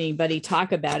had anybody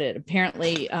talk about it,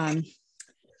 apparently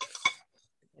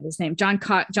his name,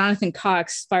 Jonathan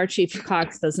Cox, Fire Chief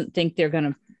Cox, doesn't think they're going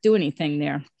to do anything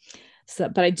there. So,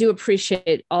 but I do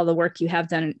appreciate all the work you have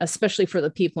done, especially for the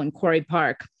people in Quarry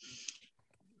Park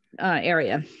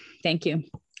area. Thank you.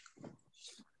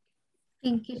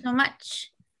 Thank you so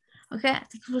much. Okay, I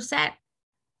think we're set.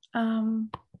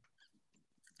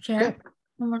 Chair. Okay.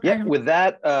 Yeah, with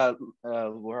that,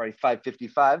 we're already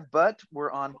 5:55, but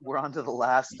we're on to the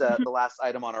last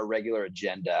item on our regular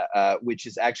agenda, which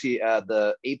is actually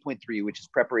the 8.3, which is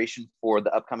preparation for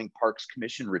the upcoming Parks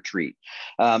Commission retreat.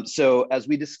 So as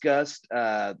we discussed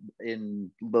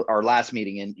in our last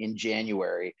meeting in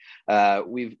January,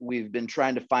 we've been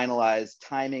trying to finalize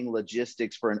timing,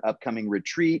 logistics for an upcoming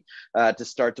retreat to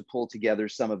start to pull together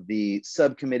some of the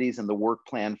subcommittees and the work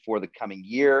plan for the coming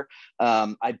year.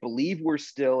 I believe we're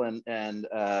still, and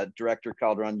Director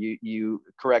Calderon, you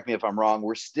correct me if I'm wrong,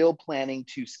 we're still planning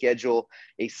to schedule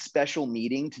a special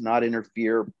meeting to not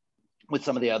interfere with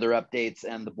some of the other updates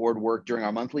and the board work during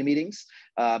our monthly meetings.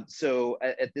 So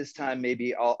at this time,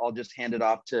 maybe I'll just hand it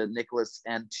off to Nicholas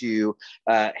and to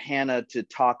Hannah to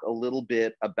talk a little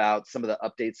bit about some of the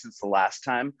updates since the last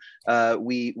time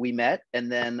we met, and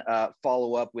then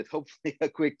follow up with hopefully a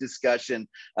quick discussion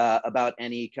about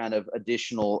any kind of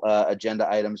additional agenda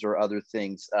items or other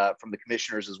things from the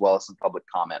commissioners, as well as some public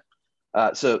comment.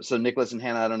 So Nicholas and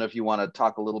Hannah, I don't know if you want to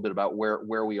talk a little bit about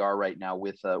where we are right now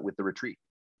with the retreat.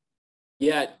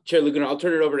 Yeah, Chair Lugano, I'll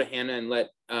turn it over to Hannah and let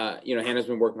Hannah's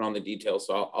been working on the details,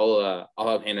 so I'll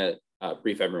have Hannah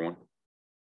brief everyone.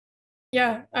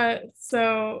 Yeah,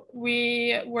 so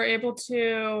we were able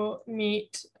to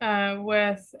meet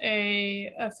with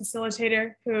a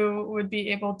facilitator who would be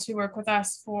able to work with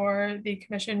us for the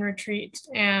commission retreat,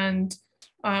 and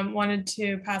wanted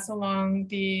to pass along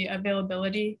the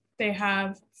availability they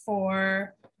have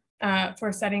for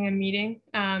setting a meeting,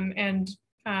 and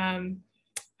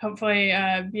hopefully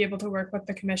be able to work with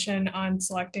the commission on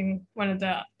selecting one of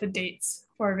the dates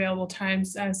for available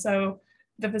times. So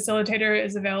the facilitator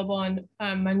is available on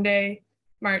Monday,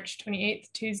 March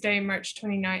 28th, Tuesday, March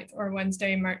 29th, or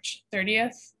Wednesday, March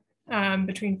 30th,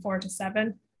 between 4 to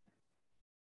 7.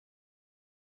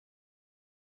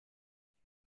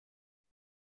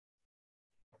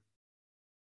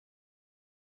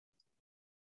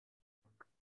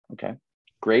 Okay.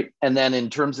 Great. And then in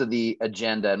terms of the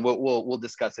agenda, and we'll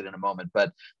discuss it in a moment,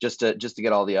 but just to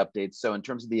get all the updates. So in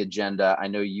terms of the agenda, I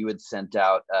know you had sent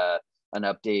out an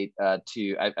update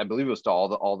to, I believe it was to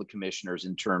all the commissioners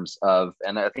in terms of,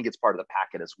 and I think it's part of the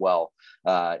packet as well,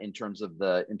 in terms of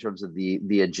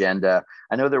the agenda.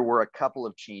 I know there were a couple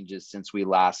of changes since we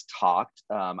last talked.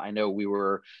 I know we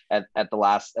were at the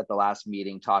last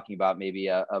meeting talking about maybe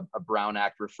a Brown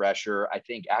Act refresher. I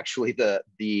think actually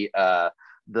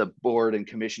the board and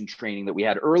commission training that we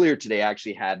had earlier today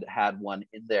actually had one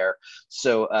in there.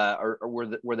 So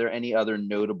were there any other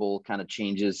notable kind of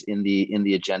changes in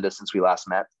the agenda since we last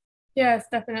met? Yes,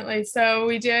 definitely. So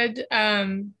we did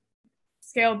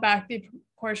scale back the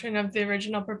portion of the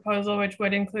original proposal, which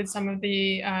would include some of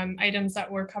the items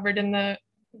that were covered in the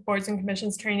boards and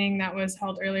commissions training that was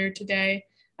held earlier today.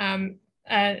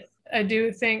 I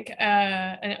do think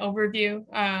an overview,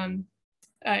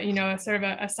 sort of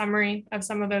a summary of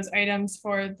some of those items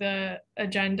for the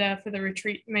agenda for the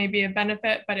retreat may be a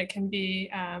benefit, but it can be,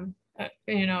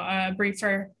 a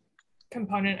briefer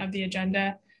component of the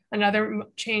agenda. Another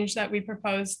change that we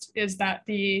proposed is that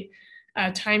the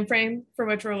time frame for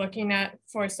which we're looking at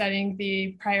for setting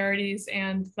the priorities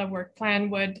and the work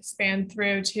plan would span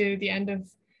through to the end of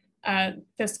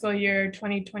fiscal year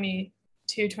 2022-23.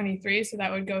 So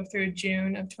that would go through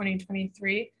June of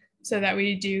 2023. So that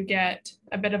we do get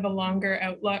a bit of a longer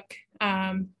outlook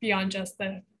beyond just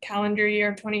the calendar year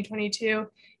of 2022.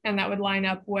 And that would line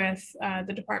up with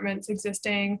the department's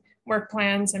existing work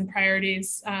plans and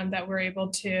priorities that we're able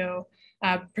to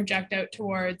project out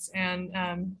towards and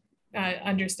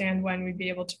understand when we'd be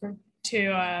able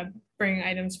to bring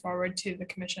items forward to the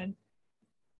commission.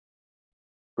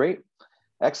 Great.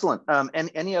 Excellent. And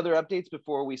any other updates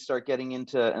before we start getting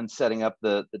into and setting up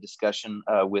the discussion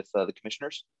with the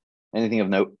commissioners? Anything of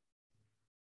note?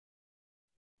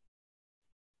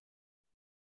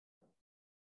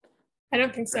 I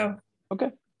don't think so. Okay.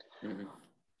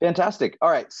 Fantastic. All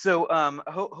right. So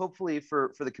hopefully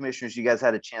for the commissioners, you guys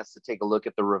had a chance to take a look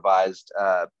at the revised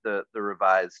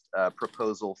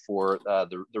proposal for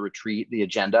the retreat, the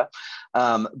agenda.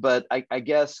 But I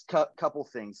guess couple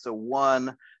things. So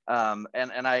one,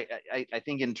 and I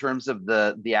think in terms of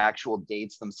the actual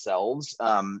dates themselves,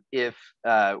 if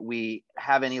we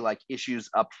have any like issues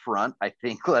up front, I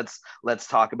think let's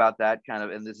talk about that kind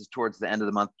of, and this is towards the end of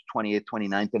the month, 28th,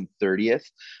 29th, and 30th.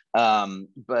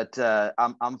 But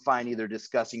I'm fine either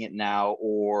discussing it now,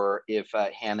 or if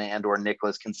Hannah and or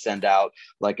Nicholas can send out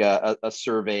like a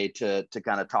survey to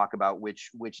kind of talk about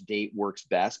which date works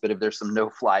best. But if there's some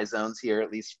no-fly zones here,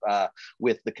 at least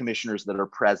with the commissioners that are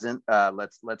present,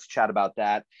 let's chat about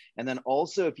that. And then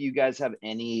also, if you guys have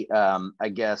any, I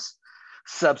guess,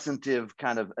 substantive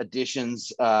kind of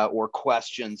additions or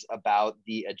questions about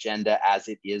the agenda as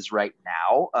it is right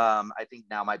now, I think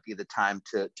now might be the time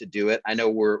to do it. I know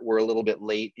we're a little bit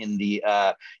late in the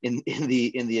in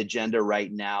the agenda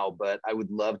right now, but I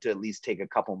would love to at least take a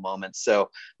couple moments. So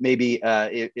maybe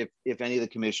if any of the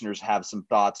commissioners have some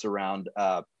thoughts around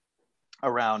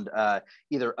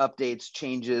either updates,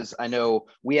 changes. I know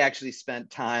we actually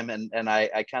spent time, and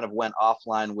I kind of went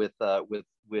offline with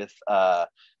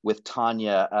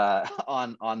Tanya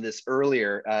on this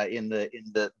earlier in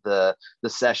the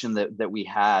session that we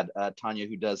had. Tanya,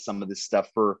 who does some of this stuff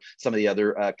for some of the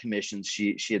other commissions,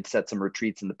 she had set some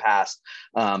retreats in the past.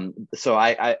 So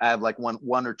I have like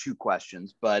one or two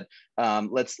questions, but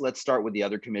let's start with the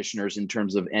other commissioners in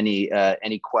terms of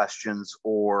any questions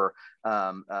or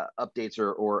updates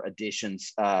or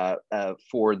additions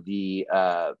for the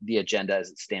agenda as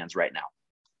it stands right now.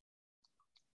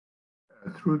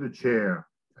 Through the chair,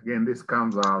 again, this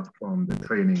comes out from the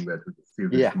training that we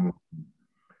received this morning.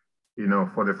 You know,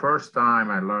 for the first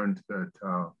time, I learned that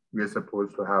we're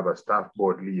supposed to have a staff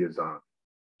board liaison.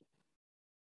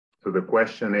 So the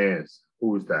question is,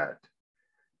 who's that?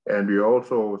 And we're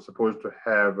also supposed to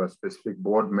have a specific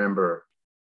board member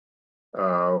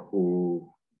who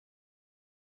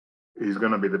is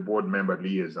going to be the board member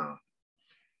liaison.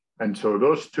 And so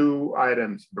those two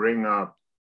items bring up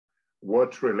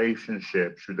what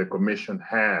relationship should the commission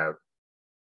have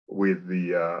with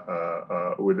the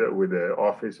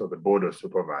office of the board of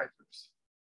supervisors?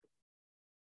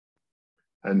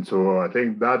 And so I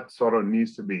think that sort of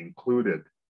needs to be included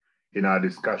in our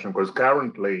discussion, because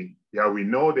currently, yeah, we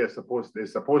know there's supposed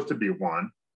to be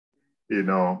one, you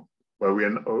know, but we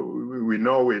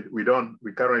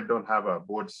currently don't have a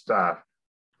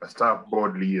staff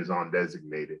board liaison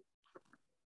designated.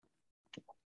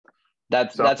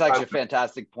 That's actually a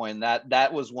fantastic point.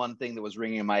 That was one thing that was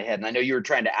ringing in my head. And I know you were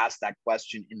trying to ask that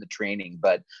question in the training,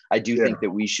 but I do think that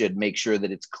we should make sure that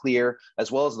it's clear,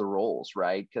 as well as the roles,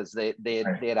 right? Because they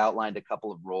had outlined a couple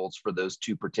of roles for those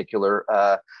two particular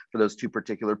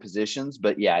positions.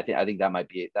 But yeah, I think that might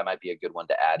be a good one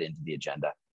to add into the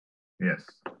agenda. Yes.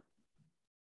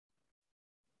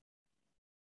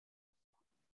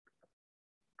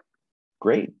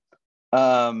 Great.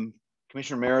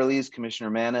 Commissioner Mariles, Commissioner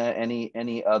Manna,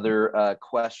 any other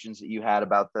questions that you had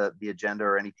about the agenda,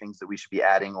 or any things that we should be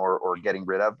adding or getting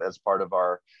rid of as part of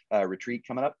our retreat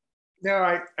coming up? No,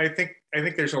 I think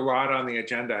there's a lot on the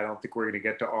agenda. I don't think we're going to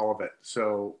get to all of it.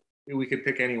 So we could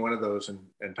pick any one of those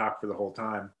and talk for the whole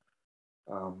time.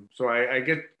 So I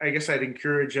guess I'd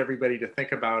encourage everybody to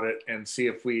think about it and see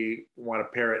if we want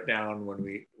to pare it down when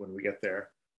we get there,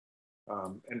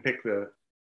 and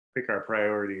pick our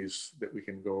priorities that we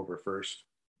can go over first.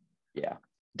 Yeah,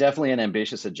 definitely an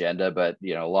ambitious agenda, but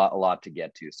you know, a lot to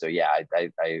get to. So yeah, I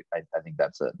think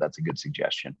that's a good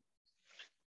suggestion.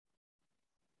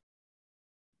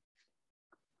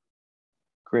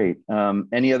 Great.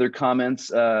 Any other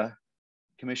comments,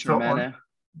 Commissioner Manna?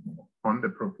 On the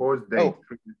proposed date,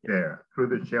 through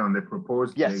the chair, on the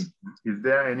proposed date, is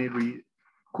there any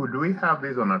could we have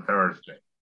this on a Thursday?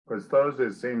 Because Thursday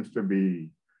seems to be,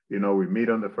 you know, we meet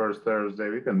on the first Thursday.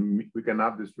 We can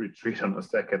have this retreat on the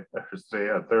second Thursday,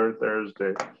 a third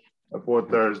Thursday, a fourth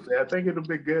Thursday. I think it'll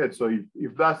be good. So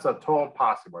if that's at all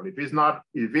possible, if it's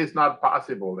not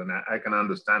possible, then I can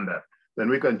understand that. Then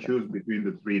we can choose between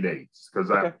the 3 dates, because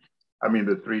I mean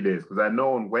the 3 days, because I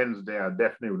know on Wednesday I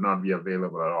definitely would not be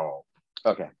available at all.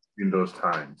 Okay. In those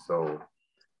times, so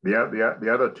the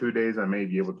other 2 days I may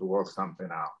be able to work something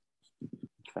out.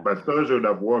 Okay. But Thursday would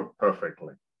have worked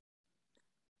perfectly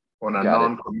on a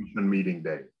non-commission meeting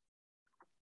day.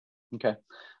 Okay.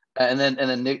 And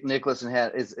then Nicholas and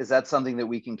Hannah, is that something that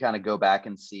we can kind of go back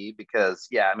and see? Because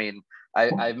yeah, I mean,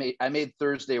 I made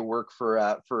Thursday work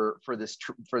for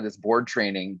this board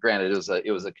training. Granted,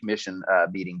 it was a commission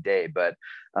meeting day, but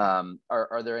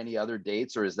are there any other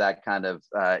dates, or is that kind of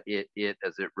it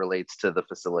as it relates to the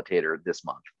facilitator this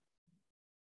month?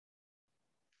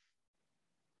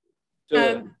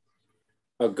 So,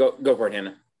 go for it,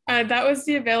 Hannah. That was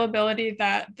the availability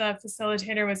that the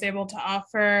facilitator was able to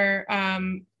offer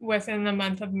within the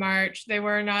month of March. They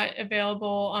were not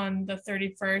available on the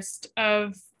 31st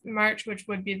of March, which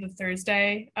would be the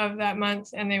Thursday of that month,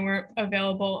 and they weren't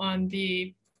available on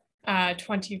the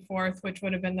 24th, which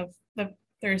would have been the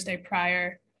Thursday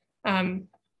prior.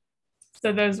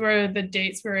 So those were the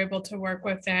dates we were able to work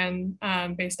within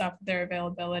based off of their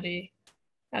availability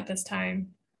at this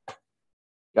time.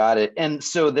 Got it. And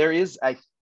so there is, I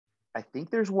think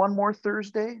there's one more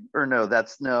Thursday, or no,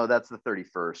 that's the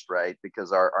 31st, right?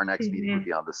 Because our next meeting would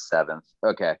be on the 7th.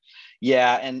 Okay.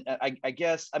 Yeah. And I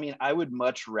guess, I mean, I would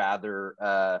much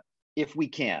rather, if we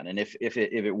can, and if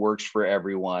it works for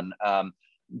everyone,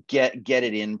 get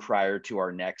it in prior to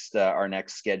our next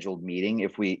scheduled meeting,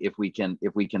 if we can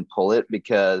pull it,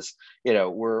 because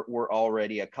we're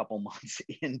already a couple months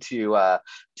into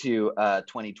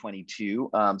 2022.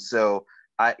 So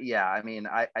I mean,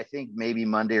 I think maybe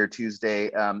Monday or Tuesday,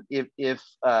 if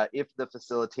the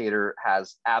facilitator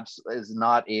is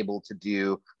not able to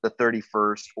do the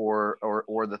 31st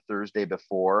or the Thursday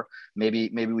before,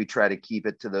 maybe we try to keep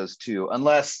it to those two,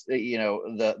 unless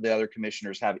the other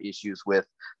commissioners have issues with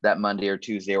that Monday or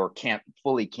Tuesday, or can't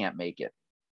make it.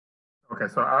 Okay,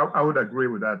 so I would agree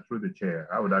with that through the chair.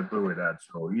 I would agree with that.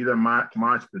 So either March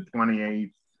the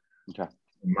 28th, okay,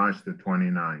 March the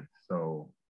 29th. So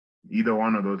either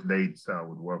one of those dates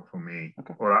would work for me,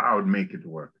 okay, or I would make it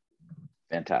work.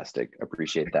 Fantastic,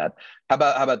 appreciate that. How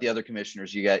about the other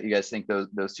commissioners? You guys think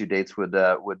those two dates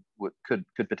could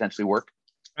potentially work?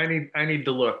 I need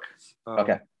to look.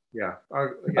 Okay. Yeah.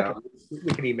 Okay.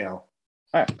 We can email.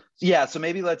 All right. Yeah. So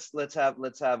maybe let's have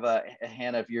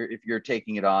Hannah, if you're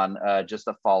taking it on, just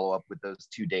a follow up with those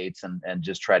two dates and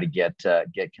just try to get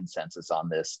consensus on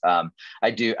this.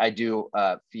 I do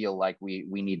feel like we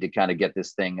need to kind of get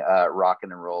this thing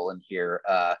rocking and rolling here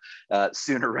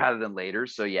sooner rather than later.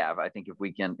 So yeah, I think if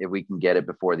we can get it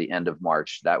before the end of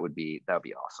March, that would be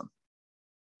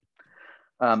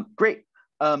awesome. Great.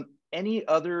 Any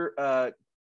other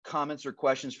comments or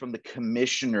questions from the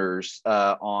commissioners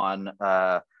on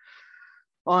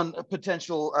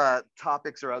potential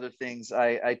topics or other things?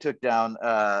 I took down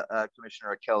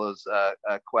Commissioner Akello's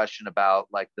question about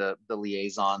like the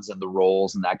liaisons and the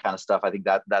roles and that kind of stuff. I think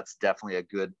that's definitely a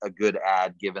good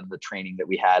add given the training that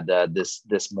we had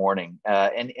this morning.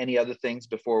 And any other things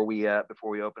before we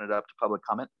open it up to public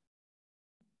comment?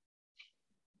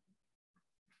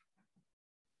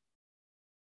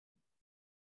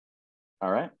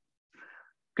 All right,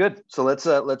 good. So let's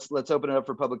open it up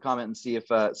for public comment and see if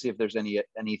there's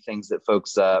any things that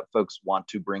folks want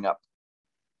to bring up.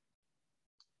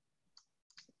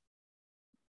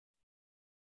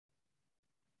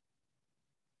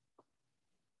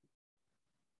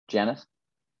 Janice?